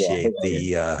appreciate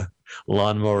the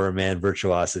Lawnmower Man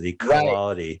virtuosity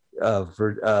quality of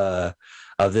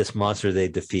this monster they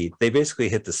defeat. They basically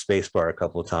hit the space bar a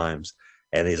couple of times,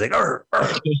 and he's like, "Arr, arr."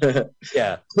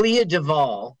 Yeah. Clea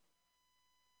Duvall,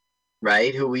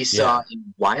 right? Who we saw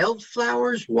in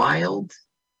Wildflowers.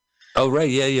 Oh right,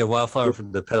 yeah, Wildflower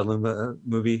from the Petaluma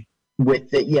movie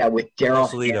with Daryl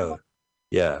Solito.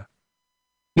 Yeah.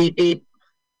 Beep.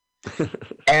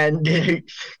 And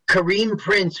Kareem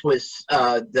Prince was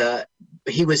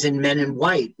he was in Men in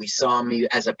White. We saw him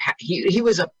as he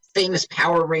was a famous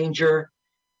Power Ranger.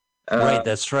 Right,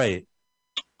 that's right.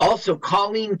 Also,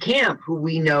 Colleen Camp, who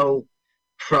we know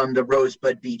from the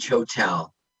Rosebud Beach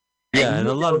Hotel. Yeah, and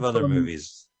a lot of other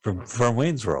movies from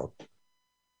Wayne's World.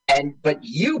 But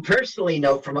you personally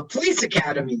know from a Police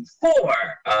Academy 4,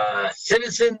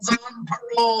 Citizens on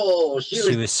Parole.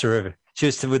 She was terrific. She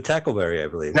was with Tackleberry, I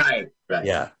believe. Right.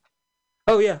 Yeah.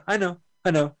 Oh yeah, I know.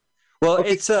 Well,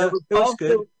 okay, it was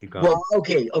good. Well,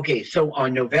 okay. So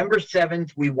on November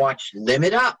 7th, we watched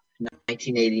Limit Up,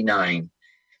 1989,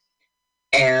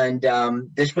 and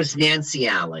this was Nancy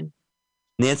Allen.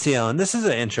 Nancy Allen. This is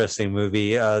an interesting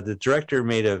movie. The director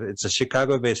it's a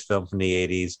Chicago-based film from the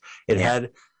 80s. It had,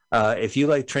 if you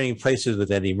like Trading Places with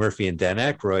Eddie Murphy and Dan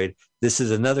Aykroyd, this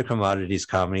is another commodities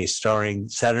comedy starring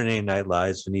Saturday Night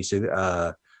Live's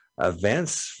Vanessa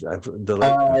Vance.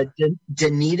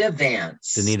 Danita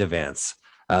Vance. Danita Vance.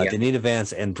 Danita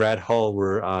Vance and Brad Hull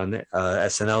were on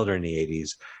SNL during the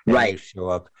 80s. Right. They show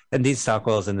up. And Dean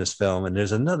Stockwell's in this film. And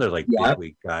there's another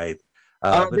bigwig guy.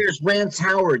 There's Rance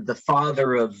Howard, the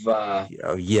father of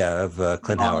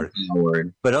Clint Howard.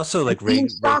 But also Dean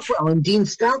Stockwell. Dean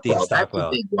Stockwell. That's a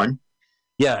big one.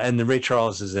 Yeah, and the Ray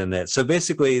Charles is in it. So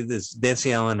basically, this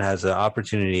Nancy Allen has an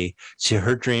opportunity.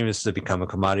 Her dream is to become a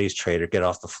commodities trader, get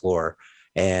off the floor,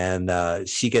 and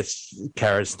she gets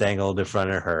carrots dangled in front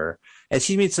of her, and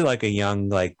she meets a young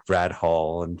Brad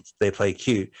Hall, and they play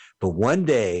cute. But one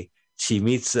day she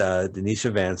meets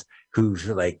Denisha Vance, who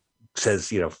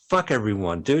says, fuck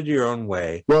everyone, do it your own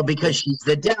way. Well, because she's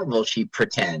the devil, she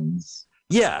pretends.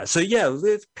 Yeah, so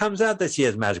it comes out that she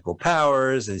has magical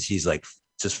powers, and she's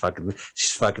she's fucking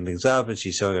things up, and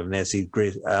she's showing up Nancy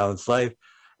Grace Allen's life,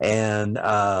 and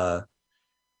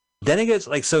then it gets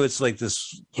so it's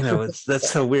this, that's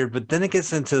so weird. But then it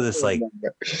gets into this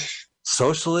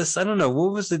socialist. I don't know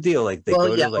what was the deal.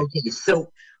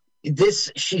 So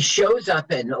she shows up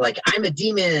and I'm a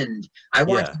demon. I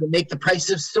want you to make the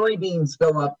price of soybeans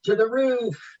go up to the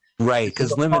roof. Right,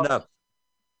 because Limit Up.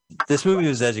 This movie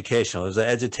was educational. It was an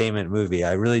edutainment movie.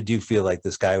 I really do feel like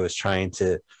this guy was trying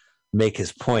to make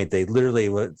his point. They literally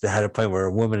had a point where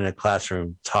a woman in a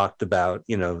classroom talked about,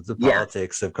 the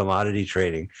politics of commodity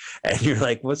trading. And you're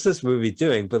like, what's this movie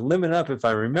doing? But Limit Up, if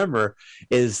I remember,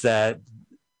 is that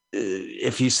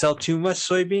if you sell too much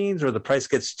soybeans or the price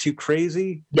gets too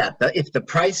crazy. Yeah, if the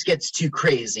price gets too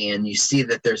crazy and you see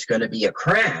that there's going to be a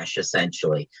crash,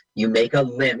 essentially, you make a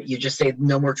limit. You just say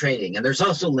no more trading. And there's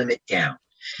also limit down.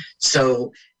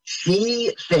 So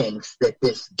she thinks that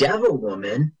this devil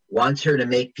woman wants her to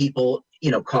make people,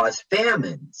 cause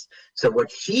famines. So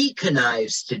what she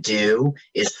connives to do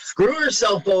is screw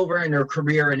herself over in her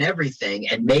career and everything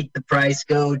and make the price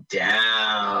go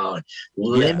down,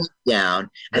 limit down.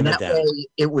 And that way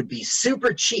it would be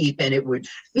super cheap and it would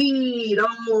feed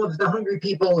all of the hungry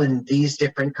people in these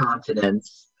different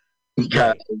continents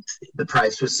because the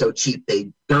price was so cheap,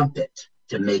 they dump it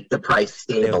to make the price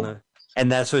stable.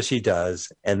 And that's what she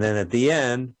does. And then at the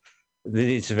end,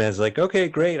 the man's like, okay,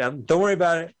 great. Don't worry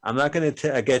about it. I'm not going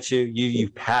to get you.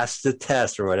 You passed the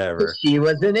test or whatever. She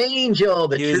was an angel.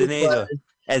 She was an angel.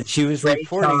 And she was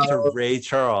reporting to Ray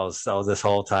Charles this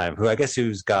whole time, who I guess he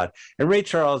was God. And Ray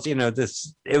Charles, it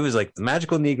was like the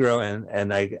magical Negro.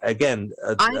 And I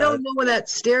don't know that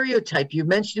stereotype. You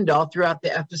mentioned all throughout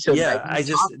the episode. Yeah, I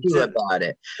just talked to you about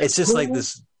it. It's just like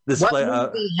this.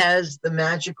 What movie has the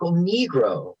magical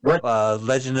Negro? What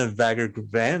Legend of Bagger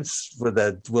Vance with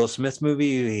that Will Smith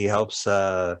movie? He helps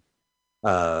the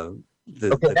that's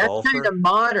golfer. Kind of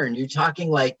modern. You're talking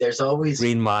like there's always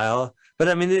Green Mile, but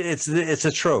I mean it's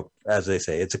a trope, as they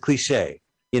say. It's a cliche,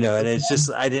 and it's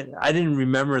just I didn't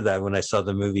remember that when I saw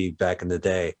the movie back in the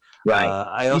day. Right.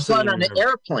 I also saw it on an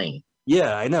airplane.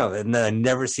 Yeah, I know, and then I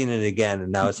never seen it again,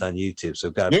 and now it's on YouTube. So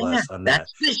God bless on that.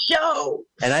 That's the show.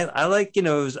 And I like,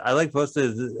 I like both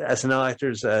the SNL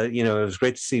actors. It was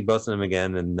great to see both of them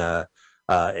again, and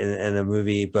in a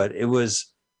movie. But it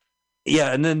was,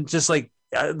 and then just like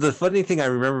the funny thing I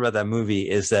remember about that movie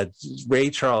is that Ray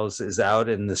Charles is out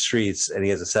in the streets and he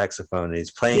has a saxophone and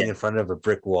he's playing in front of a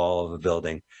brick wall of a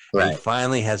building. Right. He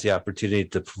finally has the opportunity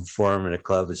to perform in a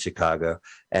club in Chicago,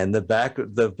 and the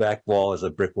back wall is a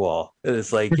brick wall. And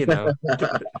it's like, couldn't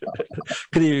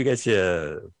even get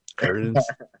you curtains.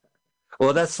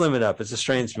 Well, that's Limit Up. It's a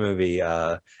strange movie.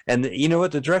 And you know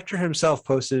what? The director himself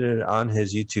posted it on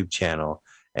his YouTube channel.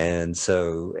 And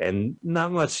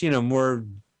not much,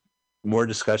 more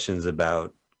discussions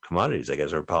about commodities, I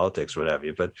guess, or politics, what have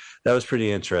you. But that was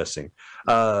pretty interesting.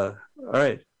 All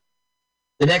right.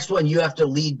 The next one you have to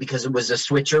lead because it was a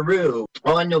switcheroo.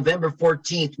 On November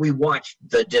 14th, we watched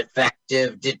The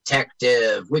Defective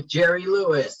Detective with Jerry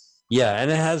Lewis. Yeah, and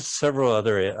it has several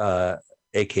other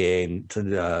AKA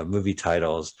movie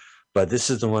titles, but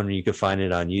this is the one where you could find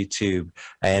it on YouTube.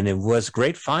 And it was a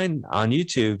great find on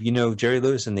YouTube. Jerry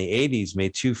Lewis in the 80s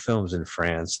made 2 films in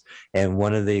France, and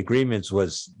one of the agreements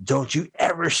was, don't you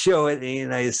ever show it in the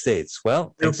United States.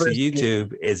 Well, thanks to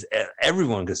YouTube,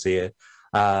 everyone could see it.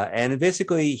 And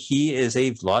basically, he is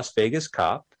a Las Vegas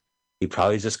cop. He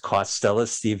probably just caught Stella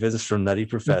Stevens from Nutty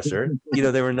Professor.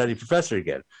 They were Nutty Professor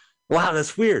again. Wow,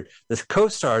 that's weird. The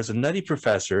co-stars of Nutty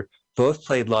Professor both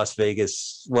played Las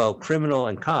Vegas, criminal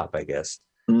and cop, I guess.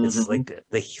 Mm-hmm. It's like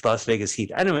the Las Vegas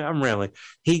heat. Anyway, I'm rambling.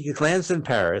 He lands in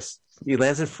Paris. He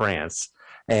lands in France,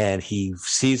 and he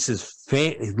sees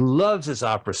he loves his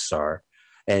opera star.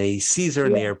 And he sees her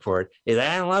in the airport. He's like,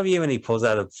 I love you. And he pulls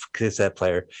out a cassette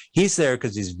player. He's there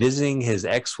because he's visiting his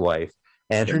ex-wife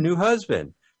and her new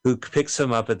husband, who picks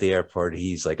him up at the airport.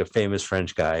 He's like a famous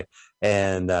French guy.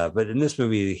 And but in this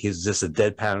movie, he's just a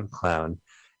deadpan clown.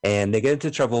 And they get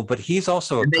into trouble, but he's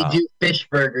also they do fish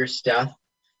burger stuff.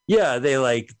 Yeah, they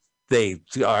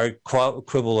are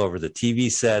quibble over the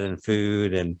TV set and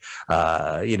food, and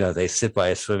they sit by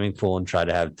a swimming pool and try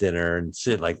to have dinner and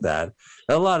shit like that.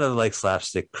 A lot of like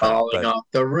slapstick crap. Falling off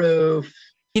the roof.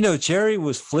 Jerry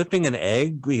was flipping an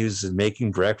egg. He was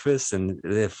making breakfast and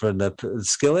from the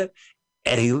skillet,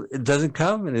 and it doesn't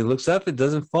come, and he looks up, it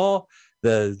doesn't fall.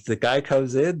 The guy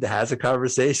comes in, has a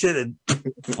conversation, and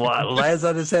lands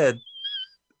on his head.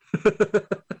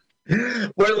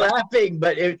 We're laughing,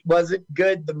 but it wasn't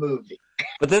good, the movie.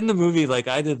 But then the movie,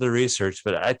 I did the research,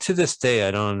 but to this day,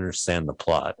 I don't understand the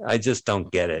plot. I just don't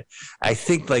get it. I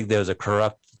think there's a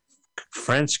corrupt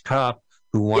French cop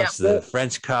who wants the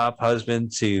French cop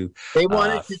husband to... They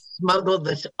wanted to smuggle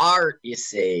this art, you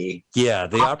see. Yeah,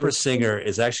 the opera singer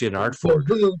is actually an art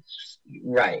forger.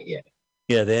 Right, yeah.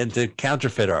 Yeah, they into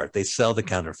counterfeit art. They sell the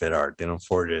counterfeit art. They don't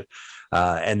forge it.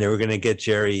 And they were going to get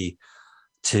Jerry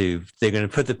they're going to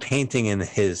put the painting in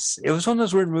his... It was one of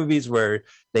those weird movies where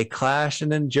they clash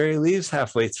and then Jerry leaves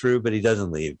halfway through, but he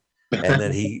doesn't leave. And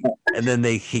then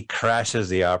he crashes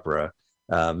the opera,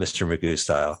 Mr. Magoo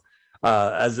style.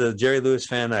 As a Jerry Lewis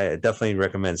fan, I definitely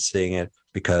recommend seeing it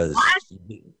because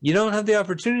you don't have the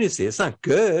opportunity to see it. It's not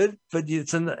good, but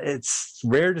it's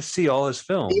rare to see all his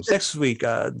films. Next week,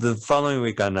 the following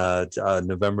week on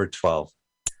November 12th,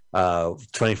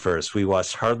 21st, we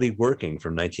watched Hardly Working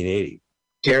from 1980.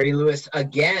 Jerry Lewis,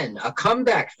 again, a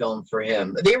comeback film for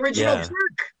him. The original Jerk.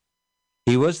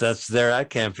 That's their ad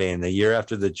campaign. The year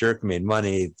after the Jerk made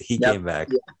money, he came back.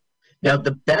 Yeah. Now,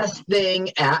 the best thing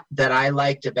that I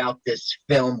liked about this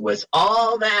film was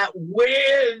all that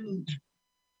wind,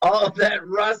 all that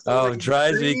rustling. Oh, it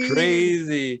drives me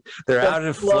crazy. They're out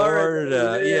in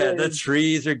Florida. Yeah, the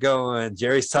trees are going.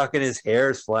 Jerry's talking, his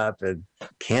hair's flapping.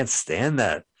 Can't stand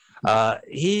that.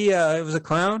 He was a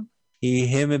clown.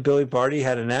 Him and Billy Barty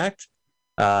had an act.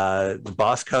 The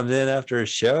boss comes in after a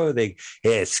show.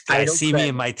 I see me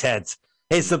in my tent.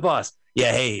 Hey, it's the boss.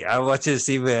 Yeah, hey, I want you to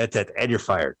see me in my tent, and you're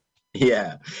fired.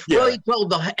 Yeah. Well, he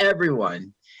told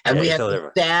everyone, and we had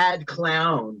the sad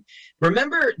clown.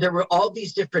 Remember, there were all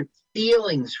these different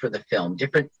feelings for the film,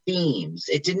 different themes.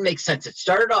 It didn't make sense. It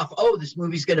started off, this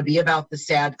movie's going to be about the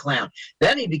sad clown.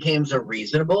 Then he becomes a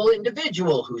reasonable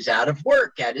individual who's out of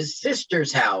work at his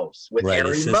sister's house with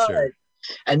Harry Mudd.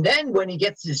 And then when he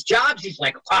gets his jobs, he's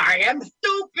like, I am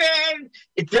stupid.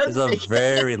 There's a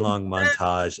very long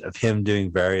montage of him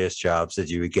doing various jobs that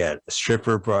you would get. A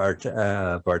stripper,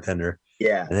 bartender.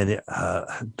 Yeah. And then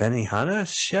Benihana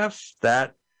chef.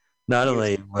 That not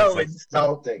only was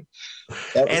insulting.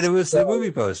 And it was the movie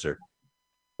poster.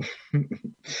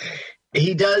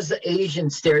 He does Asian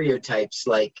stereotypes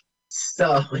like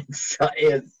so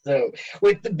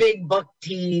with the big buck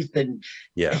teeth, and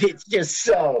it's just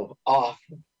so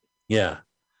awful. Yeah.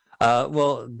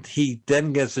 Well, he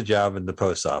then gets a job in the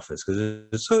post office because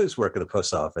it's always work at the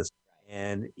post office.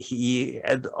 And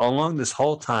along this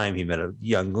whole time, he met a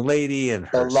young lady and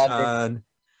her son.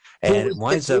 And it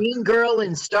winds the green girl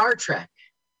in Star Trek.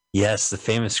 Yes, the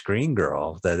famous green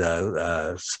girl that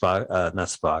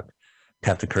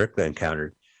Captain Kirk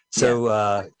encountered.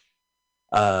 So,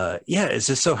 it's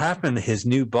just so happened his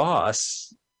new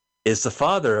boss is the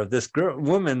father of this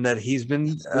woman that he's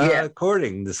been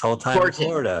courting this whole time in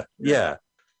Florida. Yeah.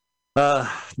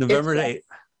 November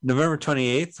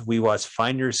 28th, we watched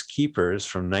Finders Keepers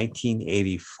from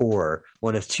 1984,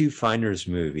 one of two Finders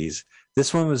movies.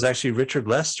 This one was actually Richard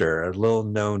Lester, a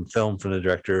little-known film from the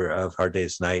director of Hard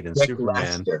Day's Night and Superman.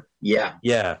 Lester. Yeah.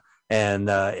 Yeah. And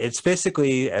it's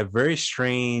basically a very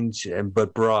strange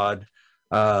but broad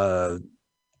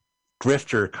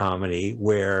grifter comedy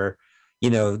where,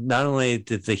 not only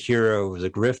did the hero was a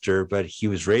grifter, but he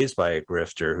was raised by a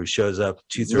grifter who shows up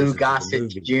 2/3 Lou Gossett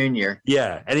Jr.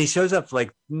 Yeah, and he shows up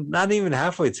like not even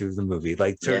halfway through the movie,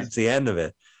 like towards the end of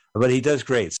it, but he does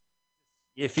great.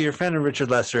 If you're a fan of Richard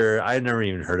Lester, I'd never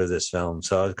even heard of this film,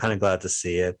 so I was kind of glad to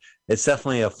see it. It's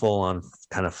definitely a full-on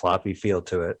kind of floppy feel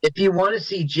to it. If you want to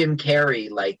see Jim Carrey,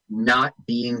 like not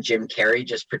being Jim Carrey,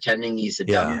 just pretending he's a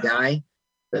dumb guy,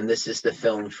 then this is the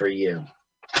film for you.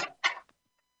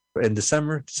 In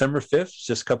December 5th,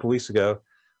 just a couple weeks ago,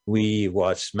 we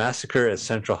watched Massacre at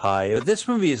Central High. This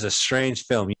movie is a strange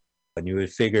film, and you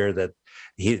would figure that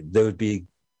there would be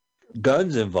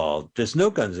guns involved. There's no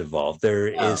guns involved. There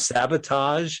is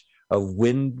sabotage of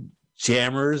wind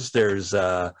jammers. There's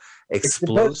explosive. It's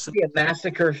supposed to be a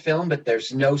massacre film, but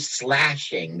there's no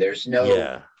slashing. There's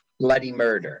no bloody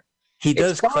murder. He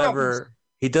does clever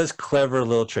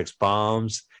little tricks.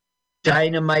 Bombs.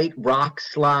 Dynamite rock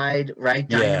slide, right?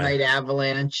 Dynamite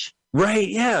avalanche. Right,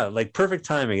 yeah, like perfect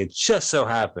timing. It just so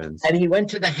happens. And he went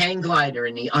to the hang glider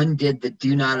and he undid the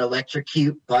do not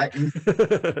electrocute button.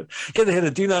 Yeah, they had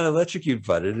a do not electrocute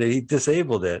button and he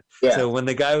disabled it. Yeah. So when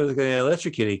the guy was going to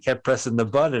electrocute, he kept pressing the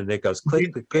button and it goes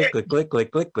click, click, click, click, click,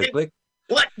 click, click, click, click.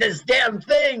 What this damn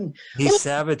thing? He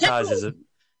sabotages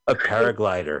a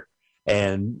paraglider.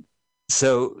 And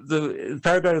so the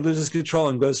paraglider loses control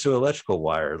and goes to electrical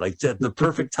wire. Like the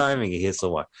perfect timing, he hits the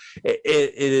wire. It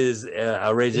is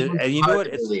outrageous. And you know what?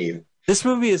 This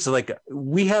movie is like,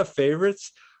 we have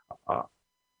favorites.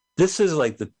 This is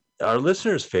like our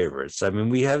listeners' favorites. I mean,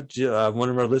 we have one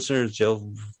of our listeners,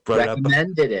 Jill,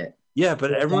 recommended it. Yeah,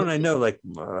 but everyone I know, like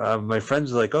my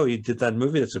friends are like, oh, you did that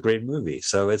movie? That's a great movie.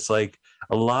 So it's like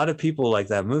a lot of people like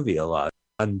that movie a lot.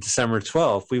 On December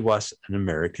 12th, we watched An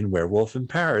American Werewolf in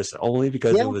Paris only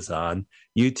because it was on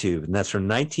YouTube. And that's from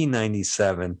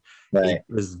 1997. Right. It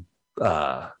was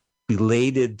a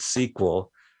belated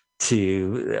sequel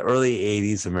to the early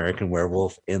 80s American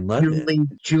Werewolf in London.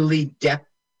 Julie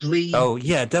Depley. Oh,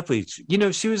 yeah, Depley. You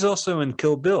know, she was also in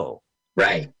Kill Bill.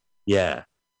 Right. Yeah.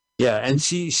 Yeah, and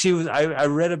she was. I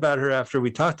read about her after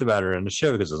we talked about her on the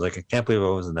show because I was like, I can't believe I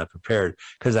wasn't that prepared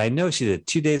because I know she did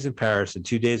 2 days in Paris and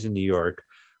 2 days in New York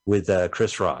with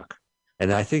Chris Rock,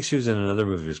 and I think she was in another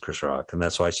movie with Chris Rock, and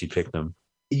that's why she picked him.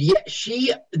 Yeah,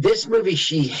 this movie,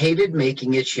 she hated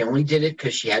making it. She only did it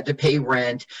because she had to pay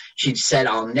rent. She said,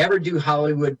 I'll never do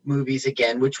Hollywood movies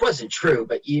again, which wasn't true,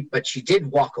 but she did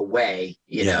walk away,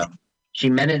 you know. She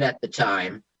meant it at the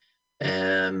time.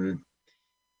 And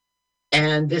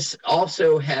this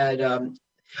also had,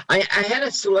 I had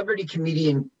a celebrity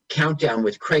comedian countdown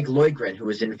with Craig Loigren, who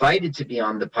was invited to be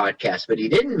on the podcast, but he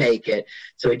didn't make it.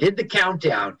 So he did the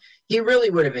countdown. He really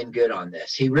would have been good on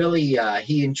this. He really,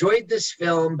 he enjoyed this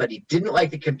film, but he didn't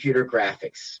like the computer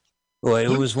graphics. Well, it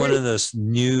was one of those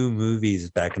new movies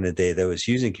back in the day that was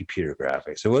using computer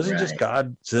graphics. It wasn't just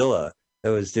Godzilla that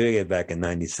was doing it back in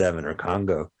 '97 or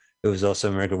Congo. It was also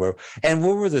American Werewolf. And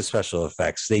what were the special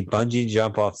effects? They bungee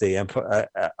jump off the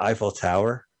Eiffel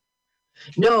Tower?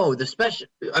 No,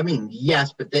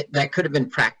 yes, but that could have been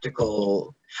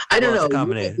practical. I don't know.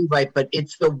 You be right, but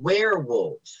it's the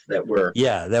werewolves that were.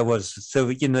 Yeah, that was. So,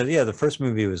 the first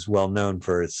movie was well known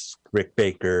for its Rick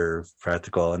Baker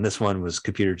practical, and this one was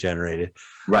computer generated.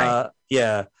 Right.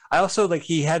 Yeah. I also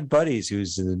he had buddies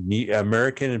who's an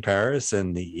American in Paris,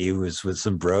 and he was with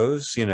some bros,